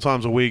multiple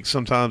times a week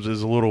sometimes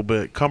is a little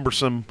bit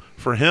cumbersome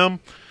for him.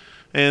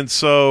 And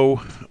so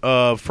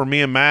for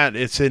me and Matt,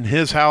 it's in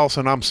his house,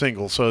 and I'm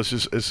single, so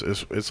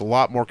it's a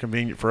lot more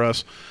convenient for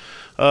us.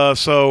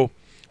 So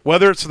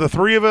whether it's the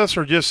 3 of us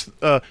or just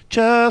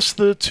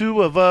the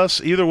 2 of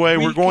us, either way,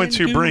 we're going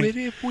to bring it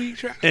if we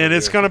try. And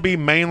it's going to be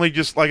mainly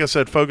just, like I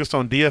said, focused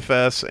on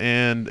DFS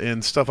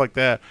and stuff like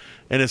that.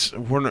 And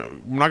we're not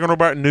going to know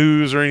about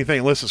news or anything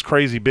unless it's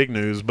crazy big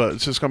news, but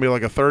it's just going to be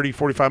like a 30,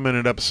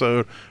 45-minute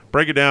episode.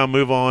 Break it down,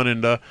 move on,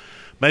 and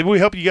maybe we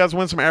help you guys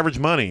win some average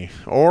money,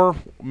 or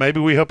maybe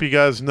we help you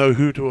guys know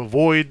who to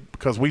avoid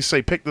because we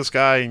say pick this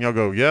guy, and y'all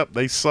go, yep,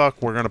 they suck.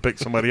 We're going to pick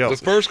somebody else.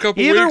 The first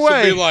couple weeks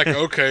will be like,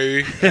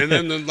 okay, and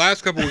then the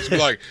last couple weeks will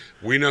be like,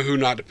 we know who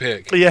not to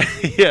pick.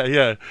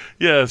 Yeah.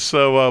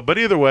 So, but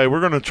either way, we're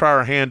going to try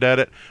our hand at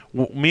it.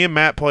 Me and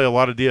Matt play a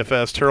lot of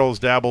DFS. Terrell's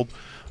dabbled,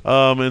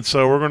 and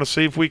so we're going to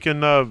see if we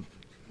can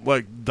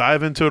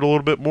dive into it a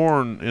little bit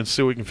more and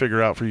see what we can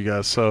figure out for you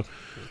guys. So,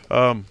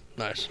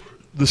 nice.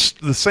 The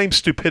same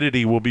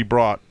stupidity will be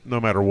brought no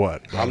matter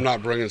what. I'm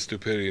not bringing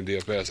stupidity in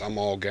DFS. I'm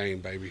all game,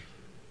 baby.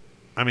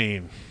 I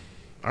mean,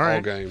 all right.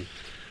 All game.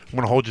 I'm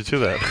going to hold you to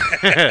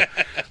that.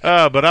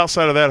 But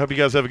outside of that, hope you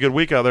guys have a good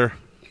week out there.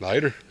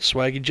 Later.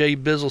 Swaggy J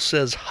Bizzle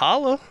says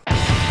holla.